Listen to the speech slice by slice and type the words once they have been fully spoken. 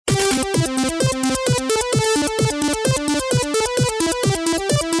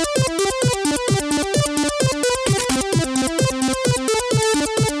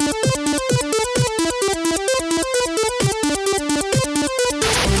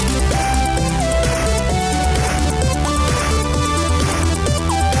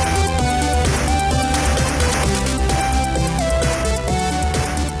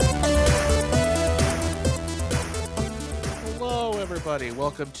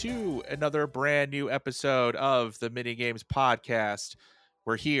welcome to another brand new episode of the Mini Games Podcast.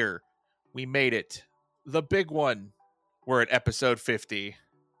 We're here. We made it. The big one. We're at episode 50.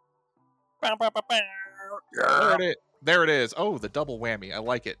 There it is. Oh, the double whammy. I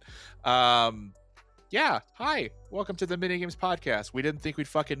like it. Yeah. Hi. Welcome to the Mini Games Podcast. We didn't think we'd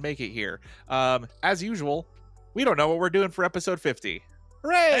fucking make it here. As usual, we don't know what we're doing for episode 50.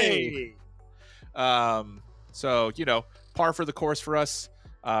 Hooray! Hey. So, you know, par for the course for us.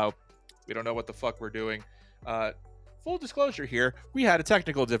 We don't know what the fuck we're doing. Full disclosure here, we had a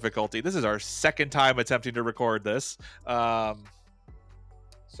technical difficulty. This is our second time attempting to record this. So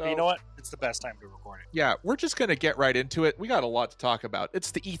You know what? It's the best time to record it. yeah, we're just gonna get right into it. We got a lot to talk about. It's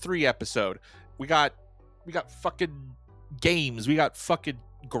the E3 episode. We got fucking games. We got fucking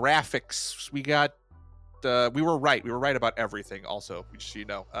graphics. We got we were right. We were right about everything. Also, just so you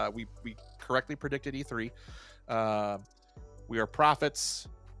know, we correctly predicted E3. We are prophets.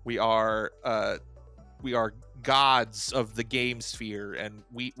 We are gods of the game sphere, and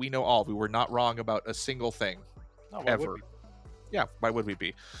we know all. We were not wrong about a single thing. No, why ever. would we? Yeah, why would we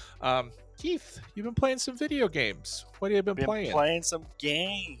be? Keith, you've been playing some video games. What have you been playing? Playing some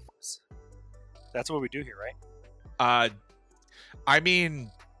games. That's what we do here, right? I mean,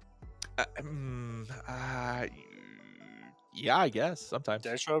 yeah, I guess sometimes.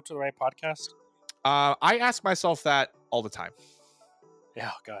 Did I show up to the right podcast? I ask myself that all the time.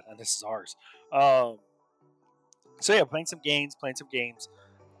 Yeah, God, and this is ours. So yeah, playing some games.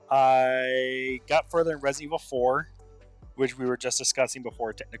 I got further in Resident Evil 4, which we were just discussing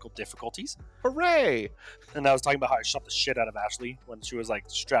before technical difficulties. Hooray! And I was talking about how I shot the shit out of Ashley when she was like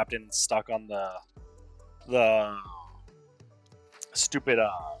strapped in and stuck on the stupid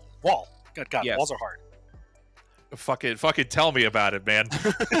wall. God, Yes. walls are hard. Fucking tell me about it, man.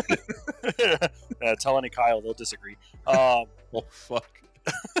 Tell any Kyle, they'll disagree. Oh fuck.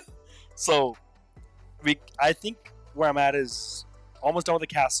 So I think where I'm at is almost done with the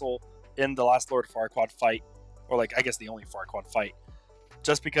castle in the last Lord Farquaad fight, or like I guess the only Farquaad fight.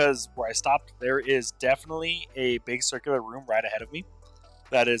 Just because where I stopped, there is definitely a big circular room right ahead of me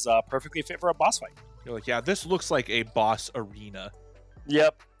that is perfectly fit for a boss fight. You're like, yeah, this looks like a boss arena.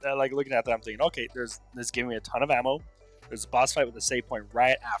 Yep. Like looking at that, I'm thinking, okay, this giving me a ton of ammo. There's a boss fight with a save point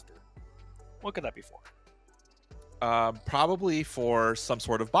right after. What could that be for? Probably for some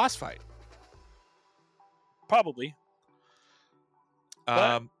sort of boss fight. Probably.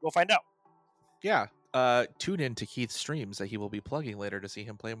 But we'll find out. Yeah. Tune in to Keith's streams that he will be plugging later to see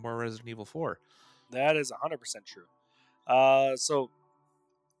him play more Resident Evil 4. That is 100% true. So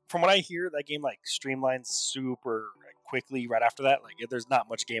from what I hear, that game like streamlines super quickly right after that. Like there's not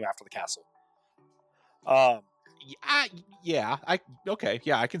much game after the castle. I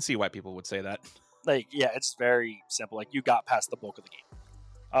can see why people would say that. Like, yeah, it's very simple. Like you got past the bulk of the game.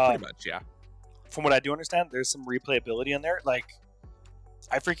 Pretty much, yeah. From what I do understand, there's some replayability in there. Like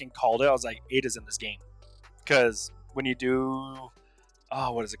I freaking called it. I was like, Ada's in this game. Because when you do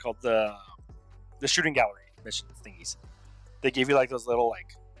what is it called? The shooting gallery mission thingies. They give you like those little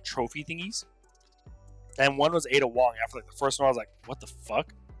like trophy thingies. And one was Ada Wong. After like the first one, I was like, what the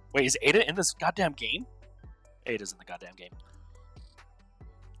fuck? Wait, is Ada in this goddamn game? Ada's in the goddamn game.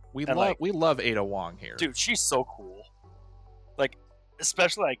 We love Ada Wong here. Dude, she's so cool. Like,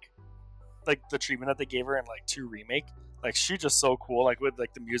 especially like the treatment that they gave her in like 2 remake. Like she's just so cool. Like with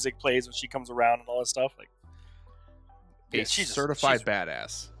like the music plays when she comes around and all that stuff. Like she's certified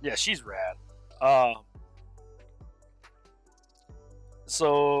badass. Yeah, she's rad.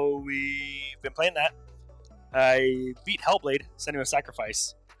 So we've been playing that. I beat Hellblade, Senua's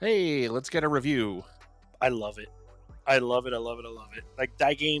Sacrifice. Hey, let's get a review. I love it. I love it. Like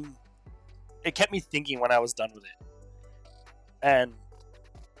that game, it kept me thinking when I was done with it. And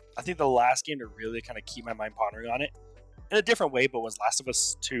I think the last game to really kind of keep my mind pondering on it in a different way, but was Last of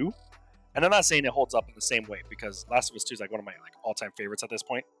Us 2. And I'm not saying it holds up in the same way because Last of Us 2 is like one of my like all-time favorites at this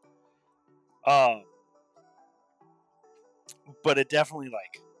point. But it definitely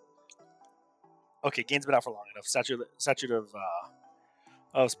like, okay, game's been out for long enough. Statute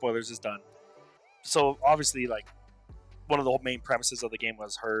of spoilers is done. So obviously, like, one of the main premises of the game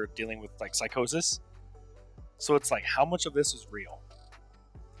was her dealing with like psychosis. So it's like, how much of this was real?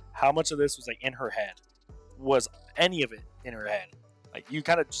 How much of this was like in her head? Was any of it in her head? Like, you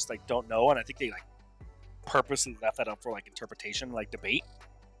kind of just like don't know, and I think they like purposely left that up for like interpretation, like debate.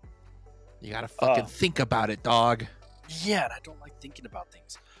 You gotta fucking think about it, dog. Yeah, and I don't like thinking about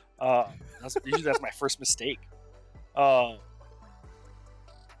things. Usually that's my first mistake.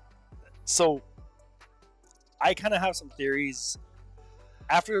 So I kind of have some theories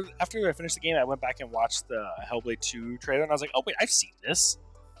after I finished the game, I went back and watched the Hellblade 2 trailer, and I was like, oh wait, I've seen this.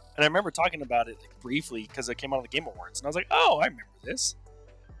 And I remember talking about it like, briefly because it came out on the Game Awards, and I was like, oh, I remember this,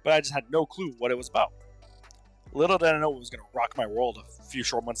 but I just had no clue what it was about. Little did I know it was going to rock my world a few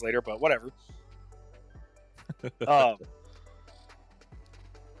short months later, but whatever.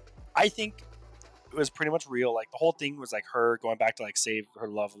 I think it was pretty much real. Like the whole thing was like her going back to like save her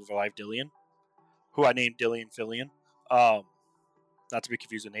love of her life, Dillian, who I named Dillian Fillion. Not to be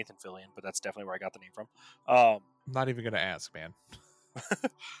confused with Nathan Fillion, but that's definitely where I got the name from. I'm not even gonna ask, man.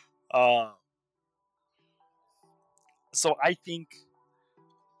 So I think,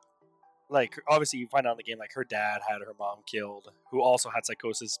 like, obviously you find out in the game, like her dad had her mom killed, who also had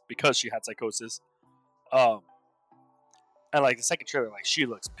psychosis because she had psychosis. And like the second trailer, like she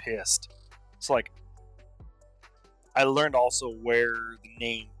looks pissed. So like, I learned also where the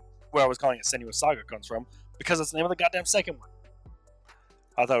name, where I was calling it Senua's Saga comes from, because it's the name of the goddamn second one.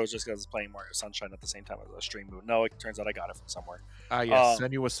 I thought it was just because I was playing Mario Sunshine at the same time as a stream move. No, it turns out I got it from somewhere. Yes,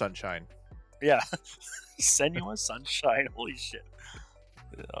 Senua's Sunshine. Yeah. Senua's Sunshine. Holy shit.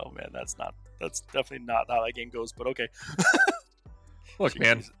 Oh man, that's definitely not how that game goes, but okay. Look,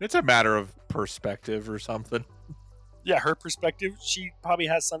 man, it's a matter of perspective or something. Yeah, her perspective, she probably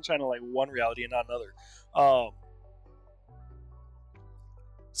has sunshine in like one reality and not another.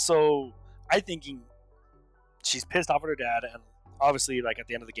 So I thinking she's pissed off at her dad, and obviously, like at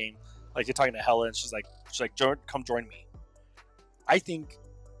the end of the game, like you're talking to Hella, and she's like, come join me. I think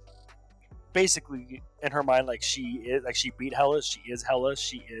basically in her mind, like she beat Hella, she is Hella,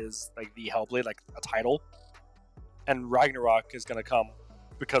 she is like the Hellblade, like a title, and Ragnarok is gonna come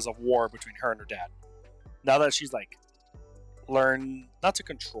because of war between her and her dad. Now that she's like learned not to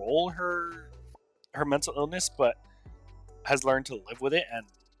control her mental illness, but has learned to live with it and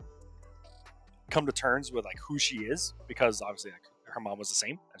come to terms with like who she is, because obviously like her mom was the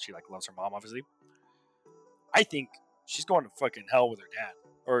same and she like loves her mom obviously. I think she's going to fucking hell with her dad,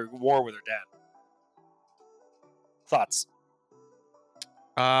 or war with her dad. Thoughts?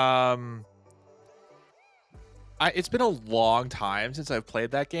 It's been a long time since I've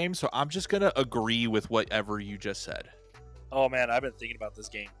played that game, so I'm just gonna agree with whatever you just said. Oh man, I've been thinking about this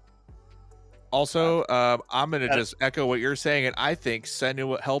game. Also, I'm gonna just echo what you're saying, and I think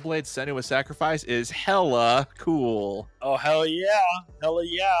Hellblade: Senua's Sacrifice is hella cool. Oh hell yeah!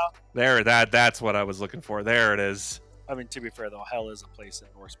 That's what I was looking for. There it is. I mean, to be fair though, hell is a place in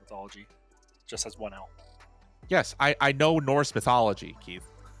Norse mythology. Just has one L. Yes, I know Norse mythology, Keith.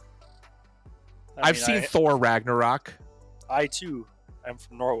 I've seen Thor Ragnarok. I too am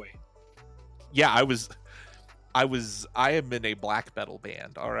from Norway. Yeah, I am in a black metal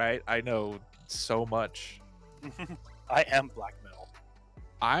band. All right, I know so much. I am black metal.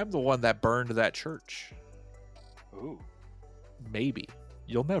 I'm the one that burned that church. Ooh. Maybe.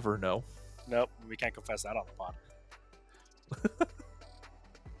 You'll never know. Nope, we can't confess that on the pod.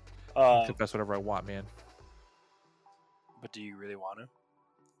 I can confess whatever I want, man. But do you really want to?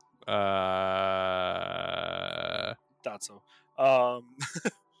 Thought so.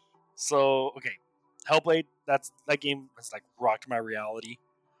 So okay, Hellblade. That game has like rocked my reality,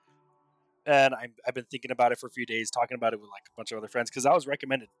 and I've been thinking about it for a few days, talking about it with like a bunch of other friends because I was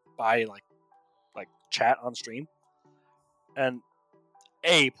recommended by like chat on stream, and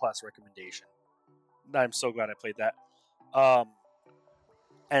A+ recommendation. I'm so glad I played that.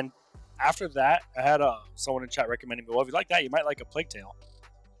 And after that, I had someone in chat recommending me. Well, if you like that, you might like a Plague Tale.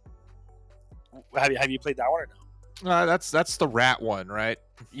 Have you played that one or no? That's the rat one, right?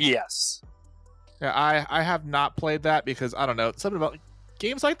 Yes. Yeah, I have not played that because I don't know, something about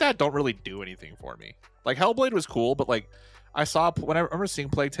games like that don't really do anything for me. Like Hellblade was cool, but like I remember seeing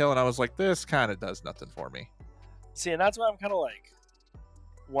Plague Tale and I was like, this kind of does nothing for me. See, and that's why I'm kind of like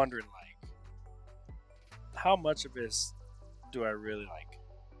wondering, like, how much of this do I really like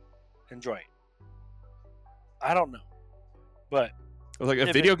enjoy? I don't know, but like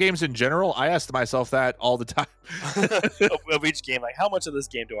video games in general, I asked myself that all the time. of each game, like how much of this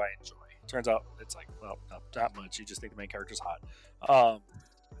game do I enjoy? Turns out it's like, well, not much. You just think the main character's hot.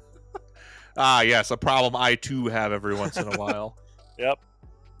 Yes, a problem I too have every once in a while. Yep.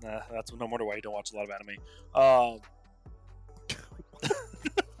 That's no wonder why you don't watch a lot of anime.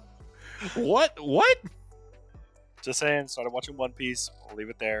 What? Just saying, started watching One Piece. We'll leave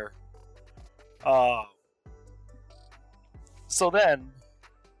it there. So then,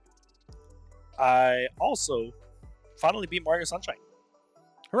 I also finally beat Mario Sunshine.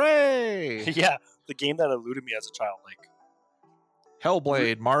 Hooray! Yeah, the game that eluded me as a child. Like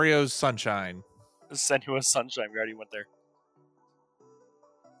Hellblade, Mario's Sunshine. Senua's Sunshine. We already went there.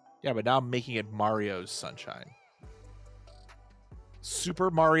 Yeah, but now I'm making it Mario's Sunshine. Super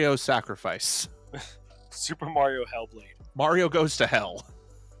Mario Sacrifice. Super Mario Hellblade. Mario goes to hell.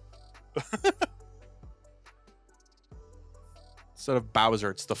 Instead of Bowser,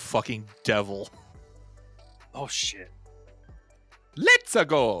 it's the fucking devil. Oh shit. Let's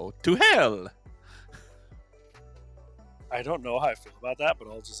go to hell. I don't know how I feel about that, but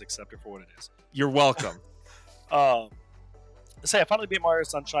I'll just accept it for what it is. You're welcome. Say I finally beat Mario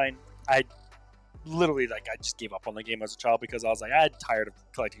Sunshine. I literally I just gave up on the game as a child because I was like, I'm tired of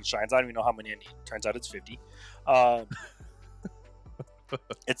collecting shines. I don't even know how many I need. Turns out it's 50.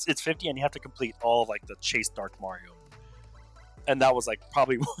 It's 50, and you have to complete all of the Chase Dark Mario. And that was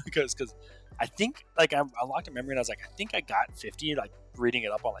probably because I think I unlocked a memory and I was like, I think I got 50 reading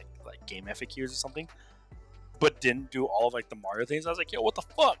it up on like game FAQs or something, but didn't do all of the Mario things. I was like, yo, what the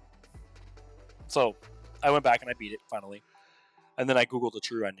fuck? So I went back and I beat it finally, and then I googled the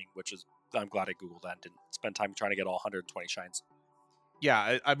true ending, which is I'm glad I googled that and didn't spend time trying to get all 120 shines.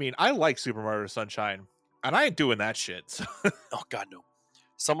 Yeah, I mean, I like Super Mario Sunshine, and I ain't doing that shit. So. Oh god, no.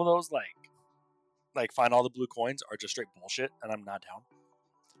 Some of those like find all the blue coins are just straight bullshit, and I'm not down.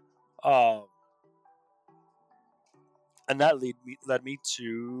 And that led me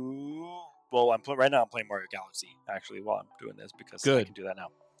to right now I'm playing Mario Galaxy actually while I'm doing this because I can do that now.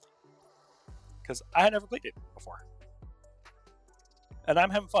 Because I had never played it before, and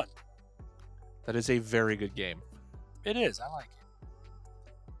I'm having fun. That is a very good game. It is. I like it.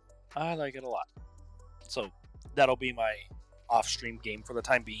 I like it a lot. So that'll be my off-stream game for the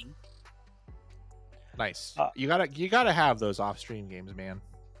time being. Nice. You gotta have those off-stream games, man.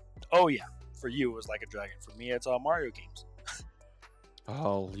 Oh yeah. For you, it was Like a Dragon. For me, it's Mario games.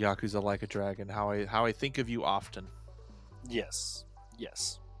 Oh, Yakuza Like a Dragon. How I think of you often. Yes.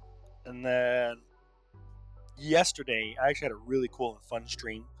 And then yesterday, I actually had a really cool and fun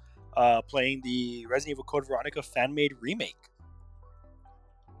stream playing the Resident Evil Code Veronica fan-made remake.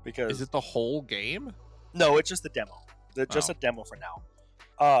 Because is it the whole game? No, it's just the demo. Just a demo for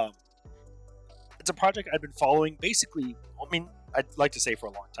now. It's a project I've been following. Basically, I mean, I'd like to say for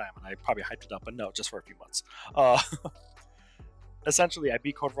a long time, and I probably hyped it up, but no, just for a few months. Essentially, I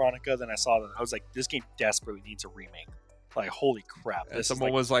beat Code Veronica, then I saw that I was like, this game desperately needs a remake. Like, holy crap! And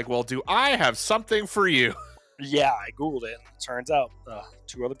someone was like, "Well, do I have something for you?" Yeah, I googled it, and it turns out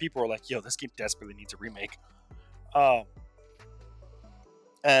 2 other people were like, "Yo, this game desperately needs a remake,"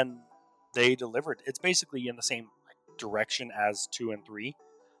 and they delivered. It's basically in the same direction as 2 and 3.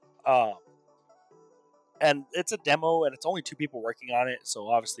 And it's a demo, and it's only 2 people working on it, so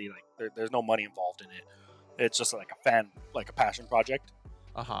obviously, there's no money involved in it. It's just a passion project.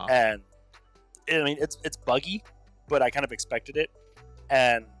 And I mean, it's buggy, but I kind of expected it.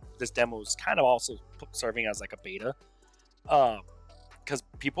 And this demo is kind of also serving as a beta, because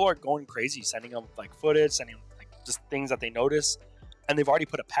people are going crazy, sending them footage, sending them just things that they notice, and they've already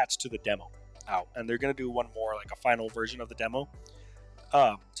put a patch to the demo out, and they're gonna do one more a final version of the demo,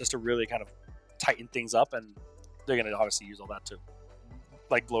 just to really kind of tighten things up, and they're going to obviously use all that to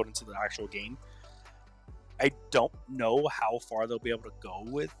load into the actual game. I don't know how far they'll be able to go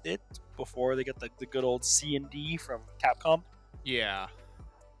with it before they get the good old C&D from Capcom. Yeah.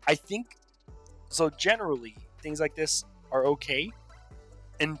 I think so. Generally, things like this are okay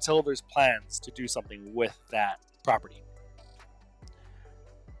until there's plans to do something with that property.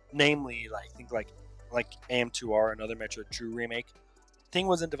 Namely, I think like AM2R, another Metroid Drew remake. Thing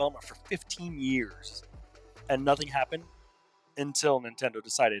was in development for 15 years, and nothing happened until Nintendo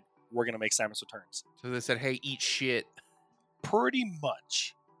decided we're gonna make Samus Returns. So they said, "Hey, eat shit." Pretty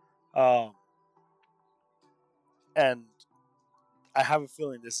much, and I have a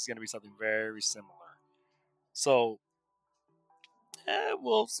feeling this is gonna be something very similar. So,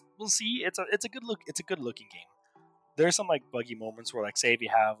 we'll see. It's a good look. It's a good looking game. There's some buggy moments where say if you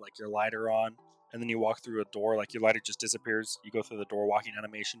have your lighter on, and then you walk through a door, your lighter just disappears. You go through the door walking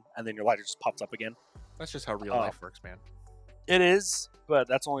animation, and then your lighter just pops up again. That's just how real life works, man. It is, but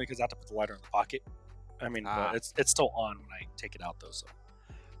that's only because I have to put the lighter in the pocket. I mean, but it's still on when I take it out, though, so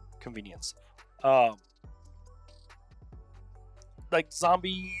convenience.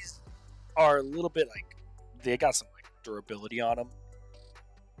 Zombies are a little bit they got some durability on them.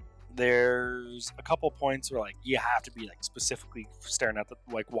 There's a couple points where you have to be specifically staring at the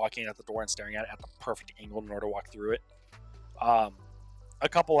walking at the door and staring at it at the perfect angle in order to walk through it. A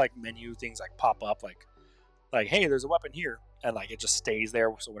couple menu things pop up like hey, there's a weapon here, and it just stays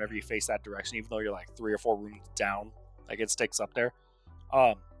there, so whenever you face that direction, even though you're 3 or 4 rooms down, it sticks up there.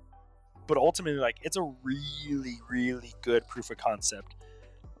 But ultimately it's a really, really good proof of concept.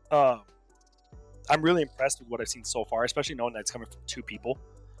 I'm really impressed with what I've seen so far, especially knowing that it's coming from 2 people.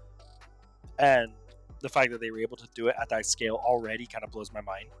 And the fact that they were able to do it at that scale already kind of blows my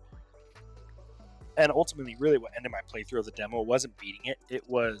mind. And ultimately, really what ended my playthrough of the demo wasn't beating it. It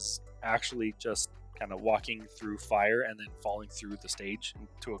was actually just kind of walking through fire and then falling through the stage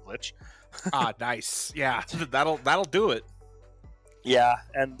into a glitch. Nice. Yeah, that'll do it. Yeah,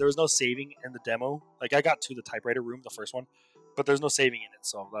 and there was no saving in the demo. Like, I got to the typewriter room, the first one, but there's no saving in it.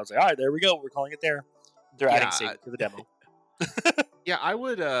 So I was like, all right, there we go. We're calling it there. They're adding saving to the demo. Yeah, I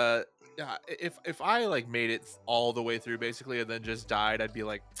would. Yeah, if I like made it all the way through basically and then just died, I'd be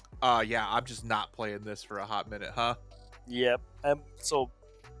like, yeah, I'm just not playing this for a hot minute, huh? Yep. So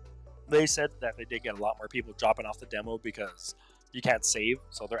they said that they did get a lot more people dropping off the demo because you can't save,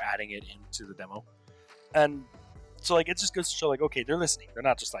 so they're adding it into the demo. And so, like, it just goes to show, like, okay, they're listening. They're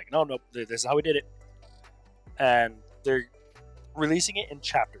not just like, no, this is how we did it. And they're releasing it in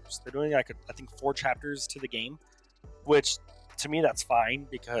chapters. They're doing, like, I think 4 chapters to the game, which, to me, that's fine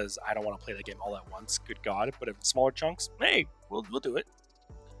because I don't want to play the game all at once. Good God. But if it's smaller chunks, hey, we'll do it.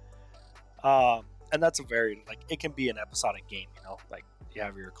 And that's a very, like, it can be an episodic game, you know? Like, you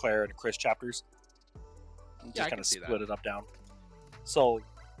have your Claire and Chris chapters. And just kind of split it up down. So,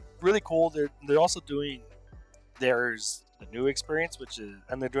 really cool. They're also doing... There's the new experience,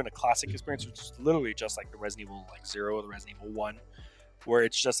 and they're doing a classic experience, which is literally just like the Resident Evil 0 or the Resident Evil 1, where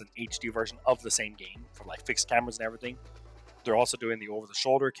it's just an HD version of the same game from like fixed cameras and everything. They're also doing the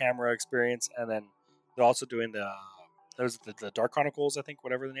over-the-shoulder camera experience, and then they're also doing there's the Dark Chronicles, I think,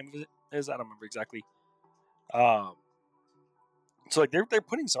 whatever the name of it is. I don't remember exactly. So like they're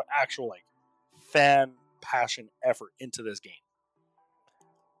putting some actual like fan passion effort into this game.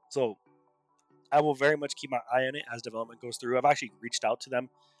 So I will very much keep my eye on it as development goes through. I've actually reached out to them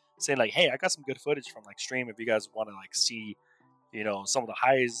saying like, hey, I got some good footage from like stream if you guys want to like see, you know, some of the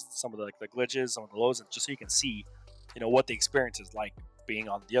highs, some of the like the glitches, some of the lows, and just so you can see, you know, what the experience is like being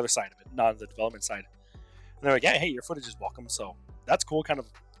on the other side of it, not on the development side. And they're like, yeah, hey, your footage is welcome. So that's cool, kind of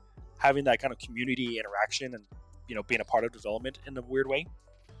having that kind of community interaction and, you know, being a part of development in a weird way.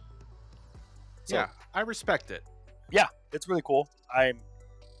 So, yeah, I respect it. Yeah, it's really cool. I'm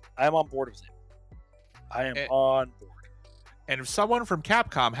on board with it. I am on board. And if someone from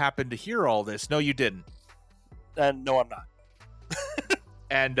Capcom happened to hear all this, no, you didn't. And no, I'm not.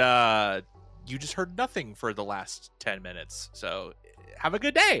 And you just heard nothing for the last 10 minutes. So have a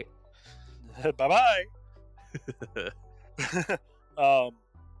good day. Bye-bye.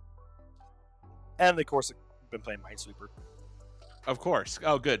 And of course, I've been playing Minesweeper. Of course.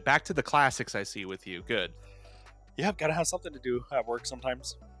 Oh, good. Back to the classics I see with you. Good. Yeah, I've got to have something to do at work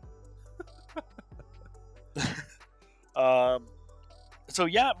sometimes. So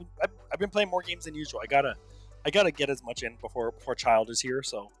yeah, I've been playing more games than usual. I gotta get as much in before Child is here.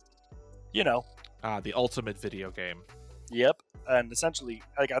 So, you know, the ultimate video game. Yep. And essentially,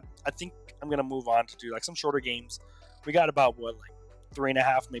 like I think I'm gonna move on to do like some shorter games. We got about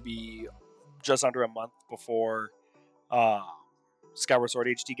 3.5, maybe just under a month before Skyward Sword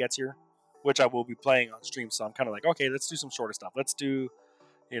HD gets here, which I will be playing on stream. So I'm kind of like, okay, let's do some shorter stuff. Let's do,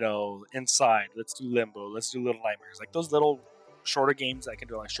 you know, Inside. Let's do Limbo. Let's do Little Nightmares. Like those little shorter games that I can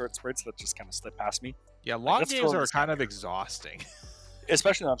do like short spurts that just kind of slip past me. Yeah, long games are kind of exhausting.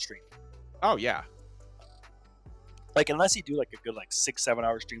 Especially on stream. Oh, yeah. Like, unless you do like a good 6-7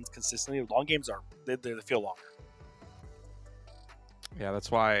 hour streams consistently, long games they feel longer. Yeah,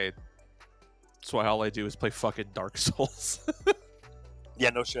 that's why all I do is play fucking Dark Souls. Yeah,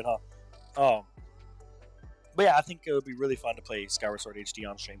 no shit, huh? But yeah, I think it would be really fun to play Skyward Sword HD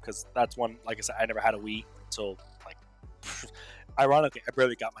on stream because that's one, like I said, I never had a Wii until ironically, I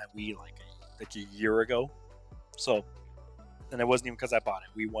barely got my Wii like a year ago. So, and it wasn't even because I bought it.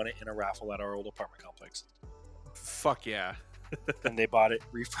 We won it in a raffle at our old apartment complex. Fuck yeah. And they bought it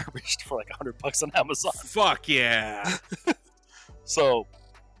refurbished for like $100 on Amazon. Fuck yeah. So,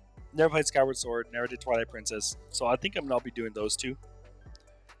 never played Skyward Sword, never did Twilight Princess. So I think I'll be doing those two.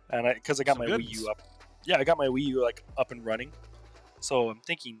 And because I got my Wii U up. Yeah, I got my Wii U up and running. So I'm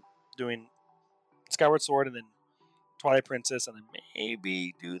thinking doing Skyward Sword and then Twilight Princess and then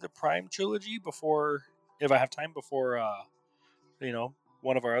maybe do the Prime trilogy if I have time before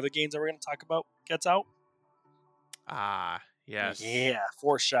one of our other games that we're going to talk about gets out. Ah, yes. Yeah,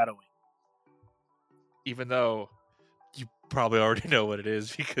 foreshadowing. Even though you probably already know what it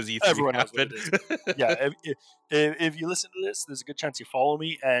is because everyone knows what it is. Yeah, if you listen to this, there's a good chance you follow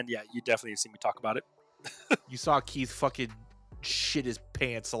me, and yeah, you definitely see me talk about it. You saw Keith fucking shit his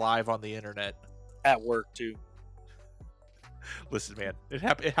pants live on the internet. At work, too. Listen, man, it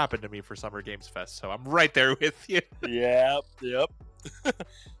happened to me for Summer Games Fest, so I'm right there with you. Yep.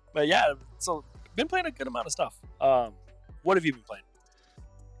 But yeah, so been playing a good amount of stuff. What have you been playing?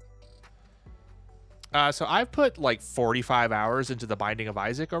 So I've put like 45 hours into the Binding of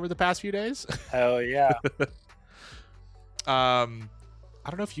Isaac over the past few days. Hell yeah. I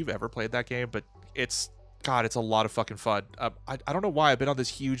don't know if you've ever played that game, but it's a lot of fucking fun. I don't know why I've been on this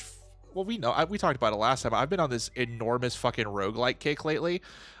huge. Well, we talked about it last time. I've been on this enormous fucking roguelike kick lately.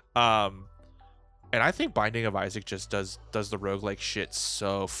 And I think Binding of Isaac just does the roguelike shit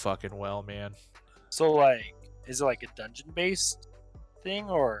so fucking well, man. So like, is it like a dungeon based thing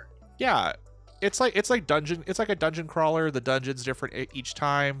or? Yeah, it's like a dungeon crawler. The dungeon's different each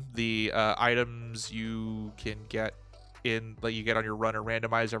time. The items you can get you get on your run are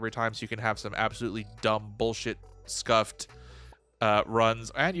randomized every time, so you can have some absolutely dumb bullshit scuffed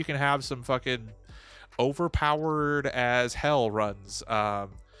runs, and you can have some fucking overpowered as hell runs.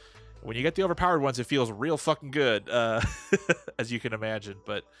 When you get the overpowered ones, it feels real fucking good, as you can imagine.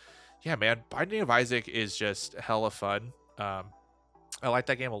 But yeah, man, Binding of Isaac is just hella fun. I like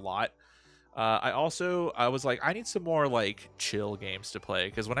that game a lot. I was like, I need some more like chill games to play,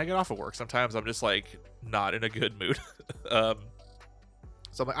 because when I get off of work, sometimes I'm just like not in a good mood. So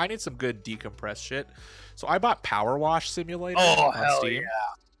I'm like, I need some good decompress shit. So I bought Power Wash Simulator on hell Steam. Yeah.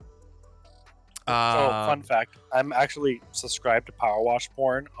 So fun fact, I'm actually subscribed to Power Wash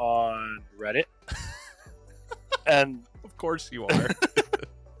porn on Reddit. And of course you are.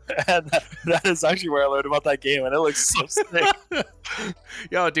 And that is actually where I learned about that game, and it looks so sick.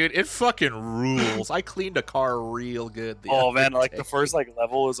 Yo, dude, it fucking rules. I cleaned a car real good. Oh man, like the first like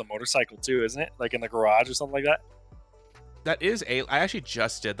level is a motorcycle too, isn't it? Like in the garage or something like that. That is I actually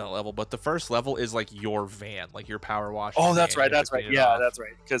just did that level, but the first level is like your van, like your power wash. Oh, that's right. That's right. Yeah, that's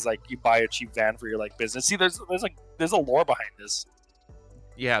right. Because like you buy a cheap van for your like business. See, there's a lore behind this.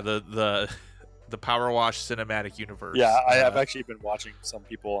 Yeah, the Power Wash cinematic universe. Yeah, I have actually been watching some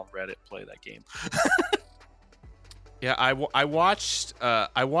people on Reddit play that game. Yeah, I watched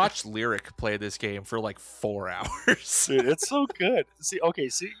Lyric play this game for like 4 hours. Dude, it's so good. See,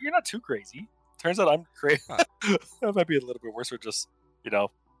 you're not too crazy. Turns out I'm crazy. That might be a little bit worse for just,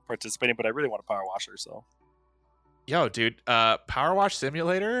 participating, but I really want a power washer, so. Yo, dude, Power Wash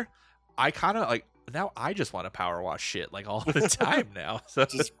Simulator, I kind of like, now I just want to power wash shit like all the time now. So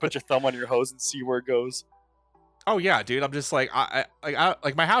just put your thumb on your hose and see where it goes. Oh yeah, dude, I'm just like, I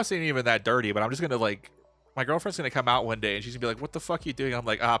like my house ain't even that dirty, but I'm just gonna like, my girlfriend's gonna come out one day and she's gonna be like, "What the fuck are you doing?" I'm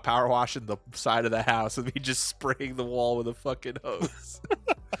like, power washing the side of the house, and me just spraying the wall with a fucking hose.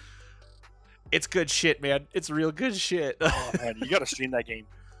 It's good shit, man. It's real good shit. Oh man, you gotta stream that game.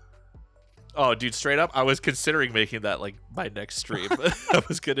 Oh, dude, straight up, I was considering making that like my next stream. I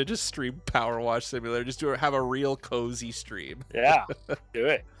was gonna just stream Power Wash Simulator, just have a real cozy stream. Yeah, do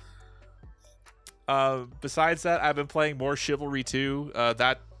it. Besides that, I've been playing more Chivalry 2.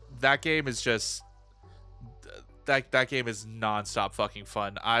 That game is just that game is nonstop fucking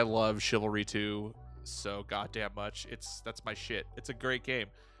fun. I love Chivalry 2 so goddamn much. That's my shit. It's a great game.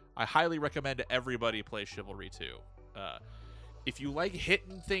 I highly recommend everybody play Chivalry 2. If you like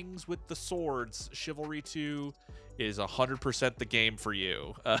hitting things with the swords, Chivalry 2 is 100% the game for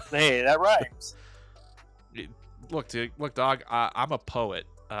you. Hey, that rhymes. Look, dog. I'm a poet.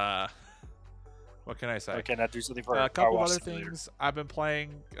 What can I say? Okay, now do something for a couple other Simulator. things. I've been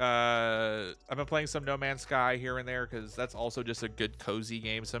playing some No Man's Sky here and there, because that's also just a good cozy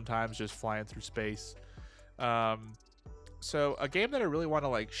game sometimes, just flying through space. So a game that I really want to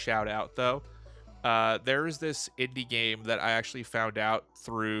like shout out though, there's this indie game that I actually found out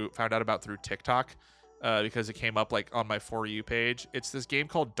about through TikTok, because it came up like on my For You page. It's this game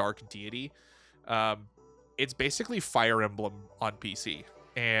called Dark Deity. It's basically Fire Emblem on PC,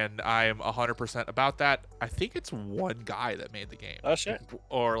 and I'm 100% about that. I think it's one guy that made the game. Oh shit.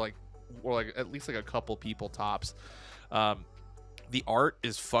 Or at least like a couple people tops. The art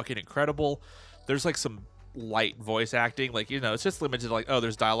is fucking incredible. There's like some light voice acting, like, it's just limited to like, oh,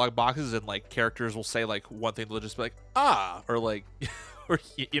 there's dialogue boxes and like characters will say like one thing, they'll just be like or like or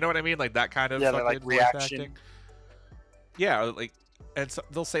you know what I mean, like that kind of like reaction acting. Yeah, like, and so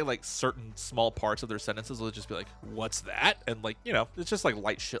they'll say like certain small parts of their sentences, they'll just be like, what's that? And like, it's just like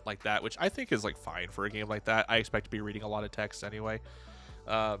light shit like that, which I think is like fine for a game like that. I expect to be reading a lot of text anyway.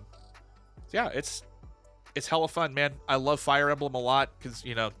 Yeah, it's hella fun, man. I love Fire Emblem a lot, because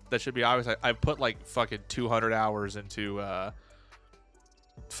that should be obvious. I've put like fucking 200 hours into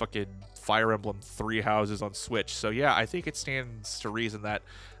fucking Fire Emblem 3 Houses on Switch. So yeah, I think it stands to reason that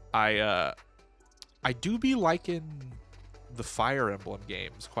I do be liking the Fire Emblem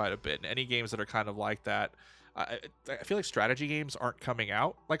games quite a bit, and any games that are kind of like that. I feel like strategy games aren't coming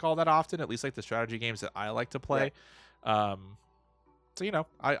out like all that often, at least like the strategy games that I like to play. Yeah. So,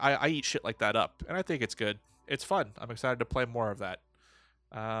 I eat shit like that up, and I think it's good. It's fun. I'm excited to play more of that.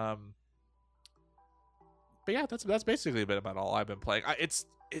 yeah, that's basically been about all I've been playing. It's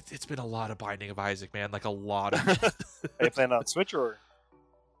been a lot of Binding of Isaac, man. Like a lot of. Are you playing on Switch or?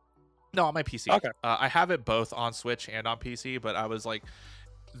 No, on my PC. Okay. I have it both on Switch and on PC, but I was like,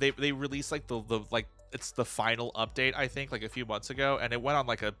 they released like the like it's the final update, I think, like a few months ago, and it went on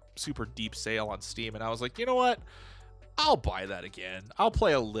like a super deep sale on Steam, and I was like, you know what? I'll buy that again. I'll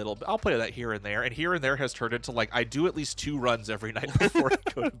play a little bit. I'll play that here and there, and here and there has turned into like I do at least 2 runs every night before I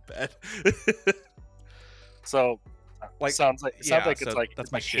go to bed. So, Like, sounds like yeah, it's so like that's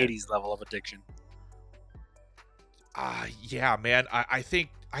it's my like shit. Hades level of addiction. Yeah, man. I think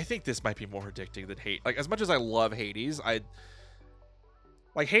this might be more addicting than Hades. Like, as much as I love Hades, I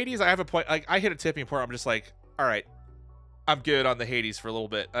have a point. Like, I hit a tipping point. I'm just like, all right, I'm good on the Hades for a little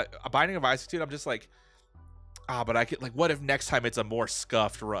bit. A Binding of Isaac, dude, I'm just like, but I could, like, what if next time it's a more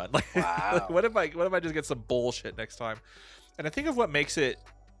scuffed run? Like, Wow. what if I just get some bullshit next time? And I think of what makes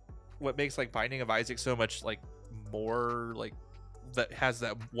like Binding of Isaac so much like more like that has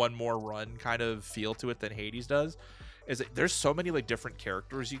that one more run kind of feel to it than Hades does. Is that there's so many like different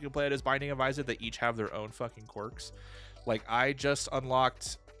characters you can play as Binding of Isaac that each have their own fucking quirks. Like I just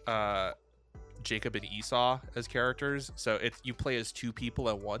unlocked Jacob and Esau as characters, so it's you play as 2 people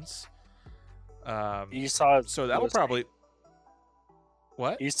at once. Esau. So that'll probably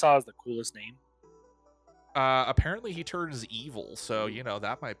what? Esau is the coolest name. Apparently he turns evil, so you know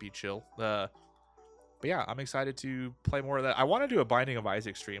that might be chill. But yeah, I'm excited to play more of that. I want to do a Binding of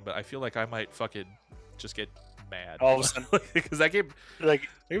Isaac stream, but I feel like I might fucking just get mad All of a sudden, because that game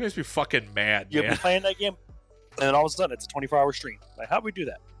makes me fucking mad. You'll Man. be playing that game, and all of a sudden it's a 24-hour stream. Like, how do we do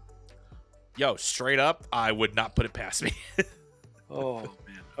that? Yo, straight up, I would not put it past me. Oh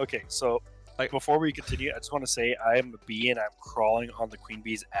man. Okay, so Like- before we continue, I just want to say I am a bee and I'm crawling on the queen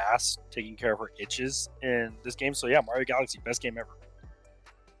bee's ass, taking care of her itches in this game. So yeah, Mario Galaxy, best game ever.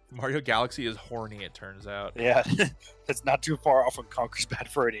 Mario Galaxy is horny, it turns out. Yeah, it's not too far off from Conker's Bad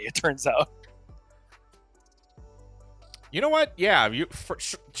Fur Day, it turns out. You know what? Yeah,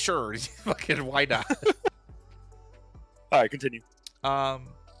 sure. Fucking why not? All right, continue.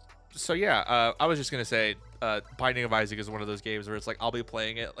 So yeah, I was just gonna say, Binding of Isaac is one of those games where it's like I'll be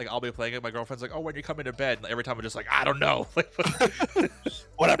playing it. My girlfriend's like, "Oh, when you coming to bed?" And every time I'm just like, "I don't know."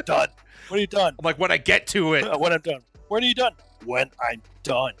 When I'm done. When are you done? I'm like, when I get to it. When I'm done. When are you done? When I'm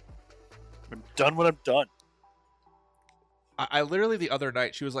done. I'm done when I'm done. I literally the other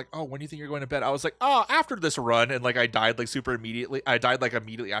night she was like, "Oh, when do you think you're going to bed?" I was like, "Oh, after this run," and like I died like super immediately. I died like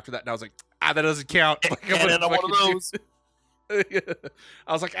immediately after that, and I was like, "That doesn't count." Like, And then I'm one of those.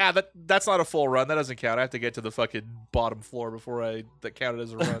 I was like, that's not a full run. That doesn't count. I have to get to the fucking bottom floor before that counted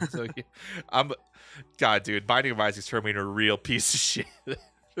as a run. So yeah, God, dude, Binding of Isaac's turned me into a real piece of shit.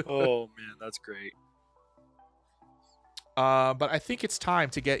 Oh man, that's great. But I think it's time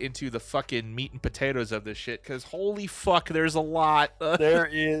to get into the fucking meat and potatoes of this shit, because holy fuck, there's a lot. There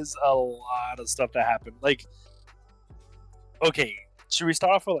is a lot of stuff that happened. Like, okay, should we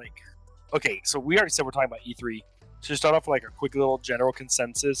start off with like, okay, so we already said we're talking about E3. Should we start off with like a quick little general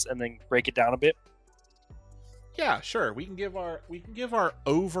consensus and then break it down a bit? Yeah, sure. We can give our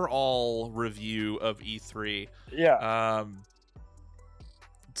overall review of E3. Yeah.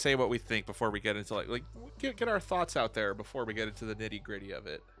 Say what we think before we get into like get our thoughts out there before we get into the nitty gritty of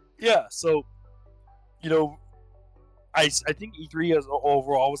it. Yeah. So, you know, I think E3 as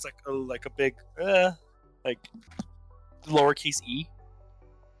overall was like a big like lowercase e,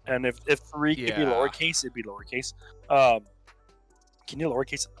 and if 3 could be Yeah. lowercase, it'd be lowercase. Can you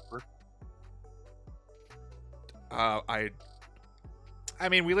lowercase a number? I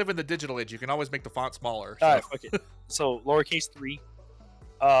mean, we live in the digital age. You can always make the font smaller. So. All right, fuck it. So lowercase 3.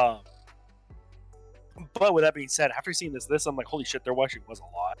 But with that being said, after seeing this list, I'm like, holy shit, there actually was a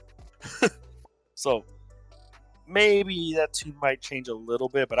lot. So maybe that tune might change a little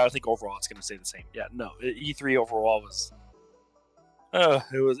bit, but I think overall it's going to stay the same. Yeah, no, E3 overall was,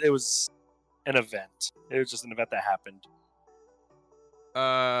 it was an event. It was just an event that happened.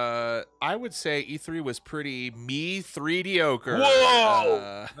 I would say E3 was pretty mediocre.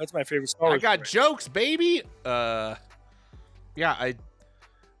 Whoa! That's my favorite Star I Wars got movie. jokes, baby. Yeah,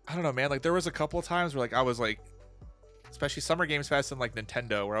 I don't know, man. Like there was a couple of times where like I was like, especially Summer Games Fest and like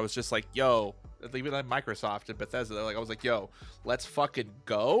Nintendo, where I was just like, yo, even like Microsoft and Bethesda, like I was like, yo, let's fucking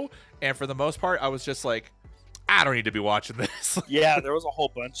go. And for the most part, I was just like, I don't need to be watching this. Yeah, there was a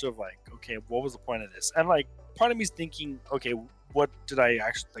whole bunch of like, okay, what was the point of this? And like, part of me's thinking, okay, what did I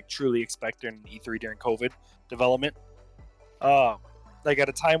actually like truly expect during E3 during COVID development? Like at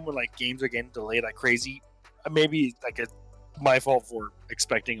a time when like games are getting delayed like crazy, maybe like it's my fault for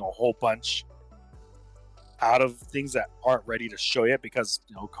expecting a whole bunch out of things that aren't ready to show yet because,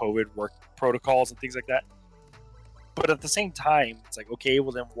 you know, COVID work protocols and things like that. But at the same time, it's like, okay,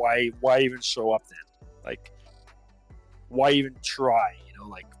 well then why even show up then? Like, why even try? You know,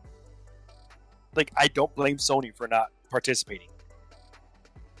 like I don't blame Sony for not participating.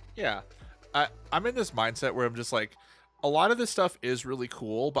 Yeah. I'm in this mindset where I'm just like, a lot of this stuff is really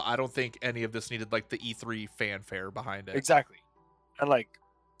cool, but I don't think any of this needed like the E3 fanfare behind it. Exactly. And like,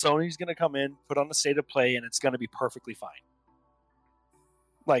 Sony's gonna come in, put on the state of play, and it's gonna be perfectly fine.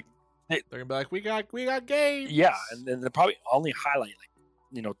 Like, they're gonna be like, we got games. Yeah, and then they'll probably only highlight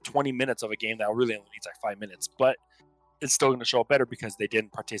 20 minutes of a game that really only needs like 5 minutes, but it's still gonna show up better because they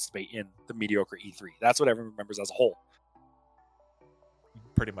didn't participate in the mediocre E3. That's what everyone remembers as a whole.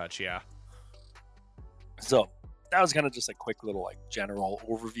 Pretty much, yeah. So that was kind of just a quick little like general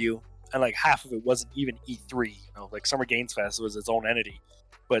overview, and like half of it wasn't even E3. Like Summer Games Fest was its own entity,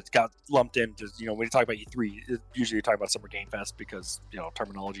 but it got lumped into when you talk about E3, usually you're talking about Summer Game Fest because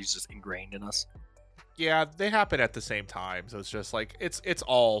terminology is just ingrained in us. Yeah, they happen at the same time, so it's just like it's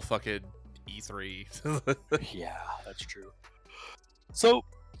all fucking E3. Yeah, that's true. So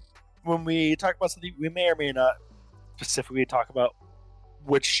when we talk about something, we may or may not specifically talk about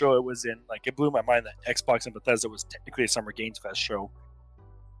which show it was in. Like, it blew my mind that Xbox and Bethesda was technically a Summer Games Fest show,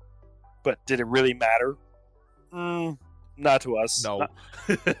 but did it really matter? Not to us. No,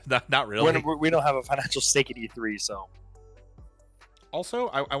 not really. We don't have a financial stake at E3, so. Also,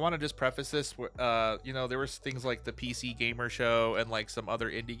 I want to just preface this. There was things like the PC Gamer Show and like some other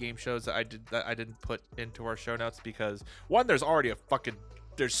indie game shows that I didn't put into our show notes because one, there's already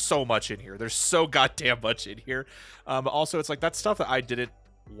there's so much in here. There's so goddamn much in here. Also, it's like that stuff that I didn't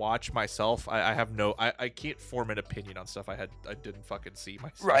watch myself. I can't form an opinion on stuff I didn't fucking see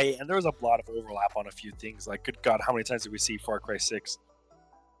myself. Right, and there was a lot of overlap on a few things. Like, good God, how many times did we see Far Cry 6?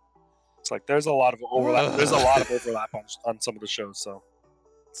 It's like there's a lot of overlap. There's a lot of overlap on some of the shows. So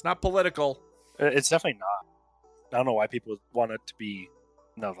it's not political. It's definitely not. I don't know why people want it to be.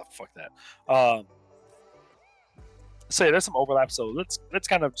 No, fuck that. So yeah, there's some overlap. So let's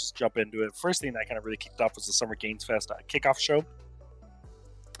kind of just jump into it. First thing that kind of really kicked off was the Summer Games Fest kickoff show.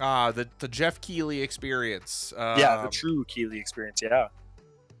 The Jeff Keighley experience. Yeah, the true Keighley experience. Yeah,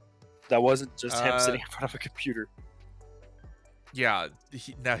 that wasn't just him sitting in front of a computer. Yeah,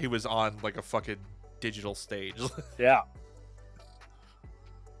 now he was on like a fucking digital stage. Yeah.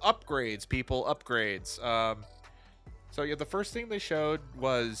 Upgrades, people, upgrades. So yeah, the first thing they showed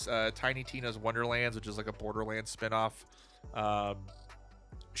was Tiny Tina's Wonderlands, which is like a Borderlands spinoff.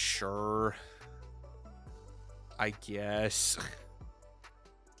 Sure, I guess.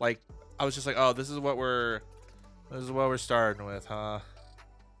 Like, I was just like, oh, this is what we're starting with, huh?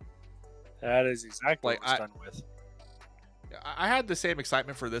 That is exactly like, what we're starting with. I had the same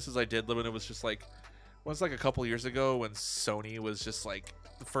excitement for this as I did when it was just like, was like a couple years ago when Sony was just like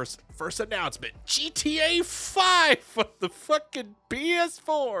the first announcement, GTA 5 on the fucking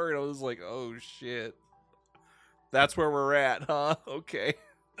PS4, and I was like, oh shit, that's where we're at, huh? Okay,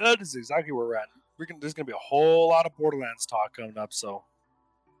 that is exactly where we're at. There's gonna be a whole lot of Borderlands talk coming up, so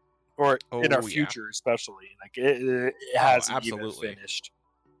in our future, especially. Like it hasn't even finished.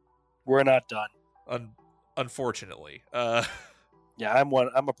 We're not done. Unfortunately. Yeah, I'm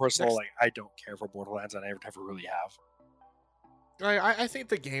a personal like I don't care for Borderlands, and I never really have. I think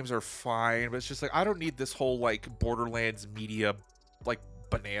the games are fine, but it's just like I don't need this whole like Borderlands media like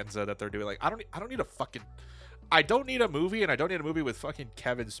bonanza that they're doing. Like I don't need a movie, and I don't need a movie with fucking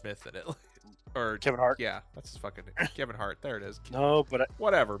Kevin Smith in it. Or Kevin Hart. Yeah, that's his fucking name. Kevin Hart. There it is. No, but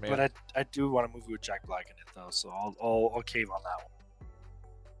whatever, man. But I do want a movie with Jack Black in it though, so I'll cave on that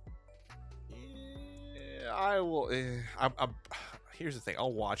one. Yeah, I will. I'm. Here's the thing.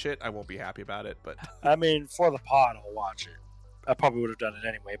 I'll watch it. I won't be happy about it, but I mean, for the pod, I'll watch it. I probably would have done it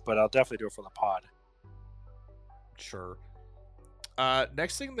anyway, but I'll definitely do it for the pod. Sure.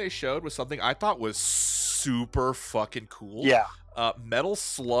 Next thing they showed was something I thought was super fucking cool. Yeah. Metal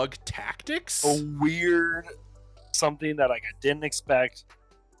Slug Tactics. A weird something that like I didn't expect,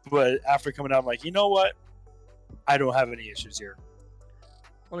 but after coming out, I'm like, you know what? I don't have any issues here.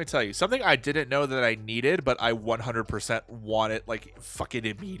 Let me tell you something I didn't know that I needed, but I 100% want it like fucking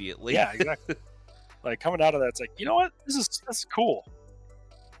immediately. Yeah, exactly. Like coming out of that, it's like, you know what? This is cool.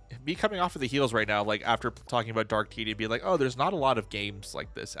 Me coming off of the heels right now, like after talking about Dark Tedium, be like, oh, there's not a lot of games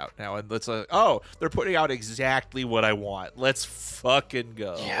like this out now, and it's like, oh, they're putting out exactly what I want. Let's fucking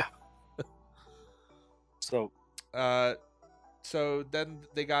go. Yeah. So then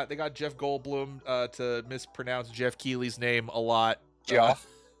they got Jeff Goldblum to mispronounce Jeff Keighley's name a lot. Geoff.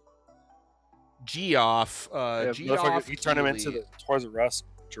 Geoff. Geoff. He turned him into the Toys R Us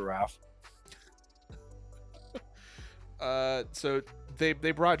giraffe. So they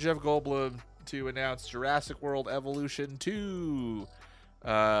brought Jeff Goldblum to announce Jurassic World Evolution 2.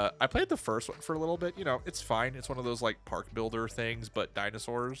 I played the first one for a little bit. You know, it's fine. It's one of those like park builder things, but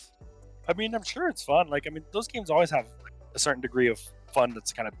dinosaurs. I mean, I'm sure it's fun. Like, I mean, those games always have like, a certain degree of fun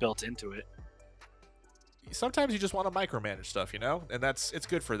that's kind of built into it. Sometimes you just want to micromanage stuff, you know, and it's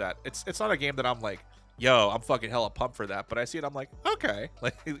good for that. It's not a game that I'm like, yo, I'm fucking hella pumped for that. But I see it, I'm like, okay,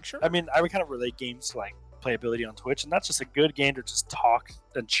 like sure. I mean, I would kind of relate games to like playability on Twitch, and that's just a good game to just talk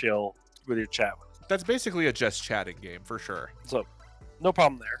and chill with your chat with. That's basically a just chatting game for sure. So, no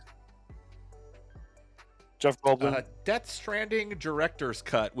problem there. Jeff Goldblum. Death Stranding director's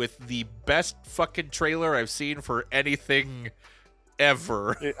cut with the best fucking trailer I've seen for anything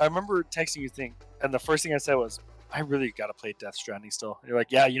ever. I remember texting you and the first thing I said was, I really got to play Death Stranding still. And you're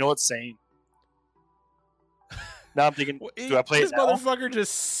like, yeah, you know what's saying. Now I'm thinking, do I play it now? This motherfucker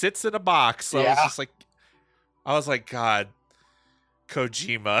just sits in a box. So yeah. I was like, God,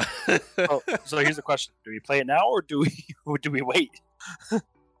 Kojima. So here's the question: do we play it now, or do we wait?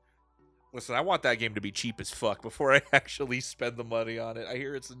 Listen, I want that game to be cheap as fuck before I actually spend the money on it. I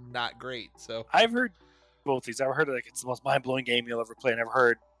hear it's not great. So I've heard both these. I've heard like it's the most mind blowing game you'll ever play, and I've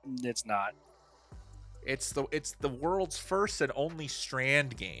heard it's not. It's the world's first and only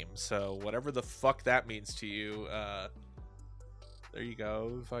Strand game. So whatever the fuck that means to you, there you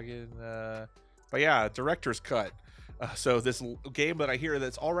go. Fucking. But yeah, director's cut. So this game that I hear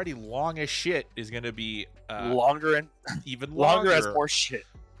that's already long as shit is going to be longer and even longer as more shit.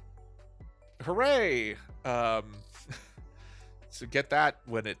 Hooray! So get that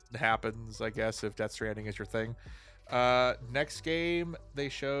when it happens, I guess, if Death Stranding is your thing. Next game they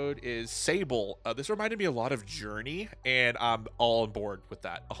showed is Sable. This reminded me a lot of Journey, and I'm all on board with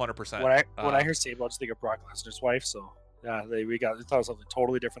that, 100%. When I hear Sable, I just think of Brock Lesnar's wife. So yeah, we thought it was something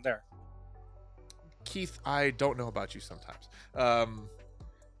totally different there. Keith, I don't know about you sometimes.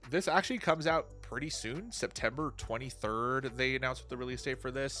 This actually comes out pretty soon, September 23rd. They announced the release date for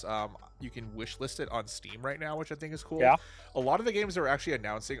this. You can wishlist it on Steam right now, which I think is cool. Yeah. A lot of the games they're actually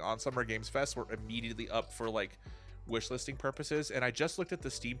announcing on Summer Games Fest were immediately up for like wishlisting purposes. And I just looked at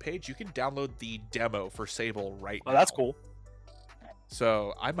the Steam page. You can download the demo for Sable right now. Oh, that's cool.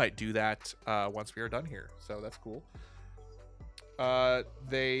 So I might do that once we are done here. So that's cool.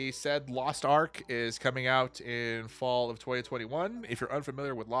 They said Lost Ark is coming out in fall of 2021. If you're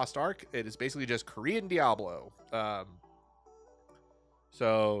unfamiliar with Lost Ark, it is basically just Korean Diablo.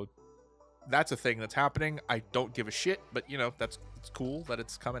 So that's a thing that's happening. I don't give a shit, but you know, it's cool that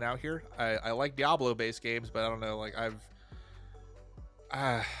it's coming out here. I like Diablo based games, but I don't know, like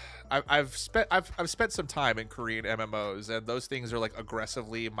I've spent some time in Korean MMOs, and those things are like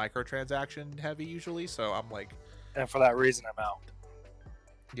aggressively microtransaction heavy usually, so I'm like, and for that reason, I'm out.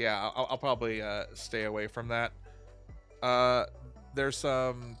 Yeah, I'll probably stay away from that. There's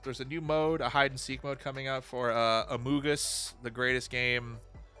a new mode, a hide and seek mode coming out for Among Us, the greatest game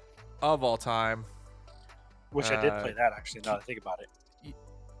of all time. Wish I did play that actually. Now that I think about it.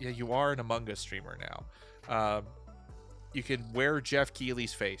 Yeah, you are an Among Us streamer now. You can wear Jeff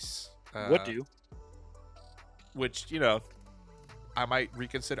Keighley's face. Would do. Which, you know, I might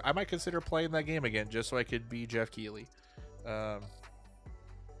consider playing that game again just so I could be Jeff Keighley.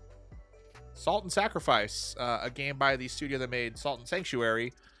 Salt and Sacrifice, a game by the studio that made Salt and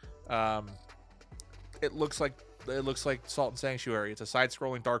Sanctuary. It looks like Salt and Sanctuary. It's a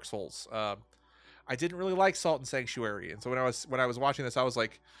side-scrolling Dark Souls. I didn't really like Salt and Sanctuary, and so when I was watching this, I was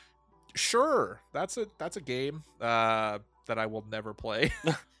like, sure, that's a game that I will never play.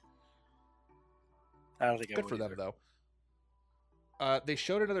 I don't think good for them though. They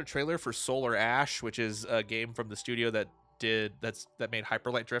showed another trailer for Solar Ash, which is a game from the studio that made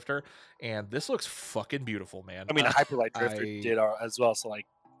Hyper Light Drifter, and this looks fucking beautiful, man. I mean, Hyper Light Drifter did as well, so like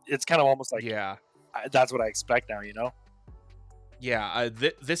it's kind of almost like, yeah, that's what I expect now, you know. Yeah,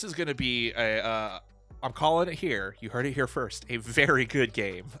 this is gonna be I'm calling it here. You heard it here first. A very good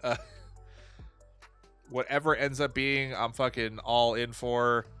game. Whatever ends up being, I'm fucking all in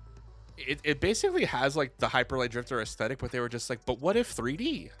for. It basically has like the Hyper Light Drifter aesthetic, but they were just like, but what if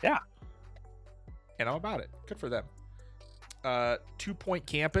 3D? Yeah. And I'm about it. Good for them. 2 Point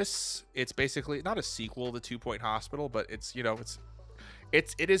Campus. It's basically not a sequel to 2 Point Hospital, but it's, you know,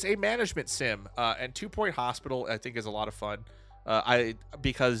 it is a management sim. And 2 Point Hospital, I think, is a lot of fun.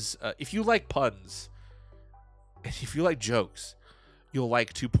 Because if you like puns, and if you like jokes, you'll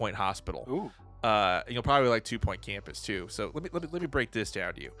like 2 Point Hospital. Ooh. And you'll probably like 2 Point Campus too. So let me break this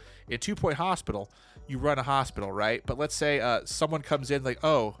down to you. In 2 Point Hospital, you run a hospital, right? But let's say someone comes in like,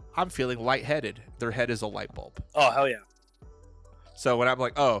 oh, I'm feeling lightheaded. Their head is a light bulb. Oh, hell yeah. So when I'm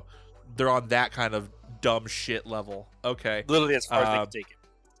like, oh, they're on that kind of dumb shit level. Okay. Literally as far as they can take it.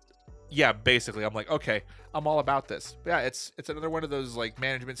 yeah, basically, I'm like, okay, I'm all about this. But yeah, it's another one of those like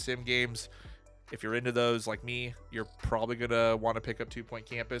management sim games. If you're into those like me, you're probably gonna want to pick up 2 Point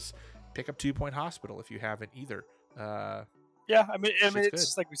Campus. Pick up 2 Point Hospital if you haven't either. Yeah, I mean, Shit's it's good.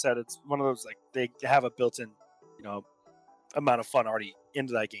 just like we said. It's one of those like they have a built-in, you know, amount of fun already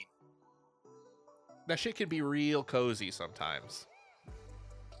into that game. That shit can be real cozy sometimes,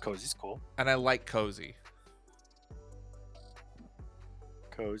 Cozy's cool. and I like cozy.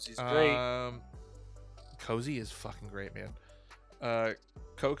 Cozy's great. Cozy is fucking great, man.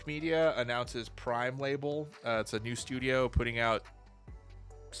 Koch Media announces Prime label. It's a new studio putting out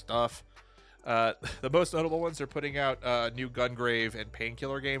stuff. The most notable ones are putting out new Gungrave and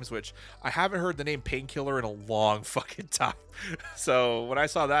Painkiller games, which I haven't heard the name Painkiller in a long fucking time. So when I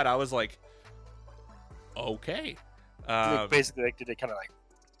saw that, I was like, okay. Basically, like, did it kind of like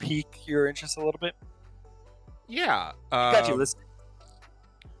pique your interest a little bit? Yeah. Got you listening.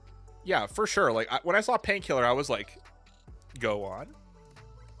 Yeah, for sure. Like when I saw Painkiller, I was like, go on.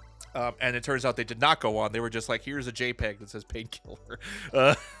 And it turns out they did not go on. They were just like, here's a JPEG that says Painkiller.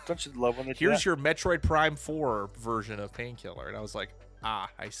 Don't you love when they do Here's that? your Metroid Prime 4 version of Painkiller. And I was like, I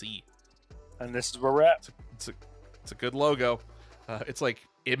see. And this is where we're at. It's a good logo. It's like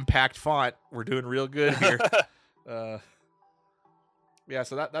impact font. We're doing real good here. Yeah,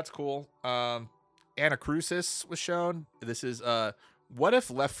 so that's cool. Anacrusis was shown. This is what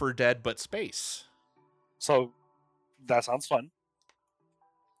if Left 4 Dead but space? So that sounds fun.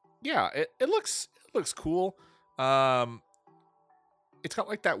 Yeah, it looks cool. It's got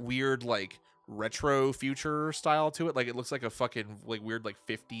like that weird like retro future style to it. Like it looks like a fucking like weird like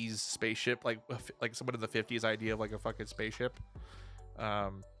 50s spaceship, like someone in the 50s idea of like a fucking spaceship.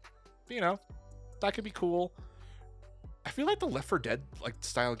 You know, that could be cool. I feel like the Left 4 Dead like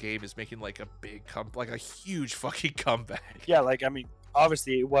style game is making like a big like a huge fucking comeback. Yeah, like I mean,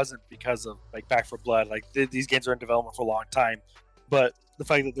 obviously it wasn't because of like Back 4 Blood. Like these games are in development for a long time, but the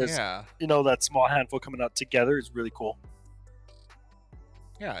fact that there's that small handful coming out together is really cool.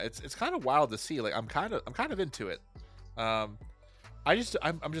 Yeah, it's kind of wild to see. Like I'm kind of into it. I'm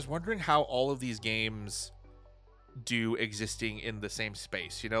just wondering how all of these games do existing in the same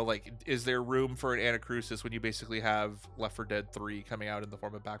space. You know, like is there room for an Anacrusis when you basically have Left 4 Dead 3 coming out in the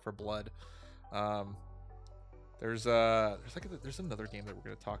form of Back 4 Blood? There's another game that we're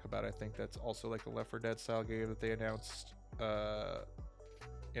going to talk about. I think that's also like a Left 4 Dead style game that they announced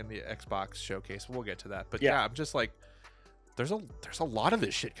in the Xbox showcase. We'll get to that. But yeah, I'm just like there's a lot of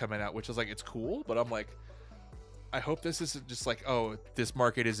this shit coming out, which is like it's cool, but I'm like I hope this isn't just like, oh, this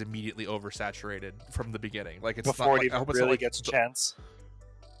market is immediately oversaturated from the beginning. Like it's before not, like, it even really gets a chance.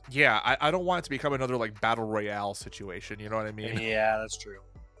 Yeah, I don't want it to become another like battle royale situation. You know what I mean? Yeah, that's true.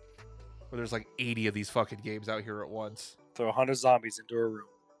 Where there's like 80 of these fucking games out here at once. Throw 100 zombies into a room.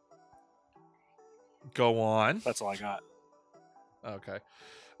 Go on. That's all I got. Okay.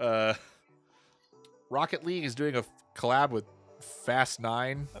 Rocket League is doing a collab with Fast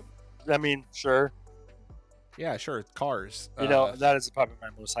 9. I mean, sure. Yeah, sure. Cars. You know, that is probably my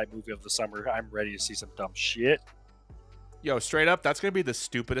most hyped movie of the summer. I'm ready to see some dumb shit. Yo, straight up, that's going to be the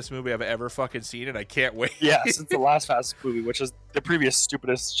stupidest movie I've ever fucking seen, and I can't wait. Yeah, since the last Fast movie, which is the previous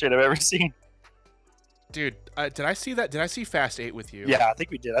stupidest shit I've ever seen. Dude, did I see that? Did I see Fast 8 with you? Yeah, I think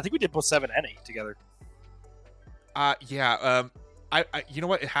we did. I think we did both 7 and 8 together. Yeah. I you know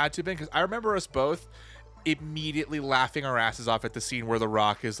what? It had to have been, because I remember us both immediately laughing our asses off at the scene where The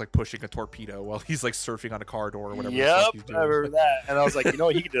Rock is like pushing a torpedo while he's like surfing on a car door or whatever. Yep, I remember that. And I was like, you know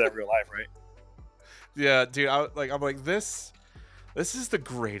what? He can do that in real life, right? Yeah, dude. I'm like this is the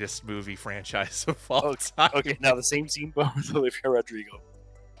greatest movie franchise of all time. Okay, now the same scene, but with Olivia Rodrigo.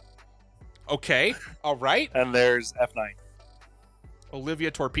 Okay, all right. And there's F9.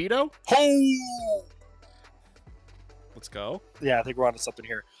 Olivia Torpedo. Oh! Let's go. Yeah, I think we're onto something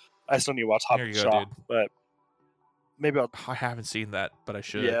here. I still need to watch Hop and Shaw, but maybe I'll. I haven't seen that, but I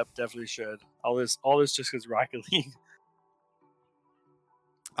should. Yeah, definitely should. All this just because Rocket League.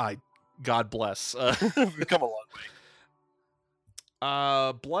 God bless. We've come a long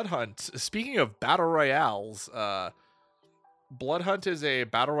way. Blood Hunt. Speaking of battle royales, Blood Hunt is a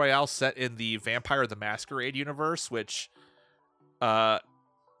battle royale set in the Vampire the Masquerade universe, which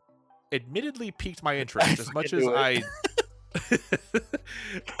admittedly piqued my interest as much as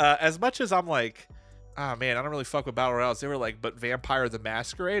as much as I'm like, oh man, I don't really fuck with battle royales. They were like, but Vampire the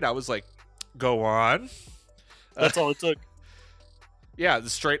Masquerade, I was like, go on. That's all it took. Yeah,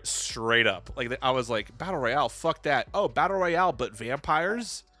 straight up. Like I was like, battle royale, fuck that. Oh, battle royale, but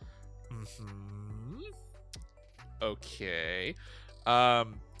vampires. Okay.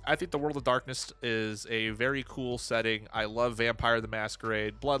 I think the World of Darkness is a very cool setting. I love Vampire the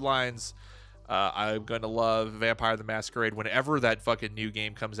Masquerade Bloodlines. I'm going to love Vampire the Masquerade whenever that fucking new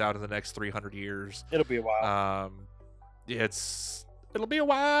game comes out in the next 300 years. It'll be a while. It'll be a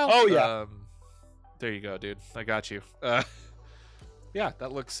while. Oh, yeah. There you go, dude. I got you. Yeah,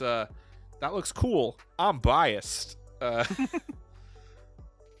 that looks cool. I'm biased.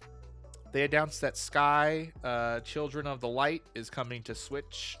 They announced that Sky, Children of the Light, is coming to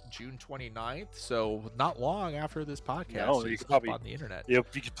Switch June 29th. So not long after this podcast. No, you could probably on the internet. You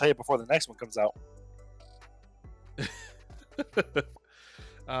could play it before the next one comes out.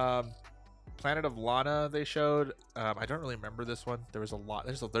 Planet of Lana they showed. I don't really remember this one. There was a lot.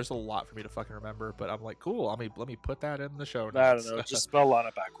 There's a lot for me to fucking remember. But I'm like, cool. Let me put that in the show notes. I don't know. Just spell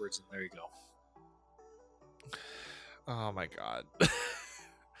Lana backwards, and there you go. Oh my god.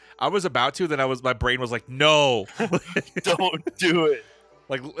 I was about to, then my brain was like, no. Don't do it.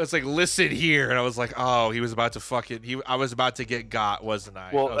 Like, it's like, listen here. And I was like, oh, he was about to I was about to get got, wasn't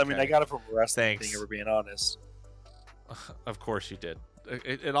I? Well, okay. I mean, I got it from a wrestling Thanks. thing, if we're being honest. Of course you did.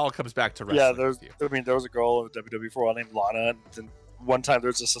 It all comes back to wrestling. Yeah, there was a girl in WWE for a while named Lana, and then one time there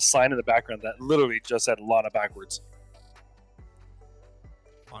was just a sign in the background that literally just said Lana backwards.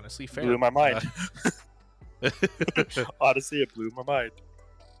 Honestly, fair. Blew my mind. Honestly, it blew my mind.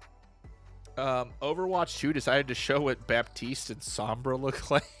 Overwatch 2 decided to show what Baptiste and Sombra look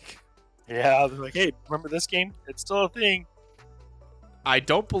like. Yeah, they're like, hey, remember this game? It's still a thing. I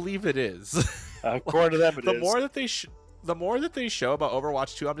don't believe it is. According to them, it the is. More that they show about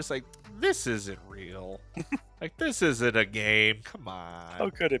Overwatch 2, I'm just like, this isn't real. Like, this isn't a game. Come on. How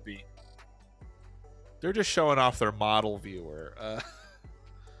could it be? They're just showing off their model viewer.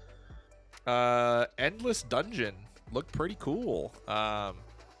 Endless Dungeon looked pretty cool.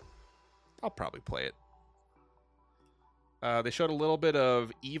 I'll probably play it. They showed a little bit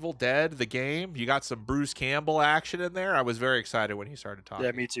of Evil Dead, the game. You got some Bruce Campbell action in there. I was very excited when he started talking.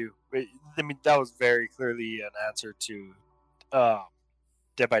 Yeah, me too. I mean, that was very clearly an answer to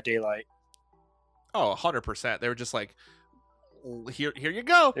Dead by Daylight. Oh, 100%. They were just like, here you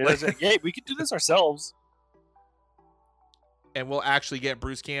go. It was like, hey, we could do this ourselves. And we'll actually get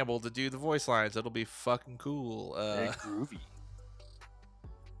Bruce Campbell to do the voice lines. It'll be fucking cool. Groovy.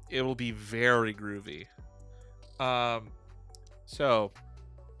 It'll be very groovy. So,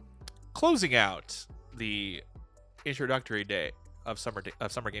 closing out the introductory day of Summer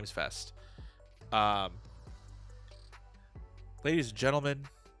Games Fest. Ladies and gentlemen,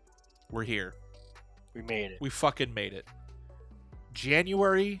 we're here. We made it. We fucking made it.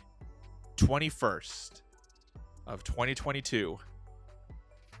 January 21st of 2022.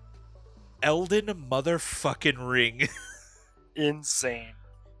 Elden motherfucking Ring. Insane.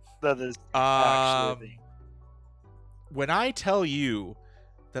 That is actually a thing. When I tell you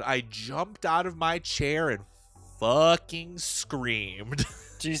that I jumped out of my chair and fucking screamed.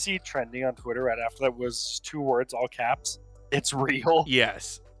 Do you see trending on Twitter right after that was 2 words, all caps? It's real.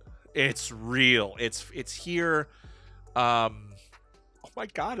 Yes. It's real. It's here. Oh my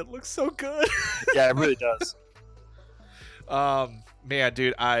god, it looks so good. Yeah, it really does. Man,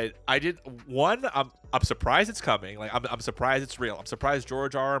 dude, I'm surprised it's coming. Like, I'm surprised it's real. I'm surprised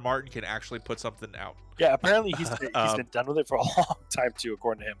George R.R. Martin can actually put something out. Yeah, apparently he's been done with it for a long time too,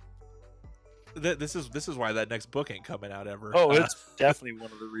 according to him. This is why that next book ain't coming out ever. Oh, it's definitely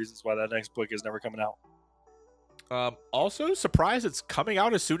one of the reasons why that next book is never coming out. Also surprised it's coming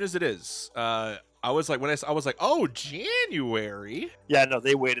out as soon as it is. I was like, oh, January. Yeah, no,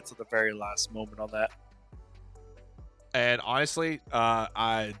 they waited till the very last moment on that. And honestly,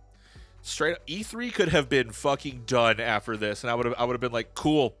 I straight up, E3 could have been fucking done after this, and I would have been like,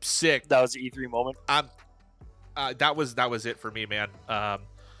 cool, sick. That was the E3 moment. That was it for me, man.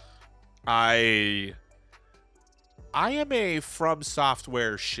 I am a From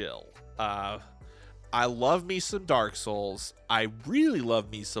Software shill. I love me some Dark Souls. I really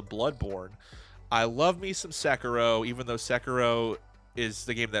love me some Bloodborne. I love me some Sekiro, even though Sekiro is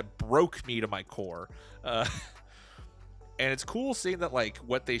the game that broke me to my core. And it's cool seeing that, like,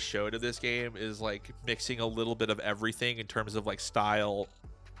 what they showed of this game is, like, mixing a little bit of everything in terms of, like, style,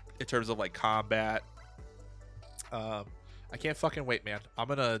 in terms of, like, combat. I can't fucking wait, man. I'm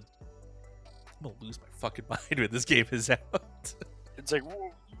gonna lose my fucking mind when this game is out. It's like,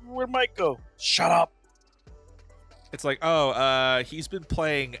 where'd Mike go? Shut up. It's like, oh, he's been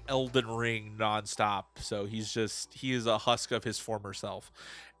playing Elden Ring nonstop, so he is a husk of his former self.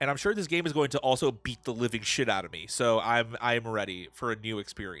 And I'm sure this game is going to also beat the living shit out of me, so I'm ready for a new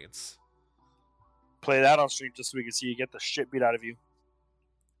experience. Play that on stream just so we can see you get the shit beat out of you.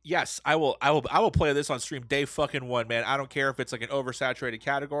 Yes, I will play this on stream day fucking one, man. I don't care if it's like an oversaturated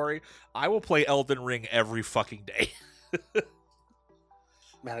category. I will play Elden Ring every fucking day.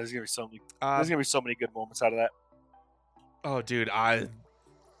 Man, there's gonna be so many. Um, There's gonna be so many good moments out of that. oh, dude,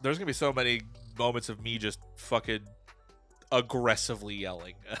 there's gonna be so many moments of me just fucking aggressively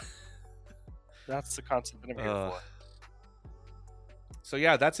yelling. That's the concept that I'm here for. So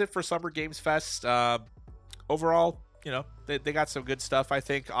yeah, that's it for Summer Games Fest. Overall, you know, they got some good stuff. I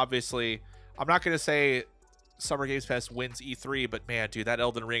think. Obviously, I'm not gonna say Summer Games Fest wins E3, but man, dude, that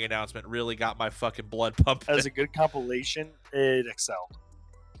Elden Ring announcement really got my fucking blood pumping. As a good compilation, it excelled.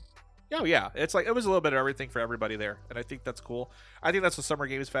 Oh yeah, it's like it was a little bit of everything for everybody there, and I think that's cool. I think that's what Summer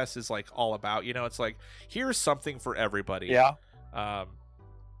Games Fest is like all about. You know, it's like here's something for everybody. Yeah.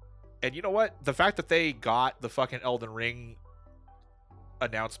 And you know what? The fact that they got the fucking Elden Ring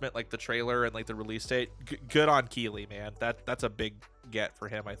announcement, like the trailer and like the release date, good on Keeley, man. That's a big get for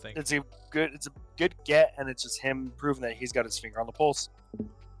him. I think It's a good get, and it's just him proving that he's got his finger on the pulse.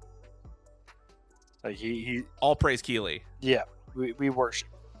 Like he all praise Keeley. yeah, we worship.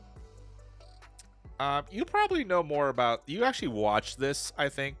 You probably know more about. You actually watched this, I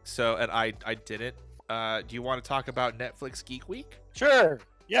think. So, and I didn't. Do you want to talk about Netflix Geek Week? Sure.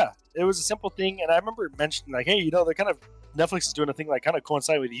 Yeah, it was a simple thing, and I remember mentioning like, hey, you know, they're kind of Netflix is doing a thing like kind of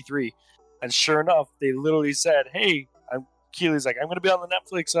coincide with E3, and sure enough, they literally said, hey, Keely's like, I'm going to be on the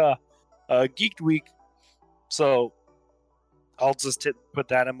Netflix Geek Week, so I'll just put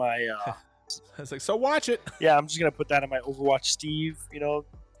that in my. I was like, so watch it. Yeah, I'm just gonna put that in my Overwatch Steve,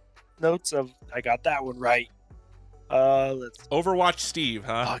 notes of I got that one right. Let's Overwatch Steve,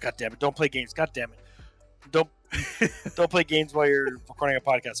 huh? Oh, god damn it! Don't play games. God damn it! Don't play games while you're recording a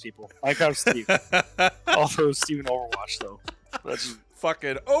podcast, people. Minecraft Steve. Also, Steve in Overwatch, though. That's just,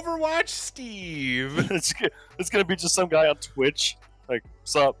 fucking Overwatch Steve. it's gonna be just some guy on Twitch. Like,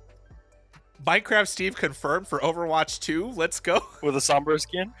 what's up? Minecraft Steve confirmed for Overwatch 2. Let's go. With a somber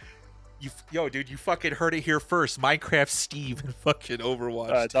skin. Yo, dude, you fucking heard it here first. Minecraft Steve and fucking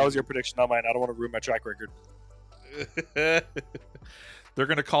Overwatch. That was your prediction, not mine. I don't want to ruin my track record. They're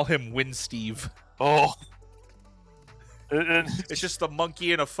gonna call him Win Steve. Oh. It's just a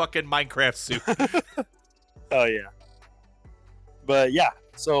monkey in a fucking Minecraft suit. Oh yeah. But yeah,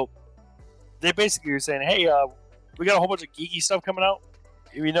 so they basically were saying, hey, we got a whole bunch of geeky stuff coming out.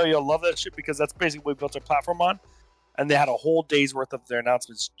 We know you'll love that shit because that's basically what we built our platform on. And they had a whole day's worth of their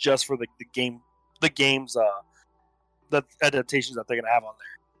announcements just for the games, the adaptations that they're gonna have on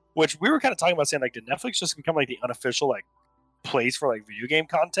there. Which we were kind of talking about, saying like, did Netflix just become like the unofficial like place for like video game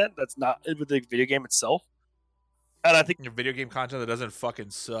content that's not with the video game itself? And I think your video game content that doesn't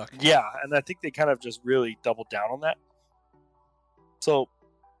fucking suck. Yeah, and I think they kind of just really doubled down on that. So,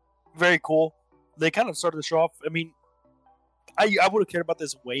 very cool. They kind of started the show off. I mean, I would have cared about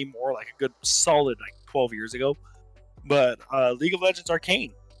this way more like a good solid like 12 years ago. But League of Legends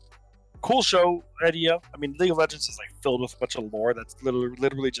Arcane, cool show idea. I mean, League of Legends is like filled with a bunch of lore that's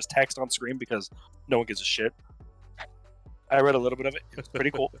literally just text on screen because no one gives a shit. I read a little bit of it. It's pretty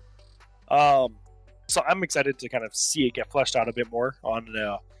cool. So I'm excited to kind of see it get fleshed out a bit more on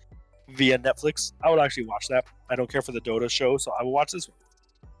via Netflix. I would actually watch that. I don't care for the Dota show, so I will watch this one.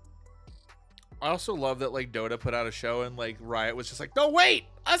 I also love that like Dota put out a show and like Riot was just like, no wait,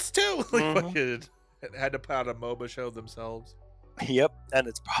 us too. Like fucking had to put out a MOBA show themselves. Yep, and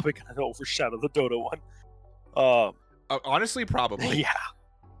it's probably gonna overshadow the Dota one. Honestly, probably.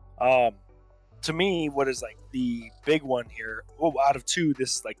 Yeah. To me, what is like the big one here? Oh, out of two,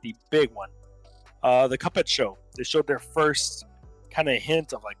 this is like the big one. The Cuphead show. They showed their first kind of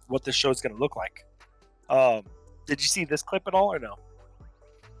hint of like what this show is going to look like. Did you see this clip at all or no?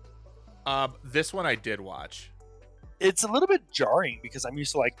 This one I did watch. It's a little bit jarring because I'm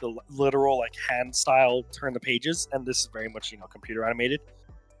used to like the literal like hand style turn the pages, and this is very much computer animated.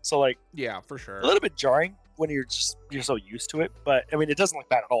 So like yeah, for sure, a little bit jarring when you're so used to it. But I mean, it doesn't look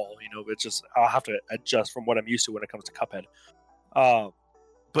bad at all. It's just I'll have to adjust from what I'm used to when it comes to Cuphead.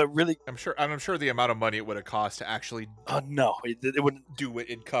 But really, I'm sure the amount of money it would have cost to actually no, it wouldn't do it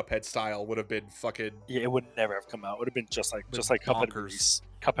in Cuphead style would have been fucking it would never have come out. It would have been just like Cuphead release.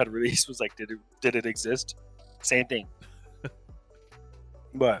 Cuphead release was like, did it exist? Same thing.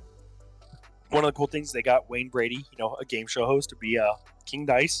 But one of the cool things, they got Wayne Brady, a game show host, to be King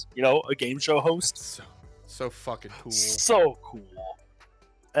Dice, a game show host. So fucking cool. So cool.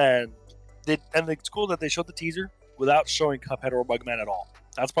 And it's cool that they showed the teaser without showing Cuphead or Bugman at all.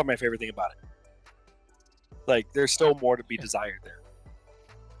 That's probably my favorite thing about it. Like, there's still more to be desired there.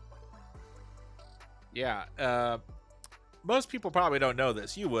 Yeah. Most people probably don't know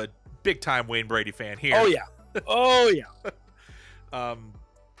this. You would. Big time Wayne Brady fan here. Oh, yeah. Oh, yeah.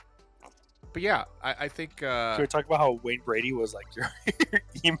 But yeah, I think Can we talk about how Wayne Brady was like your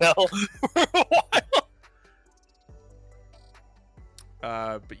email for a while?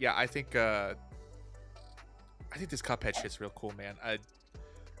 but yeah, I think this Cuphead shit's real cool, man.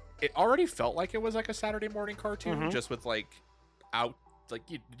 It already felt like it was like a Saturday morning cartoon, just with like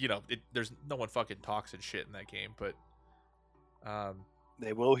there's no one fucking talks and shit in that game, but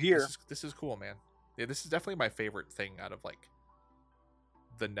they will hear. This is cool, man. Yeah, this is definitely my favorite thing out of like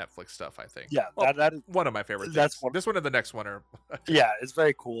the Netflix stuff, I think. Yeah, well, that is one of my favorite things. This one and the next one are yeah, it's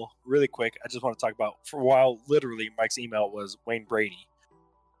very cool. Really quick, I just want to talk about, for a while, literally Mike's email was Wayne Brady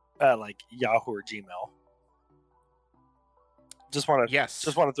at like Yahoo or Gmail. Just want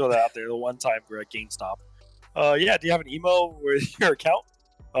to throw that out there. The one time we're at GameStop. Yeah, do you have an email with your account?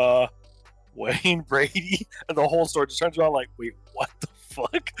 Wayne Brady, and the whole store just turns around like, wait, what the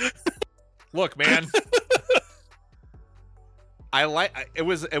fuck? Look, man. It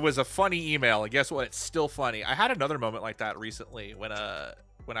was a funny email, and guess what? It's still funny. I had another moment like that recently when I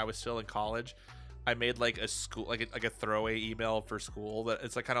was still in college. I made like a school like a throwaway email for school that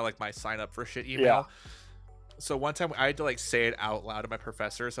it's like kind of like my sign up for shit email. Yeah. So one time I had to like say it out loud to my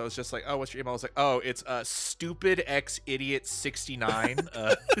professor. So I was just like, "Oh, what's your email?" I was like, "Oh, it's stupid x idiot 69."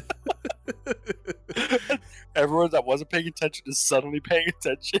 Everyone that wasn't paying attention is suddenly paying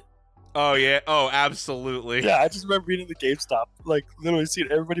attention. Oh yeah. Oh, absolutely. Yeah, I just remember being in the GameStop, like literally seeing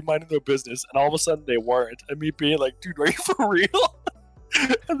everybody minding their business, and all of a sudden they weren't, and me being like, "Dude, are you for real?"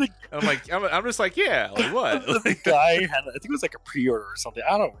 And I'm like, I'm just like, yeah, like what? The guy had, I think it was like a pre-order or something.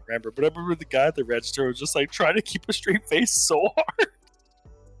 I don't remember, but I remember the guy at the register was just like trying to keep a straight face so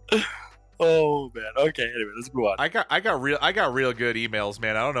hard. Oh man. Okay. Anyway, let's move on. I got real good emails,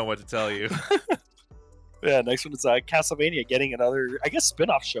 man. I don't know what to tell you. Yeah. Next one is Castlevania getting another, I guess,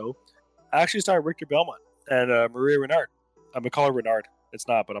 spin-off show. I actually started Richter Belmont and Maria Renard. I'm gonna call her Renard. It's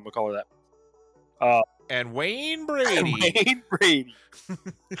not, but I'm gonna call her that. And Wayne Brady. I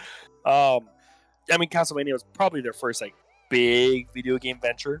mean, Castlevania was probably their first like big video game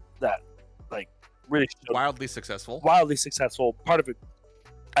venture that like really wildly successful. Part of it,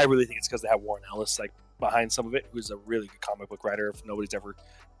 I really think it's because they have Warren Ellis like behind some of it, who's a really good comic book writer. If nobody's ever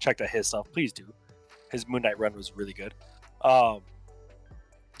checked out his stuff, please do. His Moon Knight run was really good.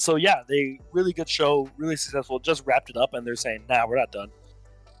 So yeah, they really good show, really successful. Just wrapped it up, and they're saying, "Nah, we're not done."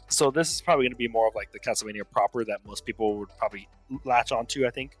 So this is probably going to be more of like the Castlevania proper that most people would probably latch onto, I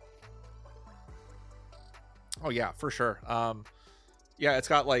think. Oh yeah, for sure. Yeah, it's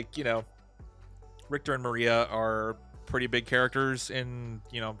got like, Richter and Maria are pretty big characters in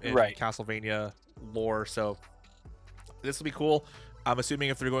Castlevania lore, so this will be cool. I'm assuming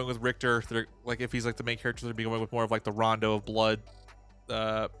if they're going with Richter, they're like if he's like the main character, they'll be going with more of like the Rondo of Blood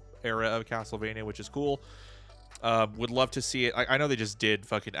era of Castlevania, which is cool. Would love to see it. I know they just did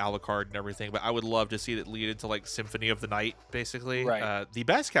fucking Alucard and everything, but I would love to see it lead into like Symphony of the Night, basically. Right. The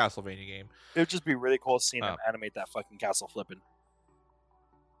best Castlevania game. It would just be really cool seeing them animate that fucking castle flipping.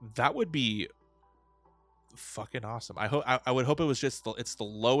 That would be fucking awesome. I would hope it was just it's the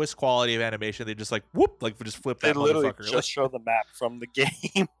lowest quality of animation. They just like whoop, like just flip that literally motherfucker. Just show the map from the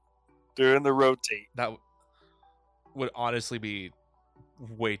game during the rotate. That would honestly be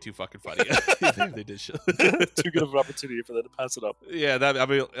way too fucking funny. They did show. Too good of an opportunity for them to pass it up. Yeah, I'll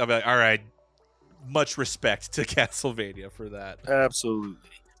be like, all right. Much respect to Castlevania for that. Absolutely.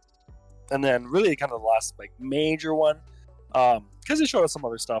 And then really kind of the last like major one, because they showed us some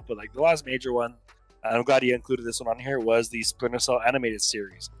other stuff, but like the last major one, and I'm glad you included this one on here, was the Splinter Cell animated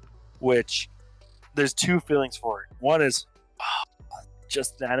series, which there's two feelings for it. One is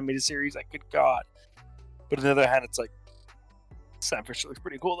just an animated series, like good God. But on the other hand, it's like Samfish looks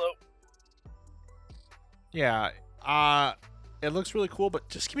pretty cool though. Yeah, it looks really cool, but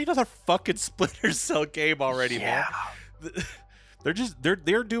just give me another fucking Splinter Cell game already, man.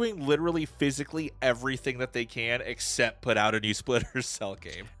 They're doing literally physically everything that they can except put out a new Splinter Cell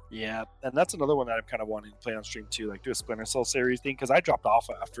game. Yeah, and that's another one that I'm kind of wanting to play on stream too, like do a Splinter Cell series thing, because I dropped off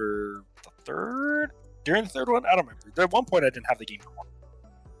after during the third one. I don't remember. At one point I didn't have the game anymore.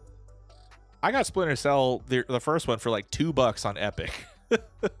 I got Splinter Cell, the first one, for like $2 on Epic.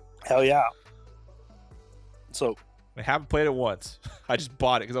 Hell yeah. So I haven't played it once. I just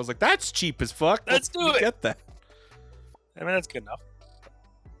bought it because I was like, that's cheap as fuck. Let's do it. Get that. I mean, that's good enough.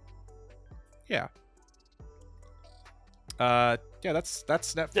 Yeah. Yeah, that's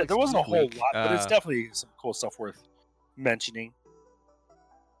Netflix. Yeah, there wasn't a whole week. lot, but it's definitely some cool stuff worth mentioning.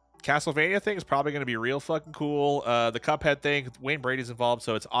 Castlevania thing is probably going to be real fucking cool. The Cuphead thing, Wayne Brady's involved,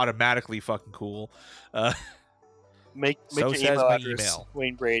 so it's automatically fucking cool. Make so your says email my address email.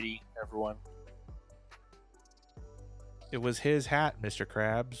 Wayne Brady, everyone. It was his hat, Mr.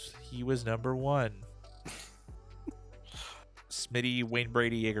 Krabs. He was number 1. Smitty, Wayne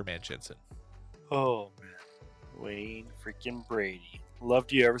Brady, Jaegerman Jensen. Oh, man. Wayne freaking Brady.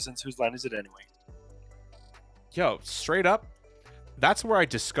 Loved you ever since Whose Line Is It Anyway? Yo, straight up, that's where I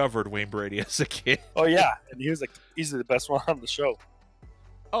discovered Wayne Brady as a kid. Oh, yeah. And he was like easily the best one on the show.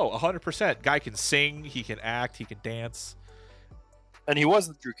 Oh, 100%. Guy can sing, he can act, he can dance. And he was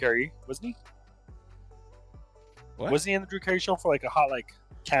in the Drew Carey, wasn't he? What? Was he in the Drew Carey show for like a hot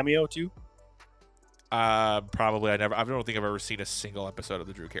cameo too? Probably. I don't think I've ever seen a single episode of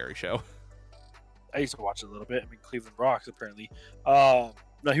the Drew Carey show. I used to watch it a little bit. I mean, Cleveland Rocks apparently. No,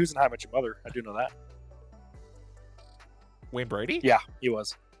 he was in How I Met Your Mother. I do know that. Wayne Brady? Yeah, he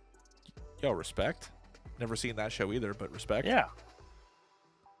was. Yo, respect. Never seen that show either, but respect. Yeah.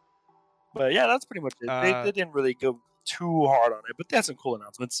 But yeah, that's pretty much it. They didn't really go too hard on it, but they had some cool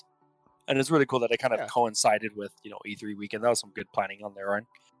announcements. And it's really cool that it kind of coincided with, E3 weekend. That was some good planning on their end.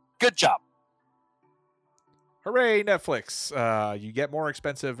 Good job. Hooray, Netflix. You get more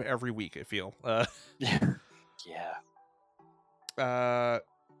expensive every week, I feel. Yeah.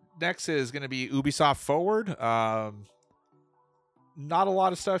 Next is going to be Ubisoft Forward. Not a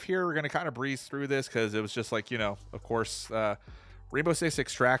lot of stuff here. We're going to kind of breeze through this because it was just like, of course, Rainbow Six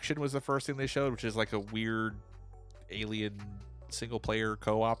Extraction was the first thing they showed, which is like a weird alien single-player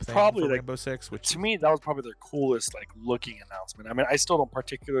co-op thing probably for like, Rainbow Six. Which to me, that was probably their coolest looking announcement. I mean, I still don't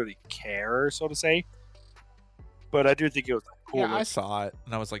particularly care, so to say, but I do think it was cool. Yeah, I saw it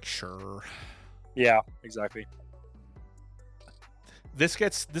and I was like, sure. Yeah, exactly. This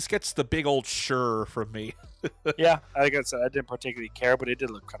gets the big old sure from me. Yeah, like I said, I didn't particularly care, but it did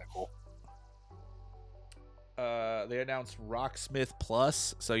look kind of cool. They announced Rocksmith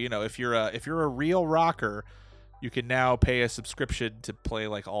Plus, so if you're a real rocker, you can now pay a subscription to play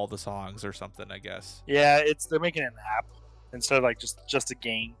like all the songs or something, I guess. Yeah, they're making an app instead of just a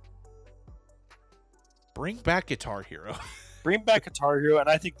game. Bring back Guitar Hero. Bring back Guitar Hero, and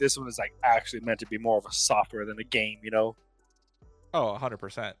I think this one is actually meant to be more of a software than a game. Oh, 100%.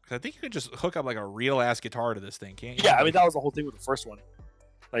 Because I think you can just hook up like a real ass guitar to this thing, can't you? Yeah, I mean that was the whole thing with the first one.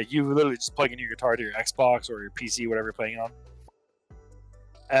 You literally just plug in your guitar to your Xbox or your PC, whatever you're playing on,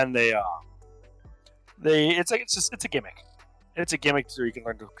 and it's a gimmick. It's a gimmick so you can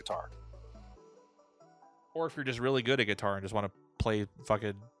learn the guitar. Or if you're just really good at guitar and just want to play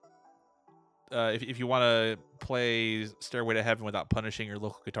fucking, if you want to play Stairway to Heaven without punishing your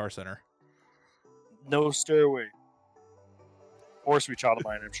local guitar center. No Stairway. Or Sweet Child of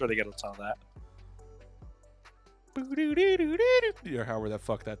Mine. I'm sure they get a ton of that. Or however the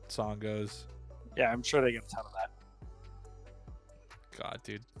fuck that song goes. Yeah, I'm sure they get a ton of that. God,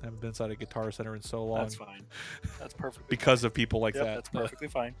 dude, I haven't been inside a guitar center in so long. That's fine. That's perfect. Because of people like that. That's perfectly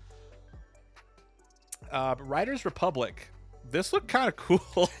fine. Riders Republic. This looked kind of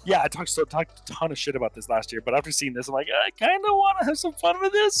cool. Yeah, I talked a ton of shit about this last year, but after seeing this, I'm like, I kind of want to have some fun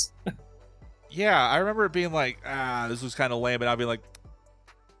with this. Yeah, I remember it being like, this was kind of lame, and I'd be like,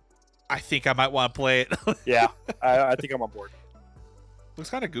 I think I might want to play it. Yeah, I think I'm on board. Looks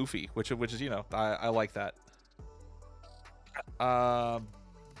kind of goofy, which is I like that.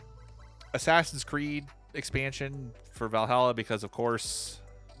 Assassin's Creed expansion for Valhalla because of course.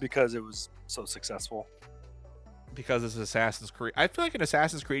 Because it was so successful. Because it's Assassin's Creed. I feel like an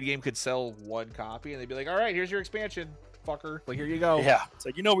Assassin's Creed game could sell one copy and they'd be like, all right, here's your expansion, fucker. Like, here you go. Yeah, it's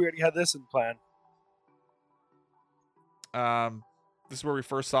like, we already had this in plan. This is where we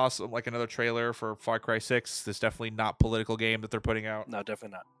first saw another trailer for Far Cry 6. This definitely not political game that they're putting out. No,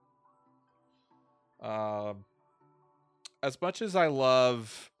 definitely not. As much as I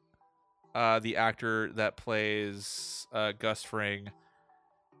love the actor that plays Gus Fring,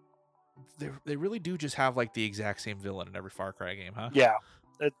 they really do just have the exact same villain in every Far Cry game, huh? Yeah,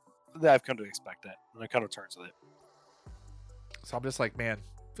 I've come to expect that, and it kind of turns with it. So I'm just like, man,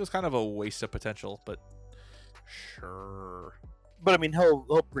 feels kind of a waste of potential, but sure. But I mean,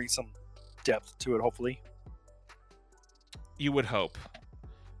 he'll bring some depth to it, hopefully. You would hope.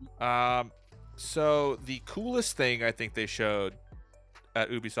 So the coolest thing I think they showed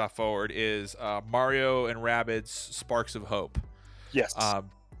at Ubisoft Forward is Mario and Rabbids Sparks of Hope. Yes.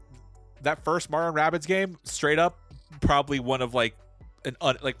 That first Mario and Rabbids game, straight up, probably one of one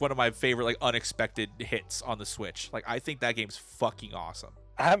of my favorite unexpected hits on the Switch. I think that game's fucking awesome.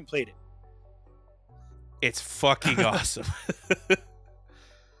 I haven't played it. It's fucking awesome.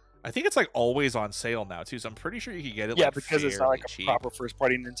 I think it's always on sale now too, so I'm pretty sure you can get it. Yeah, because it's not cheap. a proper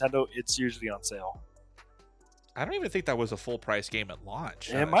first-party Nintendo. It's usually on sale. I don't even think that was a full price game at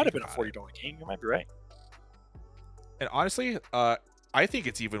launch. It might have been a $40 game. You might be right. And honestly, I think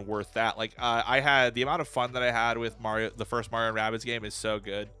it's even worth that. Like, I had the amount of fun that I had with Mario, the first Mario and Rabbids game is so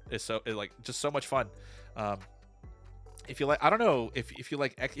good. It's like just so much fun. If you like, I don't know if you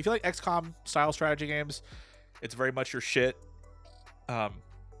like XCOM style strategy games, it's very much your shit.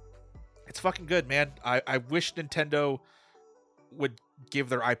 It's fucking good, man. I wish Nintendo would give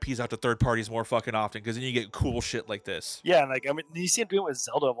their IPs out to third parties more fucking often, because then you get cool shit like this. Yeah, and like I mean, you see him doing it with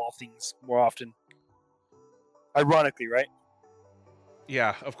Zelda of all things more often. Ironically, right?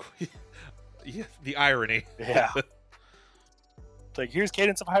 Yeah, of course. Yeah, the irony. Yeah. It's like, here's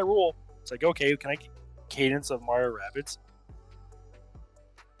Cadence of Hyrule. It's like, okay, can I get Cadence of Mario Rabbids?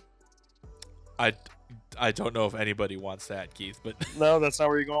 I don't know if anybody wants that, Keith, but No, that's not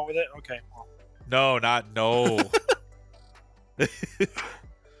where you're going with it. Okay. Well. No. I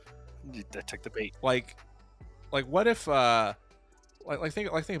took the bait. Like what if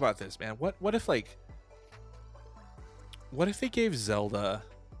think about this, man. What if they gave Zelda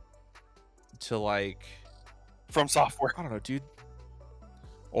to like From Software? I don't know, dude.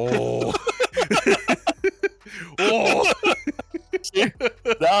 Oh. Oh.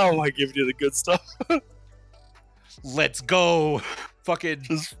 Now I give you the good stuff. Let's go. Fucking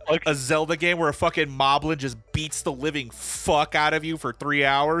Just a Zelda game where a fucking moblin just beats the living fuck out of you for 3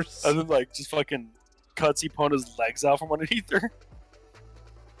 hours. And then like just fucking cuts Epona's legs out from underneath her.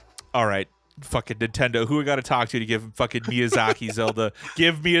 All right. Fucking Nintendo, who we got to talk to give fucking Miyazaki Zelda?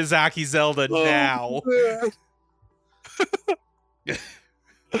 Give Miyazaki Zelda now.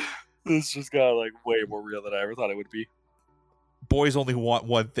 This just got like way more real than I ever thought it would be. Boys only want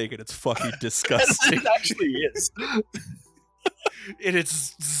one thing, and it's fucking disgusting. It actually is. And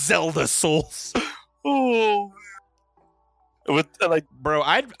it's Zelda Souls. Oh, with like, bro,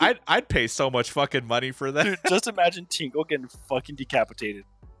 I'd pay so much fucking money for that. dude, just imagine Tingle getting fucking decapitated.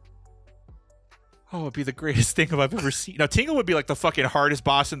 Oh, it'd be the greatest thing I've ever seen. Now, Tingle would be like the fucking hardest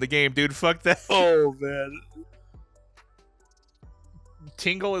boss in the game, dude. Fuck that. Oh man.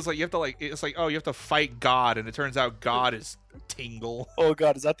 Tingle is like you have to fight God, and it turns out God is Tingle. Oh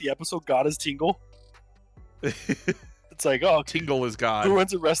god, is that the episode God is Tingle? It's like, oh, Tingle is God. who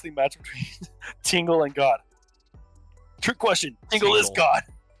wins a wrestling match between Tingle and God? Trick question. Tingle is God.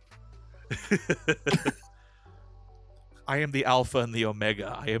 I am the Alpha and the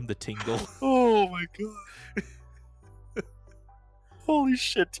Omega. I am the Tingle. Oh my god. Holy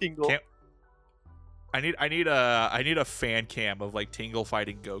shit, Tingle. I need a fan cam of like Tingle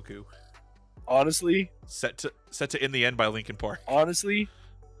fighting Goku. Honestly, set to In the End by Linkin Park. Honestly,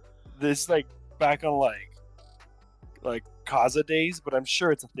 this is like back on like Kaza days, but I'm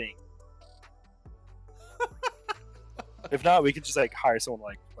sure it's a thing. If not, we could just like hire someone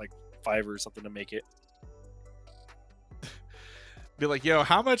like Fiverr or something to make it. Be like, yo,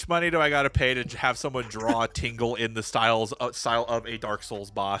 how much money do I gotta pay to have someone draw Tingle in the style of a Dark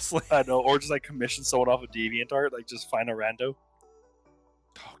Souls boss? I know, or just like commission someone off of DeviantArt, like just find a rando.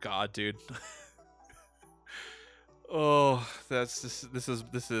 Oh god, dude. Oh, this is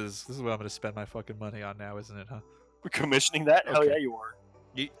what I'm gonna spend my fucking money on now, isn't it, huh? We're commissioning that? Okay. Hell yeah, you are.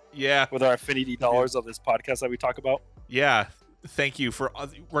 Yeah. With our affinity dollars of this podcast that we talk about. Yeah. Thank you for.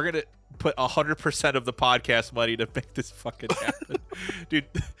 We're gonna put 100% of the podcast money to make this fucking happen, dude.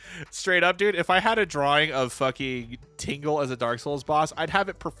 Straight up, dude. If I had a drawing of fucking Tingle as a Dark Souls boss, I'd have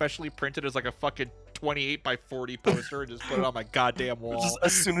it professionally printed as like a fucking 28 by 40 poster and just put it on my goddamn wall. Just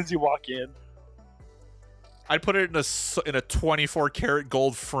as soon as you walk in, I'd put it in a 24 karat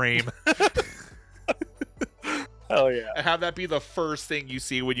gold frame. Hell yeah! And have that be the first thing you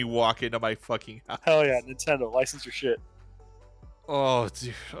see when you walk into my fucking house. Hell yeah, Nintendo, license your shit. Oh,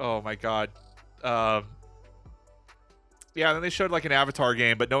 dude. Oh my god. Yeah, then they showed like an Avatar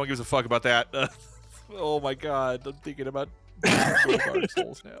game, but no one gives a fuck about that. Oh my god, I'm thinking about Dark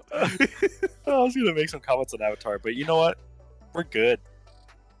Souls now. I was gonna make some comments on Avatar, but you know what? We're good.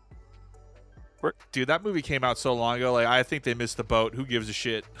 Dude, that movie came out so long ago. Like, I think they missed the boat. Who gives a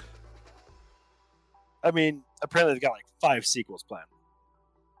shit? I mean, apparently they've got like 5 sequels planned.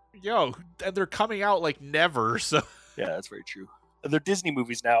 Yo, and they're coming out like never. So yeah, that's very true. They're Disney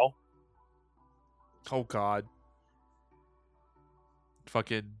movies now. Oh god.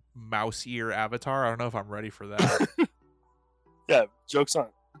 Fucking mouse ear Avatar. I don't know if I'm ready for that. Yeah, joke's on.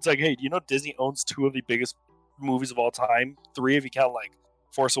 It's like, hey, do you know Disney owns 2 of the biggest movies of all time? 3 if you count like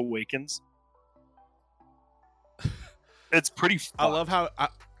Force Awakens. It's pretty fun.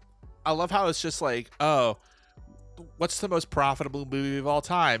 I love how it's just like, oh, what's the most profitable movie of all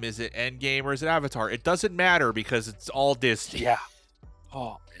time? Is it Endgame or is it Avatar? It doesn't matter because it's all Disney. Yeah.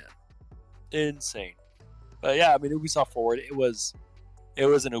 Oh man, insane. But yeah, I mean, Ubisoft Forward. It was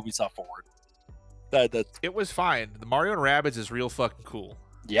an Ubisoft Forward. That It was fine. The Mario and Rabbids is real fucking cool.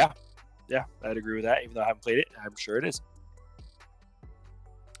 yeah, I'd agree with that. Even though I haven't played it, I'm sure it is.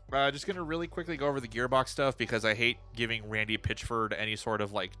 Just gonna really quickly go over the Gearbox stuff because I hate giving Randy Pitchford any sort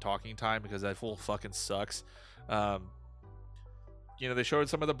of like talking time because that fool fucking sucks. They showed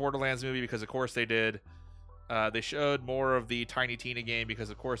some of the Borderlands movie because of course they did. They showed more of the Tiny Tina game because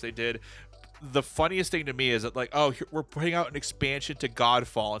of course they did. The funniest thing to me is that like, oh, we're putting out an expansion to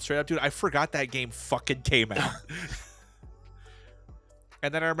Godfall, and straight up, dude, I forgot that game fucking came out.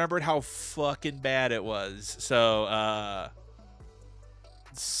 And then I remembered how fucking bad it was. So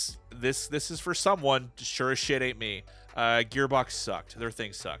this is for someone. Sure as shit ain't me. Gearbox sucked. Their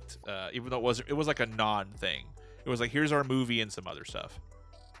thing sucked. Even though it was like a non thing. It was like, here's our movie and some other stuff.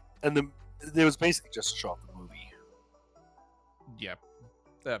 And it was basically just to show off the movie. Yeah,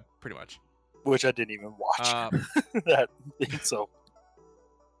 pretty much. Which I didn't even watch. That thing, so.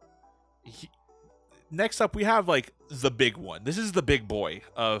 Next up, we have like the big one. This is the big boy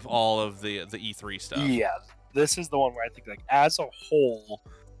of all of the E3 stuff. Yeah, this is the one where I think, like, as a whole,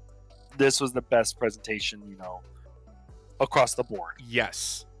 this was the best presentation, across the board.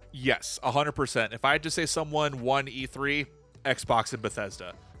 Yes, 100%. If I had to say someone won E3, Xbox and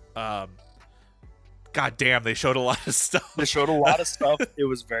Bethesda. God damn, they showed a lot of stuff. It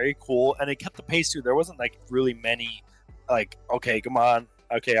was very cool, and it kept the pace too. There wasn't like really many, like, okay, come on,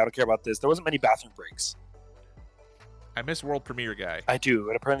 okay, I don't care about this. There wasn't many bathroom breaks. I miss World Premiere guy. I do,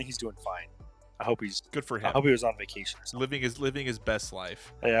 and apparently he's doing fine. I hope he's good for him. I hope he was on vacation or something. Living his best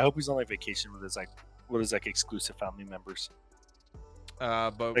life. Yeah, I hope he's on like vacation with his exclusive family members.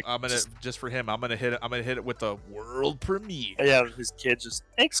 But like, I'm gonna just for him. I'm gonna hit it with the world premiere. Yeah, his kid just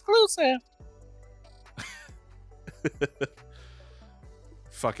exclusive.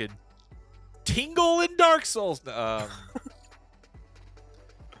 Fucking Tingle in Dark Souls.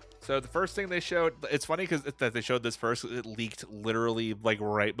 So the first thing they showed, it's funny because that they showed this first. It leaked literally like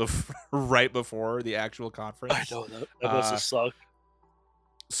right before the actual conference. I know that must have sucked.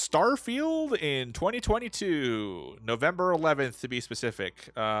 Starfield in 2022, November 11th to be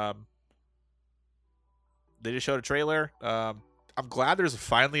specific. They just showed a trailer. I'm glad there's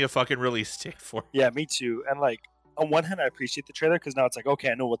finally a fucking release date for it. Yeah, me too. And like, on one hand, I appreciate the trailer because now it's like,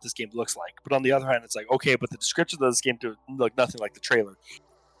 okay, I know what this game looks like. But on the other hand, it's like, okay, but the description of this game to look nothing like the trailer.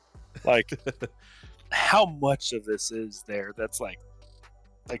 Like, how much of this is there that's like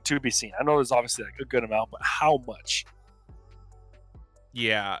to be seen? I know there's obviously like a good amount, but how much?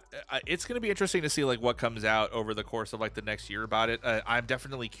 Yeah, it's going to be interesting to see like what comes out over the course of like the next year about it. I'm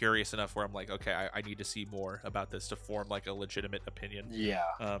definitely curious enough where I'm like, okay, I need to see more about this to form like a legitimate opinion. Yeah.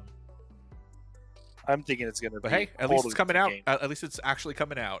 I'm thinking it's going to be. But hey, at least it's coming out. At least it's actually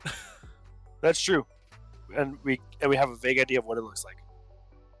coming out. That's true, and we have a vague idea of what it looks like.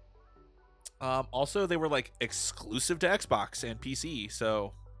 Also, they were like exclusive to Xbox and PC,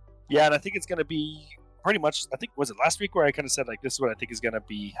 so. Yeah, and I think it's going to be. Pretty much, I think, was it last week where I kind of said like this is what I think is going to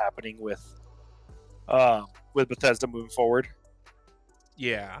be happening with Bethesda moving forward.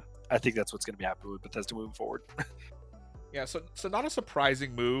 Yeah, I think that's what's going to be happening with Bethesda moving forward. Yeah, so not a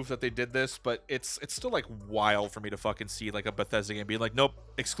surprising move that they did this, but it's still like wild for me to fucking see like a Bethesda game being like, nope,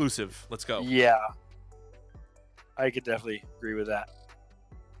 exclusive, let's go. Yeah, I could definitely agree with that.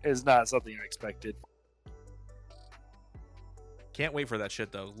 It's not something I expected. Can't wait for that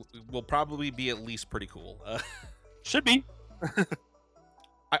shit though. Will probably be at least pretty cool. Should be.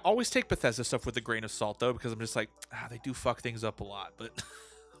 I always take Bethesda stuff with a grain of salt though, because I'm just like, they do fuck things up a lot. But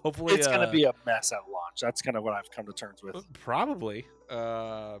hopefully, it's gonna be a mess at launch. That's kind of what I've come to terms with. Probably.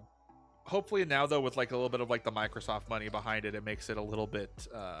 Hopefully now though, with like a little bit of like the Microsoft money behind it, it makes it a little bit.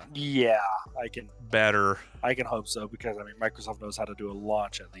 Yeah, I can better. I can hope so because I mean Microsoft knows how to do a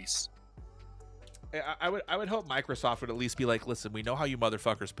launch at least. I would hope Microsoft would at least be like, listen, we know how you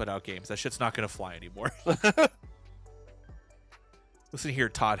motherfuckers put out games. That shit's not going to fly anymore. Listen here,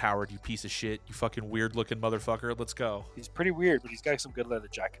 Todd Howard, you piece of shit. You fucking weird-looking motherfucker. Let's go. He's pretty weird, but he's got some good leather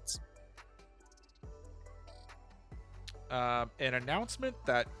jackets. An announcement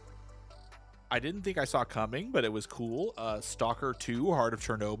that I didn't think I saw coming, but it was cool. Stalker 2, Heart of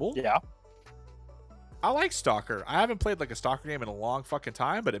Chernobyl. Yeah. I like Stalker. I haven't played like a Stalker game in a long fucking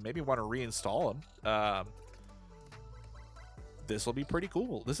time, but it made me want to reinstall them. This will be pretty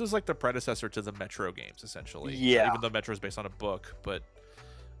cool. This is like the predecessor to the Metro games, essentially. Yeah. Even though Metro is based on a book, but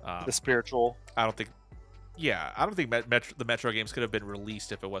the spiritual. I don't think. Yeah, I don't think the Metro games could have been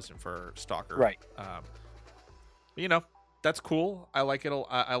released if it wasn't for Stalker. Right. You know, that's cool. I like it.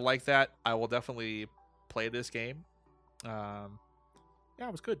 I like that. I will definitely play this game. Yeah,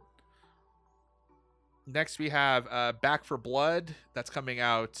 it was good. Next, we have Back for Blood. That's coming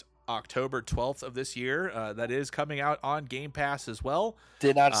out October 12th of this year. That is coming out on Game Pass as well.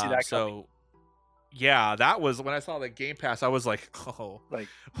 Did not see that coming. So, yeah, that was when I saw the Game Pass. I was like, oh, like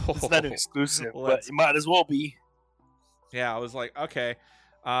it's not an exclusive, but it might as well be. Yeah, I was like, okay.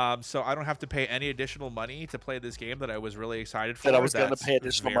 So I don't have to pay any additional money to play this game that I was really excited for. That I was going to pay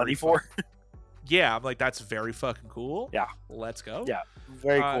additional money for. Yeah, I'm like, that's very fucking cool. Yeah. Let's go. Yeah,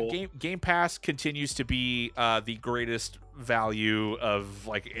 very cool. Game Pass continues to be the greatest value of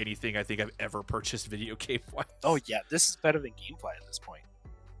like anything I think I've ever purchased video game-wise. Oh, yeah. This is better than GameFly at this point.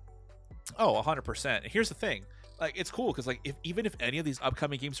 Oh, 100%. Here's the thing. Like, it's cool because like even if any of these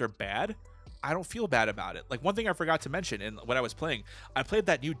upcoming games are bad, I don't feel bad about it. Like, one thing I forgot to mention when I was playing, I played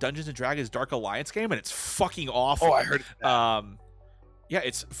that new Dungeons and Dragons Dark Alliance game, and it's fucking awful. Oh, I heard that. Yeah,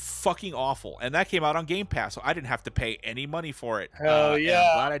 it's fucking awful. And that came out on Game Pass, so I didn't have to pay any money for it. Hell yeah. And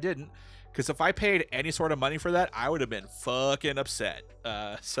I'm glad I didn't, because if I paid any sort of money for that, I would have been fucking upset.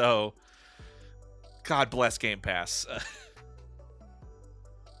 So, God bless Game Pass.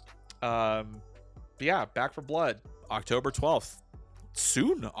 But yeah, Back for Blood, October 12th.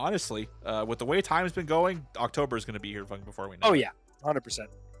 Soon, honestly. With the way time's been going, October is going to be here fucking before we know. Oh, yeah. 100%.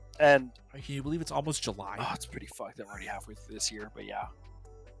 And can you believe it's almost July? Oh, it's pretty fucked. I'm already halfway through this year, but yeah.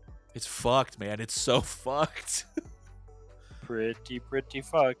 It's fucked, man. It's so fucked. pretty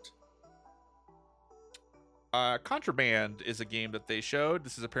fucked. Contraband is a game that they showed.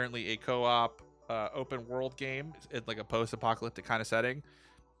 This is apparently a co-op open world game in like a post-apocalyptic kind of setting.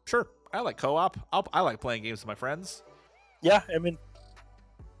 Sure, I like co-op. I like playing games with my friends. Yeah, I mean,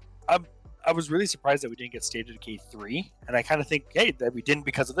 I was really surprised that we didn't get State of Decay 3, and I kind of think, hey, that we didn't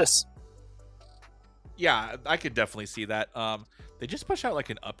because of this. Yeah, I could definitely see that. They just pushed out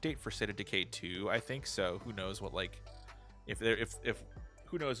like an update for State of Decay 2, I think. So who knows what like if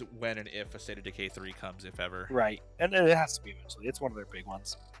who knows when and if a State of Decay 3 comes, if ever. Right, and it has to be eventually. It's one of their big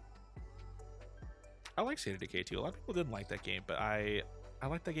ones. I like State of Decay 2. A lot of people didn't like that game, but I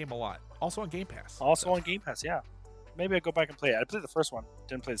like that game a lot. Also on Game Pass. Also on Game Pass, yeah. Maybe I go back and play it. I played the first one,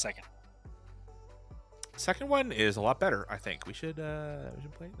 didn't play the second. Second one is a lot better. I think we should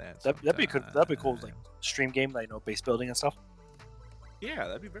play that. That'd be good. That'd be cool. Like stream game, like base building and stuff. Yeah,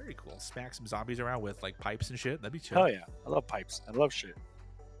 that'd be very cool. Smack some zombies around with like pipes and shit. That'd be chill. Oh yeah, I love pipes. I love shit.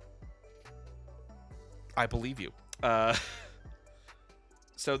 I believe you.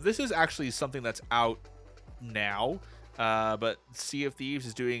 So this is actually something that's out now. But Sea of Thieves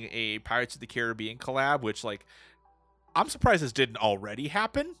is doing a Pirates of the Caribbean collab, which like I'm surprised this didn't already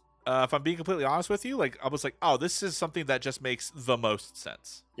happen. If I'm being completely honest with you, like I was like, oh, this is something that just makes the most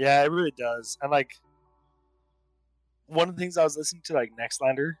sense. Yeah, it really does. And like one of the things I was listening to, like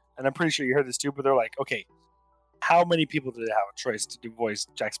Nextlander, and I'm pretty sure you heard this too, but they're like, okay, how many people do they have a choice to do voice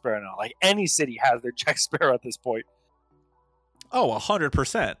Jack Sparrow now? Like any city has their Jack Sparrow at this point. Oh,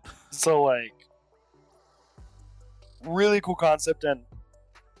 100%. So like, really cool concept, and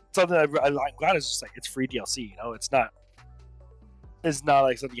something I'm glad is just like it's free DLC. You know, it's not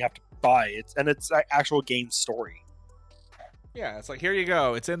like something you have to buy. It's like actual game story. Yeah, it's like, here you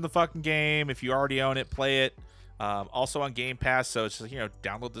go. It's in the fucking game. If you already own it, play it. Also on Game Pass, so it's just,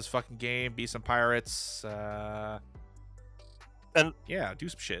 download this fucking game, be some pirates, and yeah, do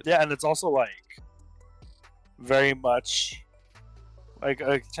some shit. Yeah, and it's also like very much like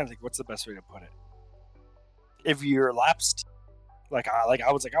I'm trying to think what's the best way to put it. If you're lapsed, I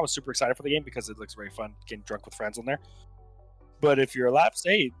was super excited for the game because it looks very fun getting drunk with friends on there. But if you're lapsed,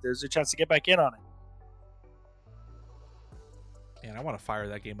 hey, there's a chance to get back in on it. Man, I want to fire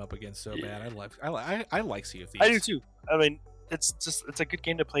that game up again so bad. I like Sea of Thieves. I do too. I mean, it's a good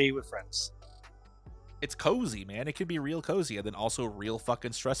game to play with friends. It's cozy, man. It can be real cozy and then also real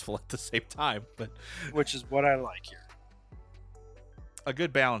fucking stressful at the same time. But which is what I like here. A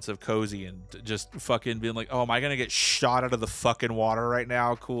good balance of cozy and just fucking being like, oh, am I gonna get shot out of the fucking water right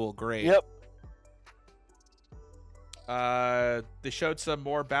now? Cool, great. Yep. They showed some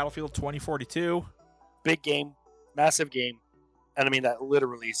more Battlefield 2042. Big game, massive game, and I mean that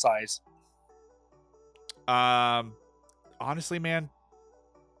literally size. Honestly, man,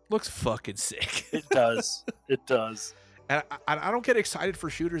 looks fucking sick. It does. It does. And I don't get excited for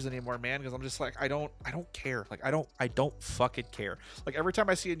shooters anymore, man, because I'm just like, I don't care. Like, I don't fucking care. Like, every time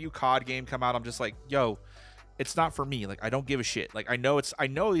I see a new COD game come out, I'm just like, yo, it's not for me. Like, I don't give a shit. Like, I know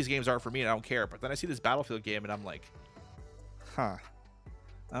these games aren't for me and I don't care. But then I see this Battlefield game and I'm like, huh.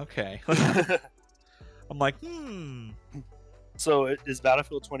 Okay. I'm like, So is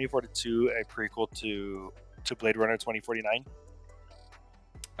Battlefield 2042 a prequel to Blade Runner 2049?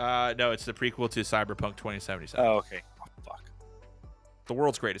 No, it's the prequel to Cyberpunk 2077. Oh, okay. Oh, fuck. The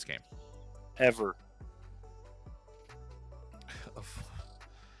world's greatest game. Ever.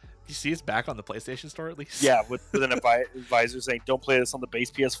 You see it's back on the PlayStation Store at least? Yeah, with an advisor saying, don't play this on the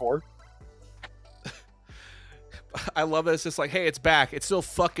base PS4. I love that it's just like, hey, it's back. It's still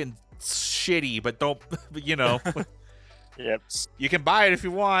fucking shitty, but don't, you know. Yep. You can buy it if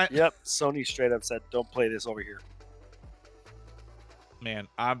you want. Yep. Sony straight up said, don't play this over here. Man,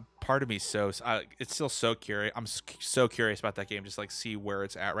 part of me it's still so curious. I'm so curious about that game, just like see where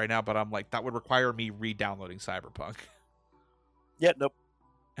it's at right now. But I'm like, that would require me re-downloading Cyberpunk. Yeah, nope.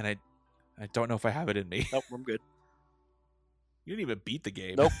 And I don't know if I have it in me. Nope, I'm good. You didn't even beat the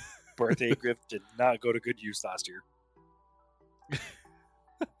game. Nope. Birthday gift did not go to good use last year.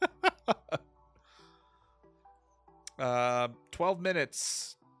 12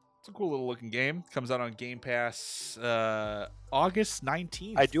 minutes. It's a cool little looking game. Comes out on Game Pass August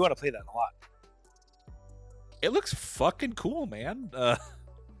 19th. I do want to play that a lot. It looks fucking cool, man.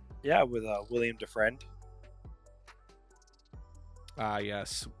 Yeah, with William DeFriend.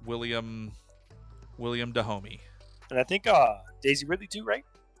 Yes, William DeHomey. And I think Daisy Ridley too, right?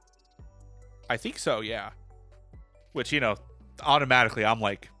 I think so, yeah. Which, you know, automatically I'm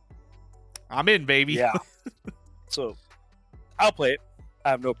like, I'm in, baby. Yeah. So I'll play it.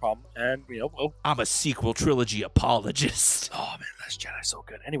 I have no problem. And, you know, I'm a sequel trilogy apologist. Oh, man, that's Jedi so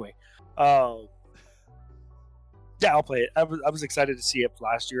good. Anyway, yeah, I'll play it. I was excited to see it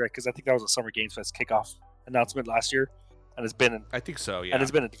last year because I think that was a Summer Games Fest kickoff announcement last year. And it's been I think so, yeah. And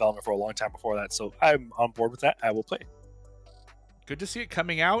it's been in development for a long time before that. So I'm on board with that. I will play it. Good to see it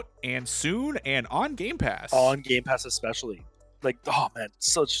coming out and soon and on Game Pass. On Game Pass especially. Like, oh, man,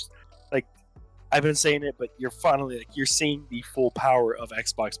 such... Like, I've been saying it, but you're finally... Like, you're seeing the full power of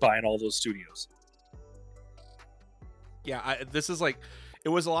Xbox buying all those studios. Yeah, this is like... It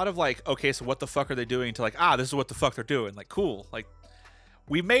was a lot of like, okay, so what the fuck are they doing? To like, this is what the fuck they're doing. Like, cool. Like,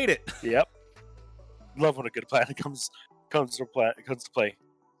 we made it. Yep. Love when a good plan comes to play.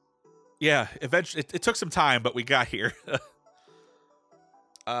 Yeah, eventually it took some time, but we got here.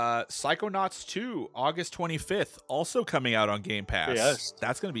 Psychonauts 2, August 25th, also coming out on Game Pass. Yes.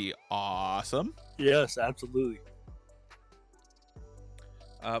 That's going to be awesome. Yes, absolutely.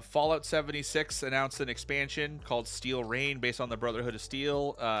 Fallout 76 announced an expansion called Steel Rain based on the Brotherhood of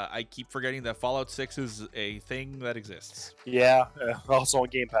Steel. I keep forgetting that Fallout 6 is a thing that exists. Yeah, also on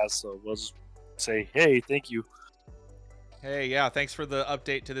Game Pass, so we'll just say, hey, thank you. Hey, yeah, thanks for the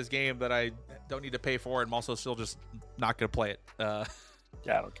update to this game that I don't need to pay for, and I'm also still just not going to play it.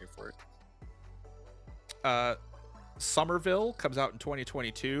 Yeah, I don't care for it. Somerville comes out in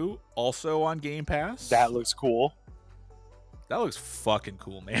 2022, also on Game Pass. That looks cool. That looks fucking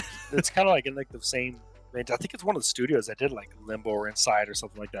cool, man. It's kind of like in like the same range. I think it's one of the studios that did like Limbo or Inside or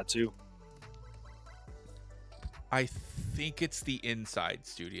something like that too. I think it's the Inside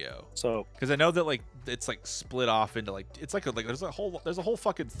studio. So, because I know that like it's like split off into like it's like there's a whole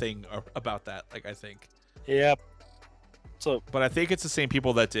fucking thing about that. Like I think. Yep. So, but I think it's the same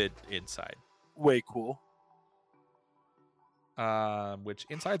people that did Inside. Way cool. Which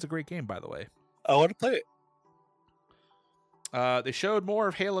Inside's a great game, by the way. I want to play it. They showed more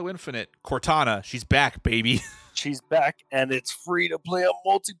of Halo Infinite. Cortana, she's back, baby. She's back, and it's free to play on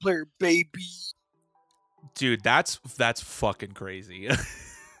multiplayer, baby. Dude, that's fucking crazy.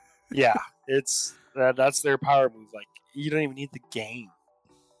 Yeah, it's that's their power move. Like, you don't even need the game.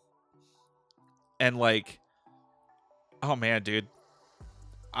 And like, oh man, dude.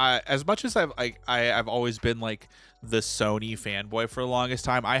 As much as I've always been like the Sony fanboy for the longest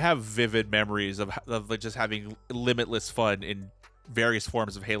time, I have vivid memories of like just having limitless fun in various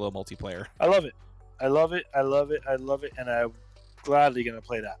forms of Halo multiplayer. I love it. I love it. I love it. I love it. And I'm gladly gonna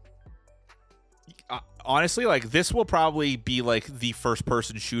play that. Honestly, like this will probably be like the first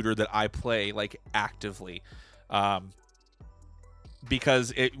person shooter that I play like actively,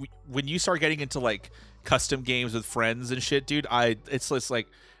 because when you start getting into like custom games with friends and shit, dude, it's like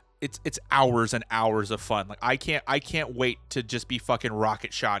it's hours and hours of fun. Like I can't wait to just be fucking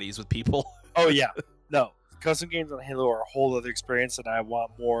rocket shotties with people. Oh yeah, no, custom games on Halo are a whole other experience, and I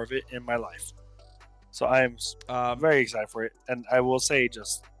want more of it in my life. So I am very excited for it, and I will say,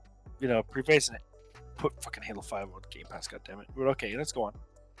 just prefacing it, put fucking Halo 5 on Game Pass, goddammit. But okay, let's go on.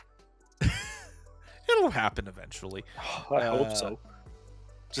 It'll happen eventually. I hope so.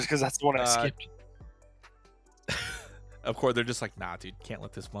 Just because that's the one I skipped. Of course, they're just like, nah, dude, can't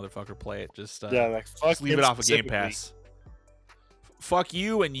let this motherfucker play it. Just yeah, like fuck, just leave it off of Game Pass. Fuck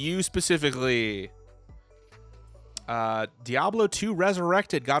you and you specifically. Diablo 2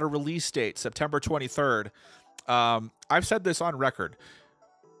 Resurrected got a release date, September 23rd. I've said this on record.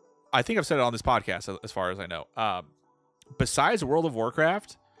 I think I've said it on this podcast, as far as I know. Besides World of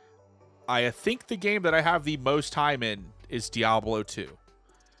Warcraft, I think the game that I have the most time in is Diablo 2.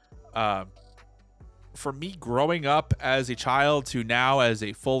 For me, growing up as a child to now as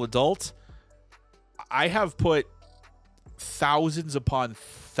a full adult, I have put thousands upon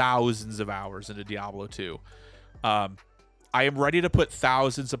thousands of hours into Diablo 2. I am ready to put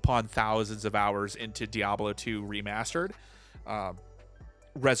thousands upon thousands of hours into Diablo 2 Remastered.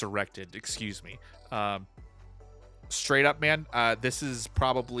 Resurrected, excuse me. Straight up, man, this is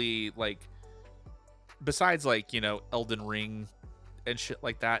probably, like, besides, like, you know, Elden Ring and shit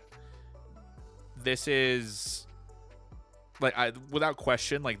like that, this is, like, without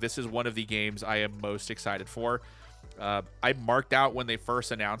question, like, this is one of the games I am most excited for. I marked out when they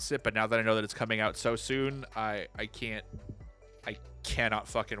first announced it, but now that I know that it's coming out so soon, I cannot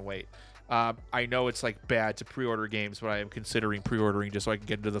fucking wait. I know it's, like, bad to pre-order games, but I am considering pre-ordering just so I can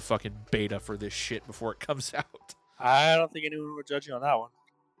get into the fucking beta for this shit before it comes out. I don't think anyone would judge you on that one.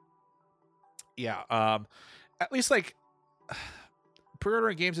 Yeah, at least, like,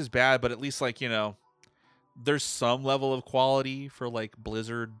 pre-ordering games is bad, but at least, like, you know, there's some level of quality for, like,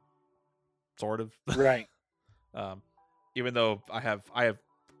 Blizzard, sort of. Right. Even though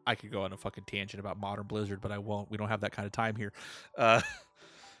I could go on a fucking tangent about modern Blizzard, but I won't. We don't have that kind of time here. But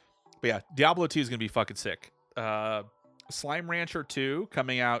yeah, Diablo 2 is gonna be fucking sick. Slime Rancher 2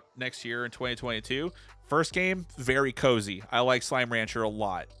 coming out next year in 2022. First game, very cozy. I like Slime Rancher a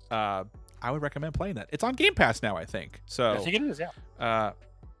lot. I would recommend playing that. It's on Game Pass now, I think. So I think it is, yeah.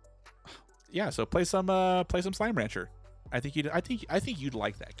 Yeah. So play some Slime Rancher. I think you'd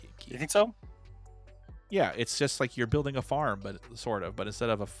like that game, Keith. You think so? Yeah, it's just like you're building a farm, but sort of. But instead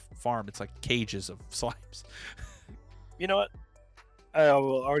of a farm, it's like cages of slimes. You know what? I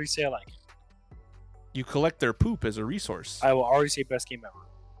will already say I like it. You collect their poop as a resource. I will already say best game ever.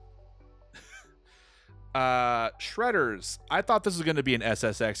 Shredders. I thought this was going to be an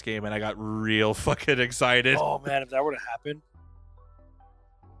SSX game, and I got real fucking excited. Oh man, if that were to happen,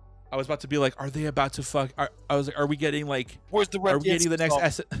 I was about to be like, are they about to fuck? I was like, are we getting like? Where's the red? Are we getting the next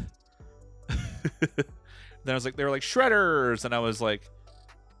S? Then I was like, they were like Shredders, and I was like,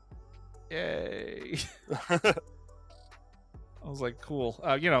 yay. I was like, cool.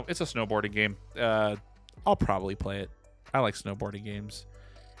 You know, it's a snowboarding game. I'll probably play it. I like snowboarding games.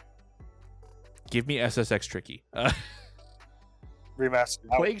 Give me SSX Tricky. Remastered.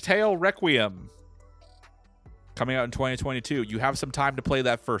 Plague Tale Requiem. Coming out in 2022. You have some time to play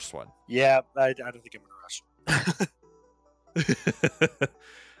that first one. Yeah, I don't think I'm in a rush.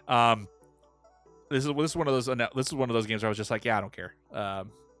 This is one of those games where I was just like, yeah, I don't care.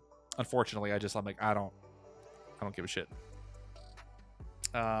 Unfortunately, I'm like, I don't give a shit.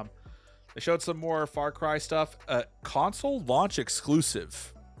 They showed some more Far Cry stuff. Console launch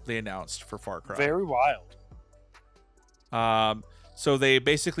exclusive they announced for Far Cry. Very wild. So they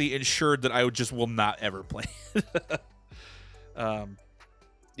basically ensured that I will not ever play.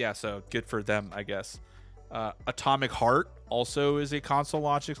 Yeah, so good for them, I guess. Atomic Heart also is a console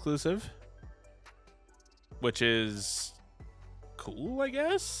launch exclusive, which is cool, I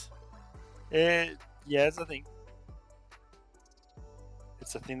guess. Yeah, it's a thing.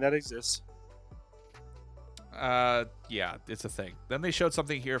 It's a thing that exists. Yeah, it's a thing. Then they showed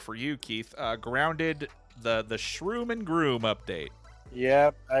something here for you, Keith. Grounded, the Shroom and Groom update.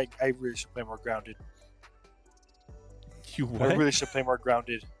 Yeah, I really should play more Grounded. You what? I really should play more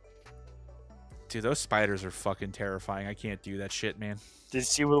Grounded. Dude, those spiders are fucking terrifying. I can't do that shit, man. Did you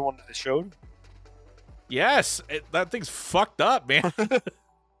see what the one that they showed? Yes, that thing's fucked up, man.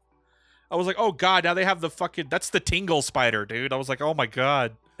 I was like, oh god, now they have the fucking, that's the Tingle spider, dude. I was like, oh my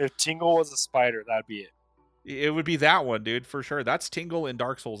god. If Tingle was a spider, that'd be it. It would be that one, dude, for sure. That's Tingle in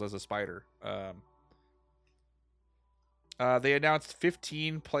Dark Souls as a spider. They announced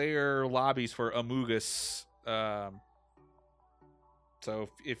 15-player lobbies for Among Us. So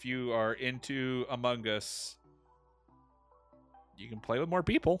if you are into Among Us, you can play with more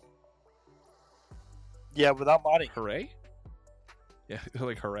people. Yeah, without modding. Hooray. Yeah,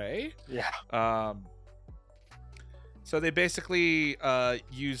 like hooray. Yeah. So they basically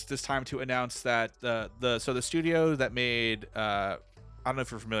used this time to announce that the studio that made I don't know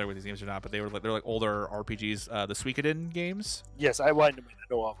if you're familiar with these games or not, but they're like older RPGs, the Suikoden games. Yes, I know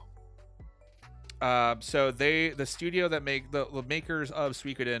of them. So the studio that make the makers of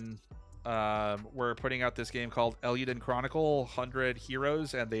Suikoden were putting out this game called Eiyuden Chronicle 100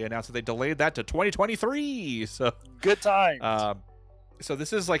 Heroes, and they announced that they delayed that to 2023. So good times. So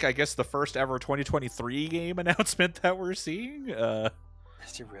this is like, I guess, the first ever 2023 game announcement that we're seeing. Is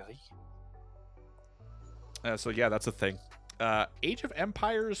it really? So yeah, that's a thing. Age of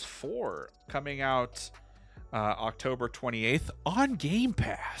Empires 4 coming out October 28th on Game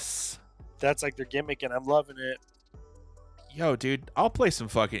Pass. That's like their gimmick, and I'm loving it. yo, dude, I'll play some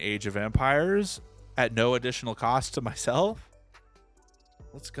fucking Age of Empires at no additional cost to myself.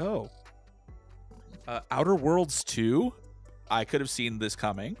 Let's go. Outer Worlds 2. I could have seen this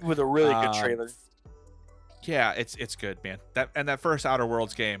coming with a really good trailer. Yeah, it's good, man. That first Outer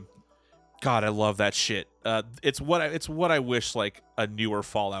Worlds game, God, I love that shit. It's what I wish like a newer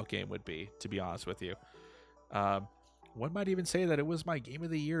Fallout game would be. To be honest with you, one might even say that it was my game of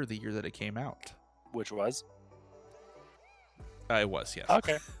the year that it came out. Which was? It was, yes.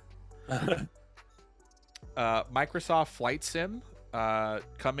 Okay. Microsoft Flight Sim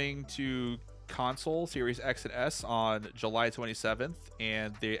coming to console Series X and S on July 27th,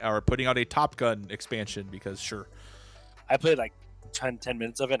 and they are putting out a Top Gun expansion because sure. I played like 10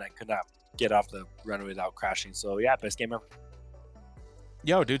 minutes of it and I could not get off the runway without crashing. So yeah, best game ever.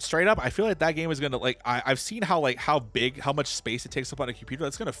 Yo, dude, straight up, I feel like that game is gonna like I've seen how much space it takes up on a computer.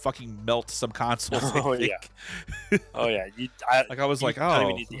 That's gonna fucking melt some consoles. Oh yeah. Oh yeah. I was like, don't oh,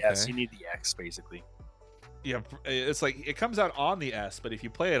 even need the S, you need the X basically. Yeah, it's like it comes out on the S, but if you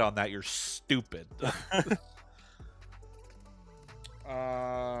play it on that, you're stupid.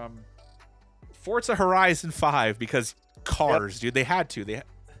 Forza Horizon 5 because cars, dude, they had to.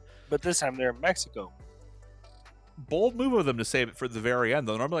 But this time they're in Mexico. Bold move of them to save it for the very end,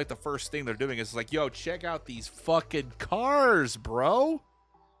 though. Normally, like the first thing they're doing is like, "Yo, check out these fucking cars, bro."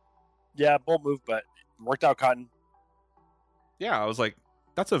 Yeah, bold move, but worked out, Cotton. Yeah, I was like,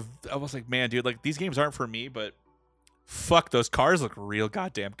 man, dude, like these games aren't for me, but fuck, those cars look real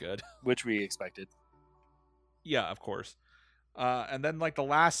goddamn good. Which we expected. Yeah, of course. And then like the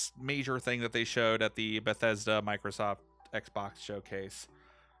last major thing that they showed at the Bethesda Microsoft Xbox showcase,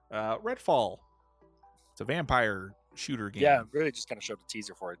 Redfall. It's a vampire shooter game. Yeah, really just kind of showed a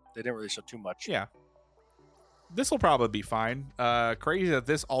teaser for it. They didn't really show too much. Yeah. This will probably be fine. Crazy that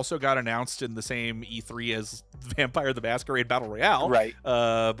this also got announced in the same E3 as Vampire the Masquerade Battle Royale. Right.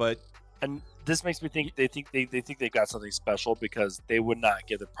 And this makes me think they think they got something special because they would not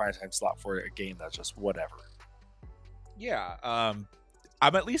give the primetime slot for a game that's just whatever. Yeah. I'm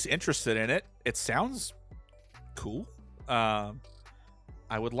at least interested in it. It sounds cool.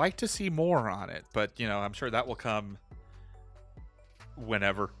 I would like to see more on it, but I'm sure that will come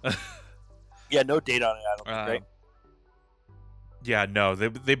whenever. Yeah, no date on it, I don't think, right? Yeah, no.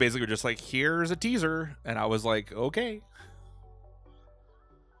 They basically were just like, here's a teaser, and I was like, okay.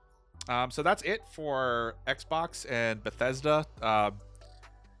 So that's it for Xbox and Bethesda.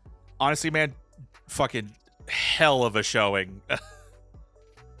 Honestly, man, fucking hell of a showing.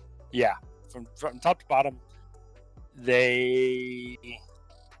 Yeah, from top to bottom, they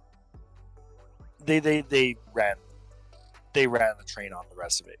ran the train on the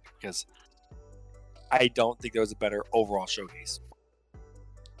rest of it because I don't think there was a better overall showcase.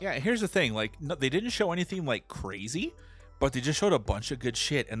 Yeah, and here's the thing, like they didn't show anything like crazy, but they just showed a bunch of good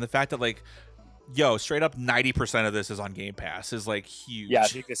shit, and the fact that like, yo, straight up 90% of this is on Game Pass is like huge. Yeah, I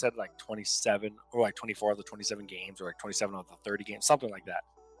think they said like 27 or like 24 of the 27 games or like 27 of the 30 games, something like that.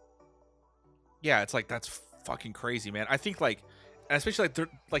 Yeah, it's like that's fucking crazy, man. I think like, and especially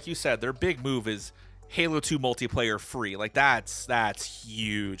like you said, their big move is Halo 2 multiplayer free. Like that's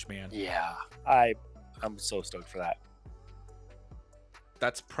huge, man. Yeah, I'm so stoked for that.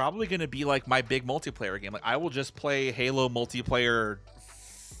 That's probably going to be like my big multiplayer game. Like I will just play Halo multiplayer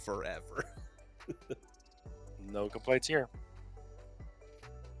forever. No complaints here.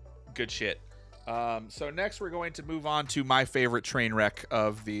 Good shit. So next we're going to move on to my favorite train wreck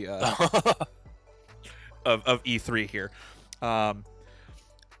of the of E3 here. I'm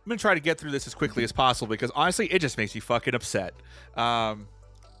gonna try to get through this as quickly as possible because honestly, it just makes me fucking upset.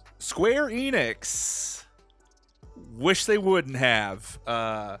 Square Enix. Wish they wouldn't have.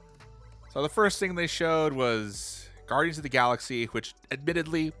 So the first thing they showed was Guardians of the Galaxy, which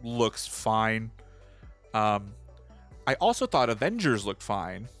admittedly looks fine. I also thought Avengers looked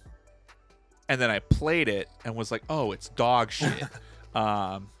fine. And then I played it and was like, oh, it's dog shit.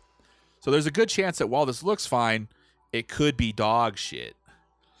 So there's a good chance that while this looks fine, it could be dog shit.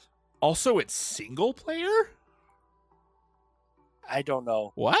 Also, it's single player? I don't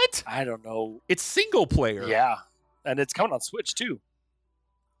know. What? I don't know. It's single player. Yeah. And it's coming on Switch too.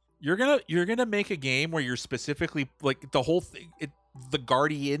 You're gonna make a game where you're specifically like the whole thing. The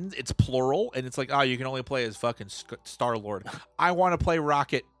Guardians, it's plural, and it's like, oh, you can only play as fucking Star-Lord. I want to play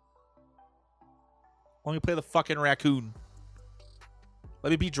Rocket. Let me play the fucking raccoon. Let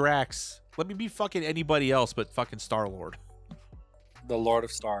me be Drax. Let me be fucking anybody else but fucking Star-Lord. The Lord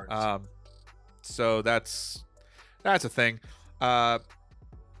of Stars. So that's a thing. We're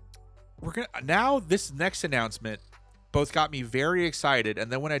gonna now this next announcement both got me very excited,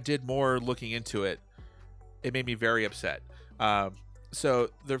 and then when I did more looking into it, it made me very upset. So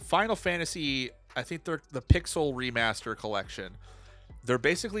their Final Fantasy, I think they're the Pixel Remaster Collection. They're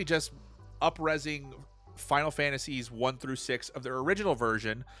basically just up-resing Final Fantasies 1 through 6 of their original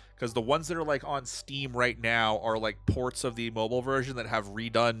version, because the ones that are like on Steam right now are like ports of the mobile version that have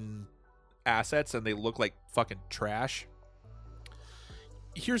redone assets and they look like fucking trash.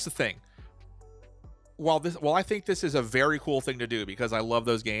 Here's the thing. While I think this is a very cool thing to do because I love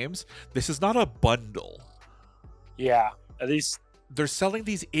those games, this is not a bundle. Yeah, at least they're selling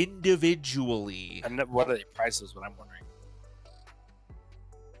these individually. And what are the prices? What I'm wondering.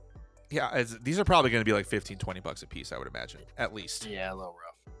 Yeah, these are probably going to be like $15-$20 a piece, I would imagine, at least. Yeah, a little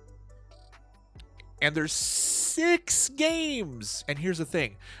rough. And there's 6 games. And here's the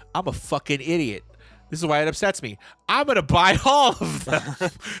thing. I'm a fucking idiot. This is why it upsets me. I'm going to buy all of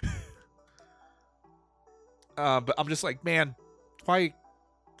them. But I'm just like, man, why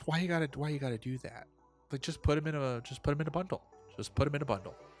you gotta do that? Like, just put them in a bundle. Just put them in a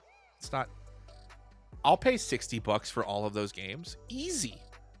bundle. It's not. I'll pay $60 for all of those games. Easy.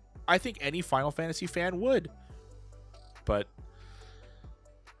 I think any Final Fantasy fan would. But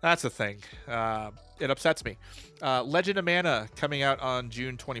that's the thing. It upsets me. Legend of Mana coming out on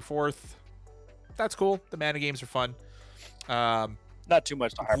June 24th. That's cool. The Mana games are fun. Not too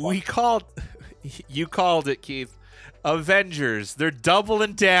much to harp on. You called it, Keith. Avengers. They're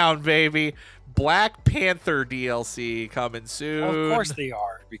doubling down, baby. Black Panther DLC coming soon. Well, of course they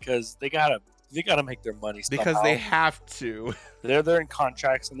are, because they gotta make their money somehow. Because they have to. They're in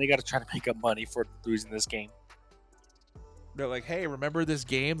contracts and they gotta try to make up money for losing this game. They're like, hey, remember this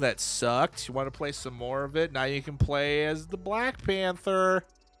game that sucked? You want to play some more of it? Now you can play as the Black Panther.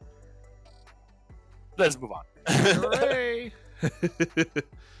 Let's move on. Hooray!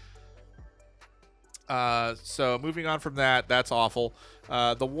 So moving on from that, that's awful.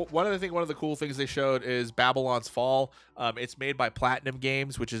 One of the cool things they showed is Babylon's Fall. It's made by Platinum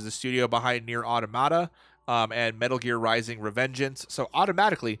Games, which is the studio behind Nier Automata, and Metal Gear Rising: Revengeance. So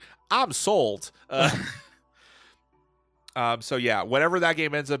automatically, I'm sold. So yeah, whatever that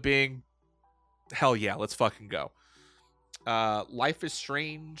game ends up being, hell yeah, let's fucking go. Life is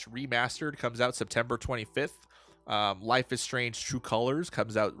Strange Remastered comes out September 25th. Life is Strange True Colors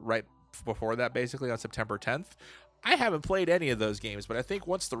comes out right before that, basically on September 10th. I haven't played any of those games, but I think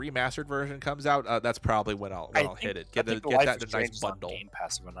once the remastered version comes out, that's probably when I'll hit it. Get that in a nice bundle. Game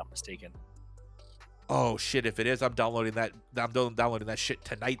Pass, if I'm not mistaken. Oh shit! If it is, I'm downloading that. I'm downloading that shit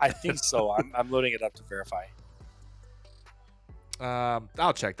tonight. I think so. I'm loading it up to verify.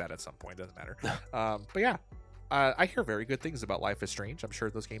 I'll check that at some point. Doesn't matter. But yeah, I hear very good things about Life is Strange. I'm sure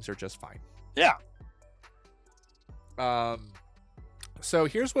those games are just fine. Yeah. So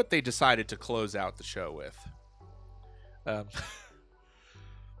here's what they decided to close out the show with.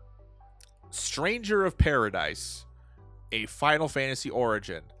 Stranger of Paradise, a Final Fantasy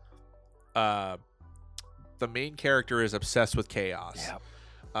origin. The main character is obsessed with chaos.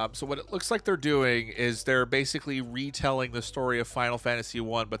 Yeah. So what it looks like they're doing is they're basically retelling the story of Final Fantasy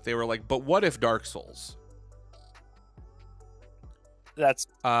 1, but they were like, but what if Dark Souls? That's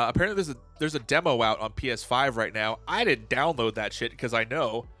apparently there's a demo out on PS5 right now. I didn't download that shit because I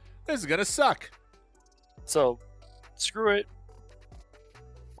know this is gonna suck. So screw it.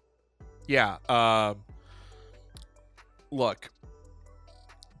 Yeah. Look,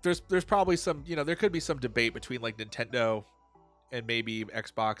 there's probably some, there could be some debate between like Nintendo and maybe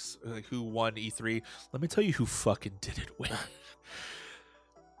Xbox, like who won E3. Let me tell you who fucking didn't win.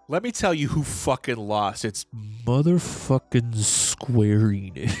 Let me tell you who fucking lost. It's motherfucking Square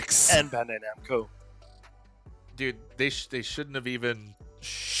Enix and Bandai Namco. Dude, they shouldn't have even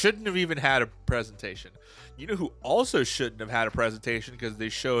had a presentation. You know who also shouldn't have had a presentation because they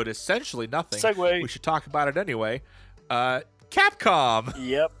showed essentially nothing. Segue. We should talk about it anyway. Capcom.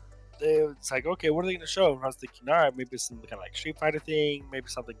 Yep. It's like, okay, what are they going to show? And I was thinking, all right, maybe some kind of like Street Fighter thing, maybe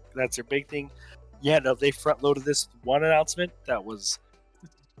something that's their big thing. Yeah, no, they front loaded this one announcement that was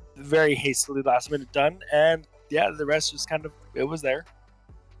very hastily last minute done, and yeah, the rest was kind of, it was there.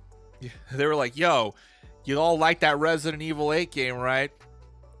 Yeah, they were like, yo, you all like that Resident Evil 8 game, right?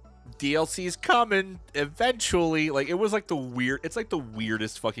 DLC's coming eventually. Like, it was like it's like the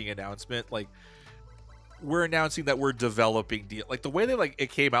weirdest fucking announcement. Like, we're announcing that we're developing like the way they like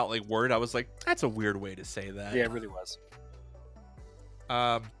it came out like word, I was like, that's a weird way to say that. Yeah, it really was.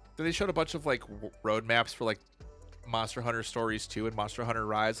 Then they showed a bunch of like roadmaps for like Monster Hunter Stories 2 and Monster Hunter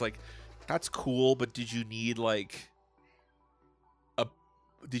Rise. Like, that's cool, but did you need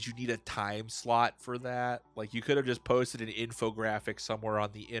a time slot for that? Like, you could have just posted an infographic somewhere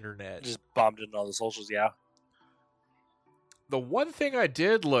on the internet. Just bombed it in all the socials, yeah. The one thing I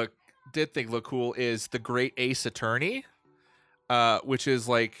did think look cool is the Great Ace Attorney. which is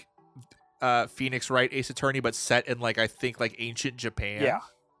like Phoenix Wright Ace Attorney, but set in like I think like ancient Japan. Yeah.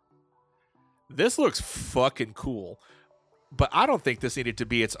 This looks fucking cool, but I don't think this needed to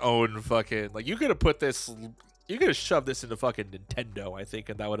be its own fucking like. You could have put this. You could have shoved this into fucking Nintendo, I think,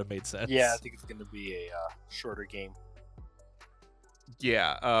 and that would have made sense. Yeah, I think it's gonna be a shorter game.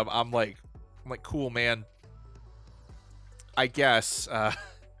 Yeah, I'm like, cool, man. I guess.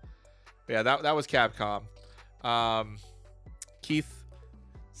 Yeah, that was Capcom. Keith,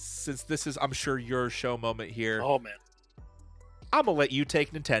 since this is, I'm sure, your show moment here, Oh man. I'm gonna let you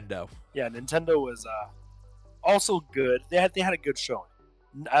take Nintendo. Yeah, Nintendo was also good. They had a good showing.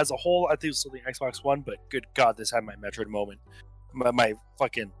 As a whole, I think it was still the Xbox One, but good God, this had my Metroid moment. My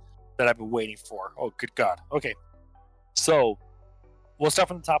fucking that I've been waiting for. Oh, good God. Okay, so we'll start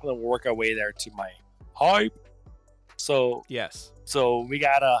from the top and then we'll work our way there to my hype. So Yes. So we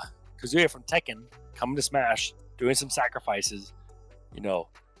got Kazuya from Tekken coming to Smash, doing some sacrifices. You know,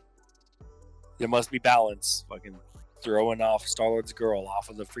 there must be balance. Fucking throwing off Star-Lord's girl off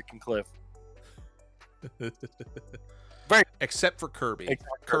of the freaking cliff. Very, Except for Kirby. Except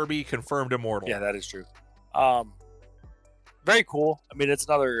for Kirby confirmed immortal. yeah, that is true. Very cool. I mean, it's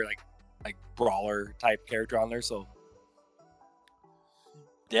another like brawler type character on there. So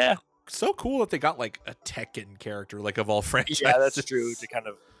yeah, So cool that they got like a Tekken character, like of all franchises. yeah, that's true. To kind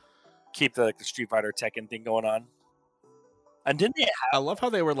of keep the Street Fighter Tekken thing going on. And didn't they I love how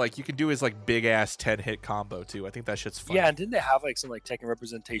they were like, you can do his like big ass 10-hit combo too. I think that shit's fun. Yeah, and didn't they have like some like Tekken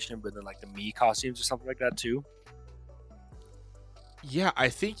representation, but then like the Mii costumes or something like that too? Yeah, I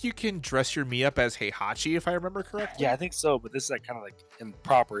think you can dress your Mii up as Heihachi if I remember correctly. Yeah, I think so. But this is like kind of like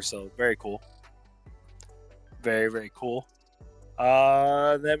improper, so very cool. Very, very cool.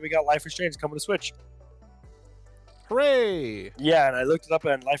 Then we got Life is Strange coming to Switch. Hooray! Yeah, and I looked it up,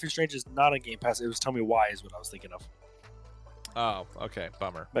 and Life is Strange is not on Game Pass. It was Tell Me Why is what I was thinking of. Oh, okay,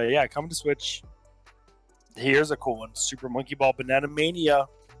 bummer. But yeah, coming to Switch. Here's a cool one: Super Monkey Ball Banana Mania.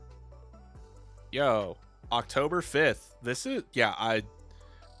 Yo, October 5th. This is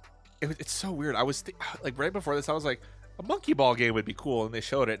it's so weird. I was like right before this, I was like, a Monkey Ball game would be cool, and they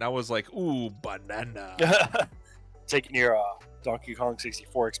showed it, and I was like, ooh, banana. Taking your Donkey Kong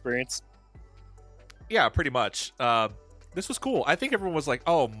 64 experience. Yeah, pretty much. This was cool. I think everyone was like,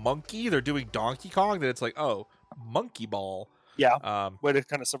 oh, monkey, they're doing Donkey Kong. Then it's like, oh, Monkey Ball. Yeah, way to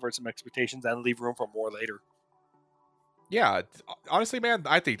kind of subvert some expectations and leave room for more later. Yeah, honestly, man,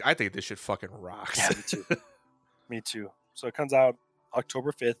 I think this shit fucking rocks. Yeah, me too. Me too. So it comes out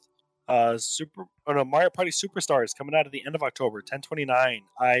October 5th. Mario Party Superstars coming out at the end of October, 10/29.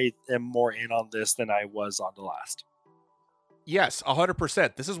 I am more in on this than I was on the last. Yes,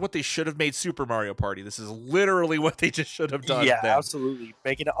 100%. This is what they should have made Super Mario Party. This is literally what they just should have done. Yeah, then. absolutely.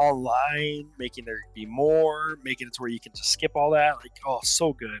 Making it online, making there be more, making it to where you can just skip all that. Like, oh,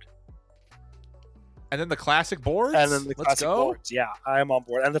 so good. And then the classic boards. And then the Let's classic go. boards. Yeah, I'm on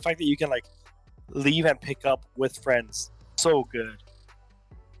board. And the fact that you can like leave and pick up with friends, so good.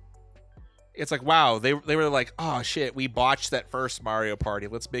 It's like, wow, they were like, oh shit, we botched that first Mario Party.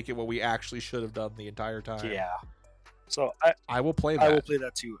 Let's make it what we actually should have done the entire time. Yeah. So I will play that. I will play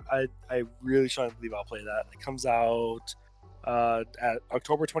that too. I really strongly believe I'll play that. It comes out at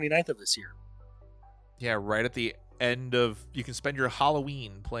October 29th of this year. Yeah, right at the end of, you can spend your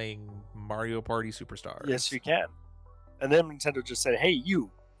Halloween playing Mario Party Superstars. Yes, you can. And then Nintendo just said, hey, you.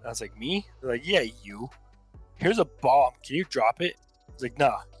 And I was like, me? They're like, yeah, you. Here's a bomb. Can you drop it? I was like,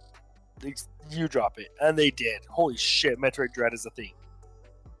 nah. You drop it. And they did. Holy shit, Metroid Dread is a thing.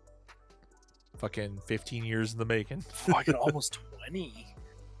 Fucking 15 years in the making. Fucking almost 20.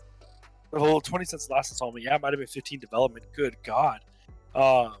 Well, 20 since the last installment. Yeah, it might have been 15 development. Good God.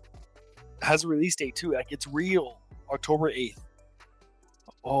 Has a release date too. Like, it's real. October 8th.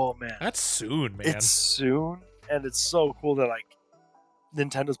 Oh, man. That's soon, man. It's soon. And it's so cool that, like,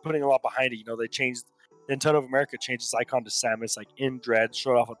 Nintendo's putting a lot behind it. You know, they changed... Nintendo of America changed its icon to Samus, like, in Dread.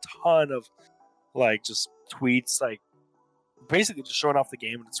 Showed off a ton of, like, just tweets, like, basically just showing off the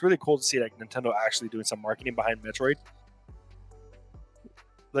game. And it's really cool to see, like, Nintendo actually doing some marketing behind Metroid.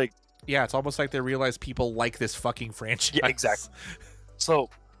 Like... Yeah, it's almost like they realize people like this fucking franchise. Yeah, exactly. So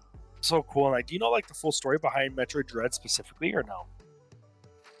cool. And, like, do you know, like, the full story behind Metroid Dread specifically, or no?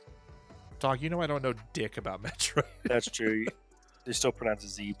 Dog, you know I don't know dick about Metroid. That's true. They still pronounce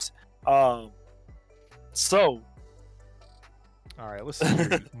it Zeebs. So... Alright, listen here,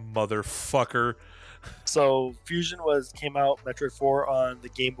 you motherfucker. So, Fusion came out, Metroid 4 on the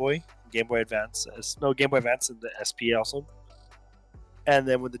Game Boy Advance. Game Boy Advance and the SP also. And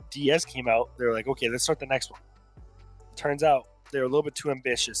then when the DS came out, they were like, okay, let's start the next one. Turns out they were a little bit too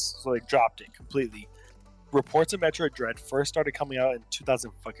ambitious, so they dropped it completely. reports of Metroid Dread first started coming out in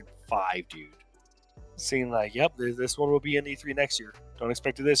 2005, dude. Saying like, yep, this one will be in E3 next year. Don't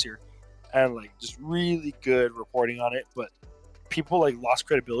expect it this year. And like just really good reporting on it, but people like lost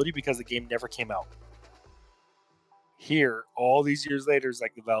credibility because the game never came out. Here, all these years later, is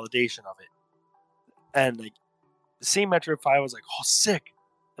like the validation of it. And like seeing Metroid 5 was like, oh, sick.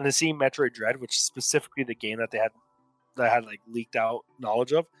 And then seeing Metroid Dread, which is specifically the game that had like leaked out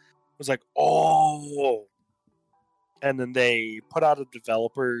knowledge of, was like, oh. And then they put out a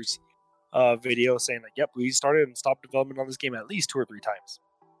developer's video saying like, yep, we started and stopped development on this game at least 2 or 3 times.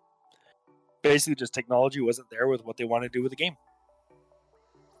 Basically, just technology wasn't there with what they wanted to do with the game.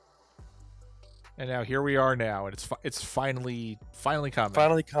 And now here we are now, and it's finally coming.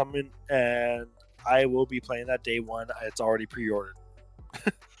 Finally coming, and I will be playing that day one. It's already pre-ordered.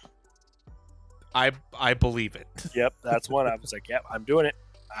 I believe it. Yep, that's one. I was like, yep, I'm doing it.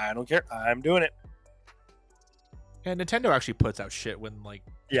 I don't care. I'm doing it. And Nintendo actually puts out shit when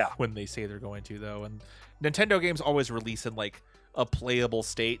they say they're going to, though. And Nintendo games always release in like a playable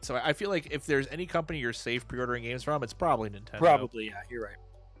state. So I feel like if there's any company you're safe pre-ordering games from, it's probably Nintendo. Probably, yeah, you're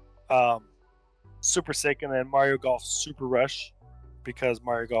right. Super sick, and then Mario Golf Super Rush, because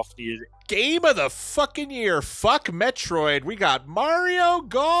Mario Golf needed game of the fucking year. Fuck Metroid. We got Mario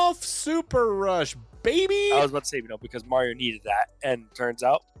Golf Super Rush, baby. I was about to say, because Mario needed that, and turns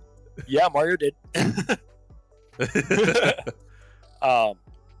out, yeah, Mario did.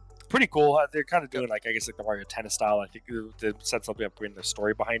 Pretty cool. They're kind of doing like, I guess, like the Mario Tennis style. I think they set something up in the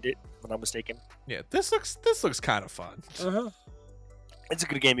story behind it, if I'm not mistaken. Yeah, this looks kind of fun. It's a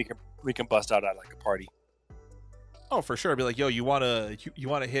good game we can bust out at like a party. Oh, for sure. I'd be like, yo, you wanna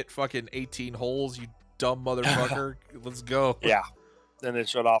hit fucking 18 holes, you dumb motherfucker? Let's go. Yeah. Then they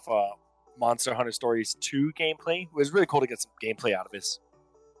showed off Monster Hunter Stories 2 gameplay. It was really cool to get some gameplay out of this.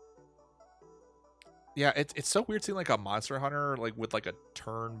 Yeah, it's so weird seeing like a Monster Hunter like with like a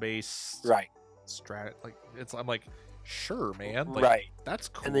turn-based strat. Like I'm like, sure, man. Like, right. That's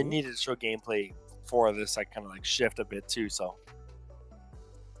cool. And they needed to show gameplay for this like kind of like shift a bit too. So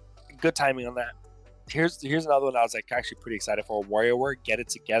good timing on that. Here's another one I was like actually pretty excited for. WarioWare, Get It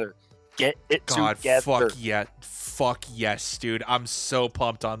Together. Get it together. Fuck yes, dude. I'm so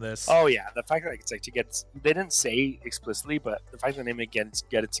pumped on this. Oh yeah, the fact that it's like they didn't say explicitly, but the fact that they name it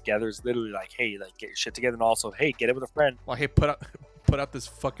Get It Together is literally like, hey, like get your shit together, and also, hey, get it with a friend. Well, hey, put out this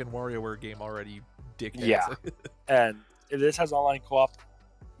fucking WarioWare game already, you dickheads. Yeah, and if this has online co-op,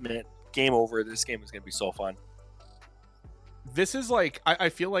 man, game over. This game is gonna be so fun. This is like I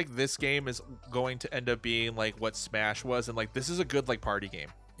feel like this game is going to end up being like what Smash was, and like this is a good like party game.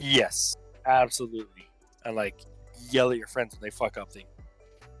 Yes, absolutely. And like yell at your friends when they fuck up thing.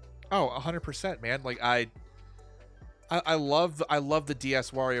 Oh, 100%, man. Like I love the DS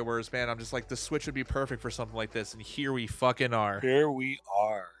WarioWares, man. I'm just like, the Switch would be perfect for something like this, and here we fucking are. Here we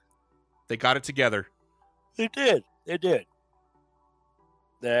are. They got it together. They did.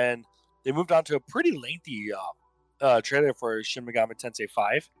 Then they moved on to a pretty lengthy trailer for Shin Megami Tensei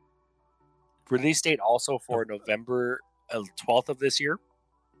 5. Release date also for November 12th of this year.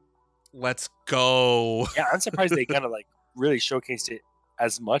 Let's go. Yeah, I'm surprised they kind of like really showcased it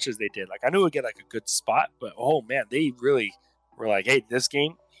as much as they did. Like, I knew it would get like a good spot, but oh man, they really were like, hey, this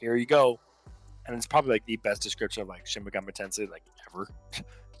game, here you go. And it's probably like the best description of like Shin Megami Tensei like ever.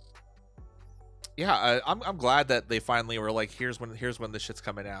 Yeah, I'm glad that they finally were like, here's when this shit's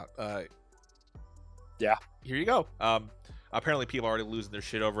coming out. Yeah, here you go. Apparently people are already losing their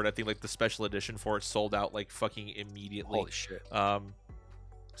shit over it. I think like the special edition for it sold out like fucking immediately. Holy shit.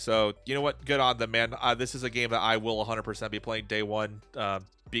 So you know what? Good on them, man. This is a game that I will 100% be playing day one.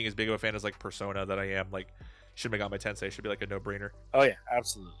 Being as big of a fan as like Persona that I am, like Shin Megami Tensei should be like a no-brainer. Oh yeah,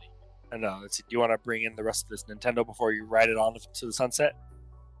 absolutely. And let's see, do you want to bring in the rest of this Nintendo before you ride it on to the sunset?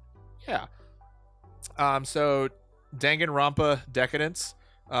 Yeah. So Danganronpa Decadence.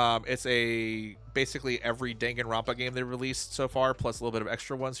 It's basically every Danganronpa game they released so far, plus a little bit of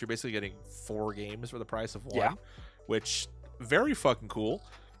extra ones. So you're basically getting 4 games for the price of 1, which very fucking cool.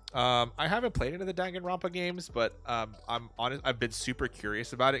 I haven't played any of the Danganronpa games, but I'm honest. I've been super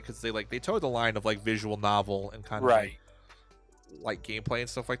curious about it because they towed the line of like visual novel and kind of like gameplay and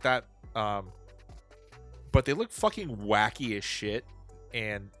stuff like that. But they look fucking wacky as shit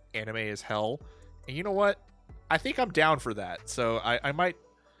and anime as hell. And you know what? I think I'm down for that. So I might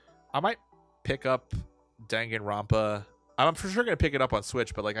pick up Danganronpa. I'm for sure gonna pick it up on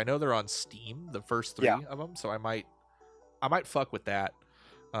Switch, but like I know they're on Steam, the first 3 of them, so I might fuck with that.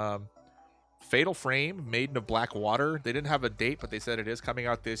 Fatal Frame, Maiden of Black Water. They didn't have a date, but they said it is coming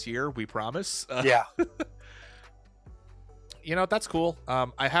out this year. We promise. That's cool.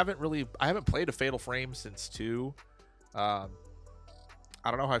 I haven't played a Fatal Frame since 2. I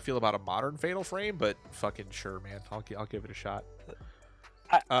don't know how I feel about a modern Fatal Frame, but fucking sure, man. I'll give it a shot.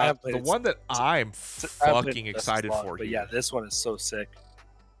 I haven't played the one that I'm fucking excited for. But yeah, this one is so sick.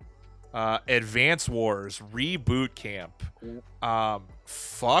 Advance Wars Reboot Camp.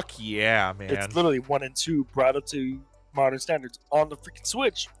 Fuck yeah, man. It's literally 1 and 2 brought up to modern standards on the freaking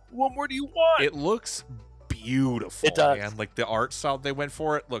Switch. What more do you want? It looks beautiful. It does. Man. Like the art style they went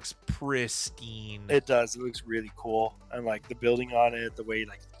for it looks pristine. It does. It looks really cool. And like the building on it, the way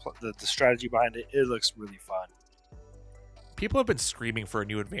like the strategy behind it, it looks really fun. People have been screaming for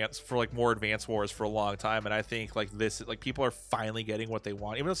more Advance Wars for a long time, and I think like this, like people are finally getting what they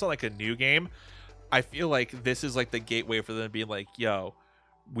want. Even though it's not like a new game, I feel like this is like the gateway for them to be like, yo,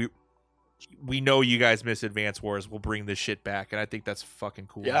 we know you guys miss Advance Wars. We'll bring this shit back, and I think that's fucking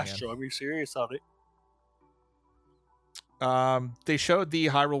cool. Yeah, man. show me serious on it. They showed the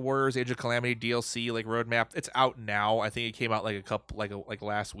Hyrule Warriors Age of Calamity DLC like roadmap. It's out now. I think it came out like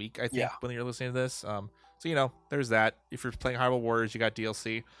last week. I think when you're listening to this. So there's that. If you're playing Hyrule Warriors, you got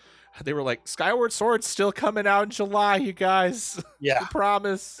DLC. They were like, Skyward Sword's still coming out in July, you guys. Yeah, I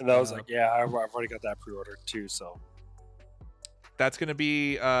promise. And I was like, yeah, I've already got that pre-ordered too. So that's gonna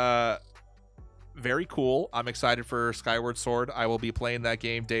be very cool. I'm excited for Skyward Sword. I will be playing that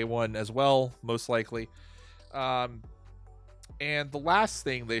game day one as well, most likely. And the last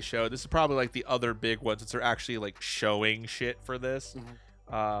thing they showed, this is probably like the other big one since they're actually like showing shit for this.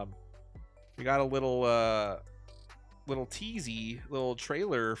 Mm-hmm. We got a little little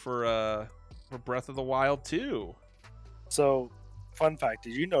trailer for Breath of the Wild 2. So, fun fact: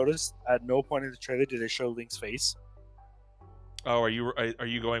 did you notice at no point in the trailer did they show Link's face? Oh, are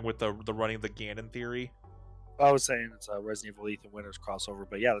you going with the running the Ganon theory? I was saying it's a Resident Evil Ethan Winters crossover,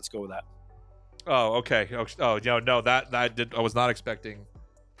 but yeah, let's go with that. Oh, okay. Oh, no, that did. I was not expecting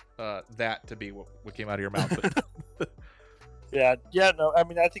that to be what came out of your mouth. But yeah. No, I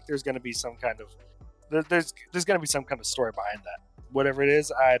mean, I think there's going to be some kind of there's going to be some kind of story behind that. Whatever it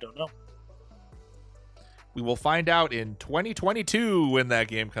is, I don't know. We will find out in 2022 when that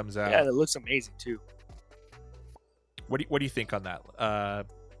game comes out. Yeah, it looks amazing too. What do you think on that?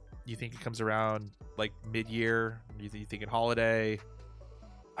 You think it comes around like mid-year? You think holiday?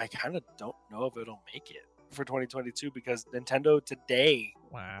 I kind of don't know if it'll make it for 2022 because Nintendo today,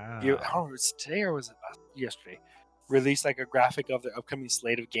 wow, I don't know, it was today or was it yesterday, released like a graphic of the upcoming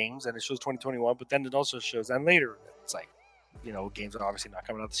slate of games, and it shows 2021, but then it also shows, and later it's like, games are obviously not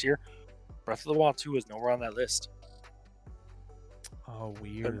coming out this year. Breath of the Wild 2 is nowhere on that list. Oh,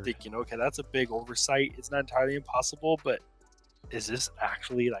 weird. I'm thinking, okay, that's a big oversight. It's not entirely impossible, but is this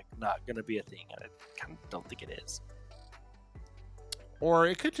actually like not going to be a thing? And I kind of don't think it is. Or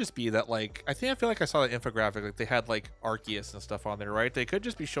it could just be that, like, I feel like I saw the infographic, like they had like Arceus and stuff on there, right? They could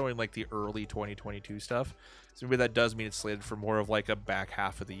just be showing like the early 2022 stuff. So maybe that does mean it's slated for more of like a back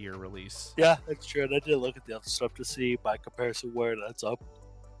half of the year release. Yeah, that's true. And I did look at the other stuff to see by comparison where that's up.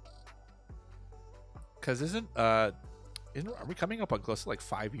 Because are we coming up on close to like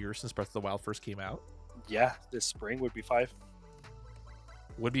 5 years since Breath of the Wild first came out? Yeah, this spring would be 5.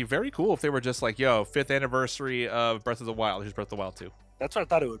 Would be very cool if they were just like, yo, 5th anniversary of Breath of the Wild. Here's Breath of the Wild 2. That's what I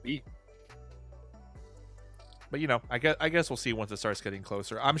thought it would be. But I guess we'll see once it starts getting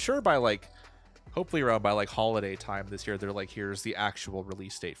closer. I'm sure hopefully around by like holiday time this year, they're like, here's the actual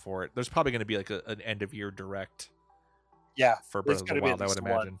release date for it. There's probably going to be like an end of year direct. Yeah, for Breath of the Wild, I would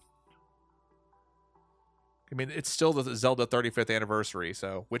imagine. I mean, it's still the Zelda 35th anniversary,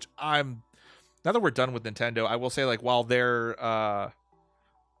 so now that we're done with Nintendo, I will say like while their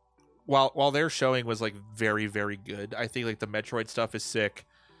showing was like very, very good, I think like the Metroid stuff is sick.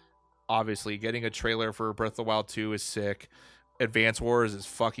 Obviously, getting a trailer for Breath of the Wild 2 is sick. Advance Wars is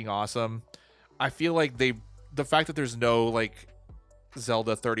fucking awesome. I feel like the fact that there's no like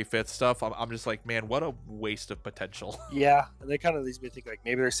Zelda 35th stuff, I'm just like, man, what a waste of potential. Yeah, and they kind of leads me to think like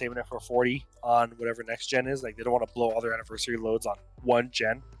maybe they're saving it for 40 on whatever next gen is. Like they don't want to blow all their anniversary loads on one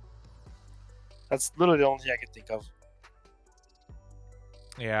gen. That's literally the only thing I could think of.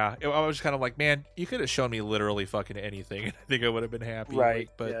 Yeah, I was just kind of like, man, you could have shown me literally fucking anything, and I think I would have been happy. Right?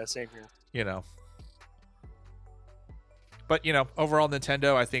 But yeah, same here. But overall,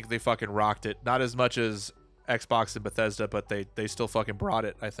 Nintendo, I think they fucking rocked it. Not as much as Xbox and Bethesda, but they still fucking brought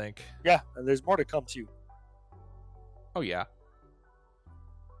it, I think. Yeah, and there's more to come too. Oh yeah.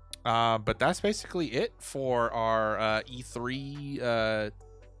 But that's basically it for our E3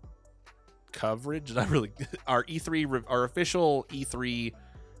 coverage. Not really our E3 our official E3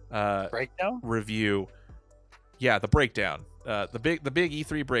 breakdown review. Yeah, the breakdown. The big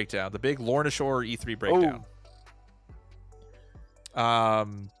E3 breakdown. The big Lorna Shore E3 breakdown. Yeah,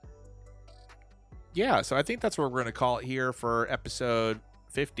 so I think that's what we're going to call it here for episode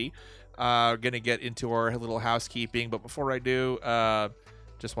 50. Going to get into our little housekeeping, but before I do,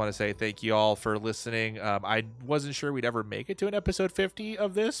 just want to say thank you all for listening. I wasn't sure we'd ever make it to an episode 50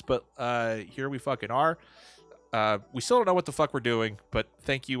 of this, but here we fucking are. We still don't know what the fuck we're doing, but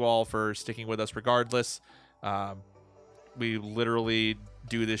thank you all for sticking with us regardless. We literally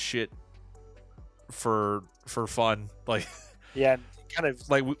do this shit for fun. Like, yeah, kind of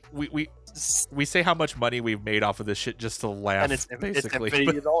like we say how much money we've made off of this shit just to laugh, and it's basically.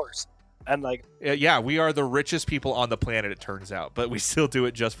 $50. And like, yeah, we are the richest people on the planet, it turns out, but we still do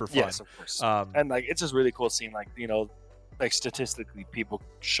it just for fun. Yes, of course. And like, it's just really cool seeing, like, you know, like statistically people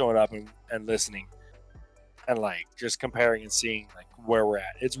showing up and listening, and like just comparing and seeing like where we're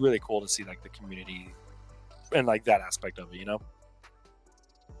at. It's really cool to see like the community and like that aspect of it, you know.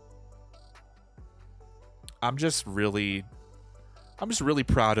 I'm just really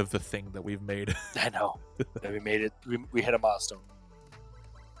proud of the thing that we've made. I know that we made it. We hit a milestone.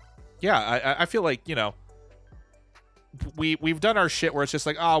 Yeah, I feel like, you know, we've done our shit where it's just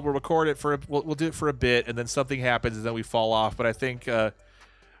like, oh, we'll record it we'll do it for a bit, and then something happens and then we fall off. But I think,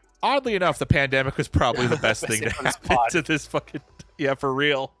 oddly enough, the pandemic was probably the best thing to happen to this fucking, yeah, for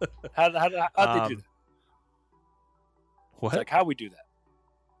real. How'd they do that? What? It's like, how we do that?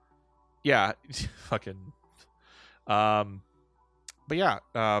 Yeah, fucking. But yeah,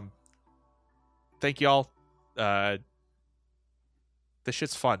 thank y'all. This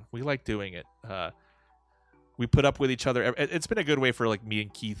shit's fun. We like doing it. We put up with each other. It's been a good way for like me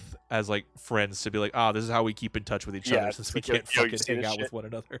and Keith as like friends to be like, this is how we keep in touch with each other since we can't fucking hang out with one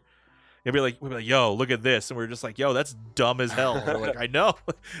another. We'll be like, yo, look at this, and we're just like, yo, that's dumb as hell. We're like, I know.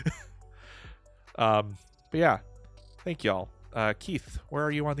 But yeah, thank y'all. Keith, where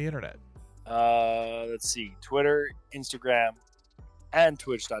are you on the internet? Let's see, Twitter, Instagram, and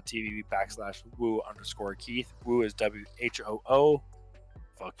twitch.tv/woo_Keith. Woo is WHOO.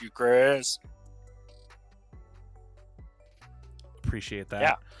 Fuck you, Chris. Appreciate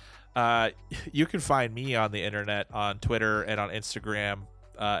that. Yeah. You can find me on the internet on Twitter and on Instagram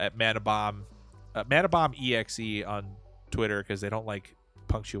at Manabomb. Manabomb EXE on Twitter because they don't like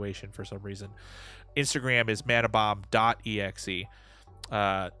punctuation for some reason. Instagram is manabomb.exe.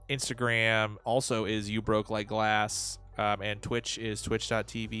 Instagram also is You Broke Like Glass. And Twitch is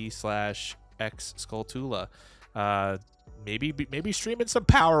twitch.tv/xskulltula. Maybe streaming some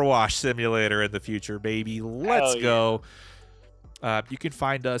Power Wash Simulator in the future, baby. Let's go. You can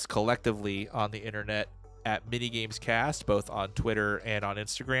find us collectively on the internet at Minigamescast, both on Twitter and on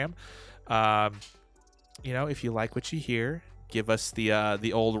Instagram. You know, if you like what you hear, give us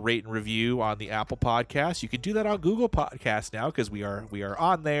the old rate and review on the Apple Podcast. You can do that on Google Podcasts now because we are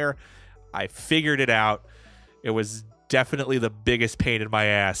on there. I figured it out. It was definitely the biggest pain in my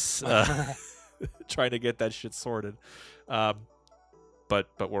ass trying to get that shit sorted. But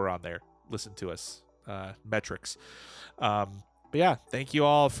we're on there. Listen to us. Metrics. But yeah, thank you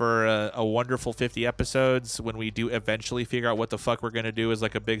all for a wonderful 50 episodes. When we do eventually figure out what the fuck we're going to do as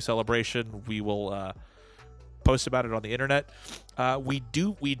like a big celebration, we will post about it on the internet. We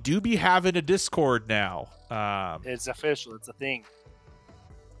do be having a Discord now. It's official. It's a thing.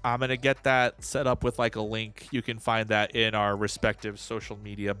 I'm going to get that set up with like a link. You can find that in our respective social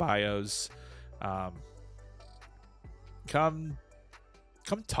media bios. Come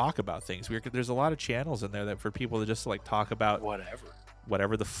talk about things. There's a lot of channels in there that for people to just like talk about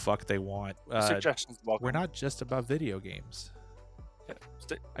whatever the fuck they want. Suggestions welcome. We're not just about video games. Yeah,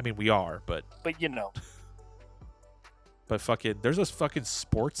 I mean, we are, but you know. But fucking, there's this fucking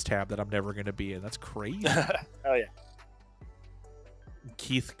sports tab that I'm never going to be in. That's crazy. Oh yeah.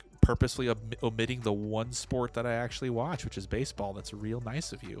 Keith purposely omitting the one sport that I actually watch, which is baseball. That's real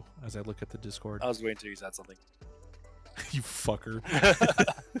nice of you as I look at the Discord. I was waiting to use that something. You fucker.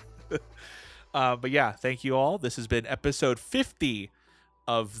 But yeah, thank you all. This has been episode 50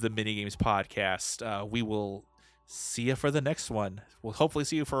 of the Minigames Podcast. We will see you for the next one. We'll hopefully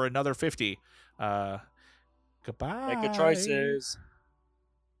see you for another 50. Goodbye. Make good choices.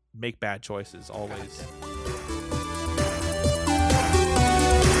 Make bad choices, always.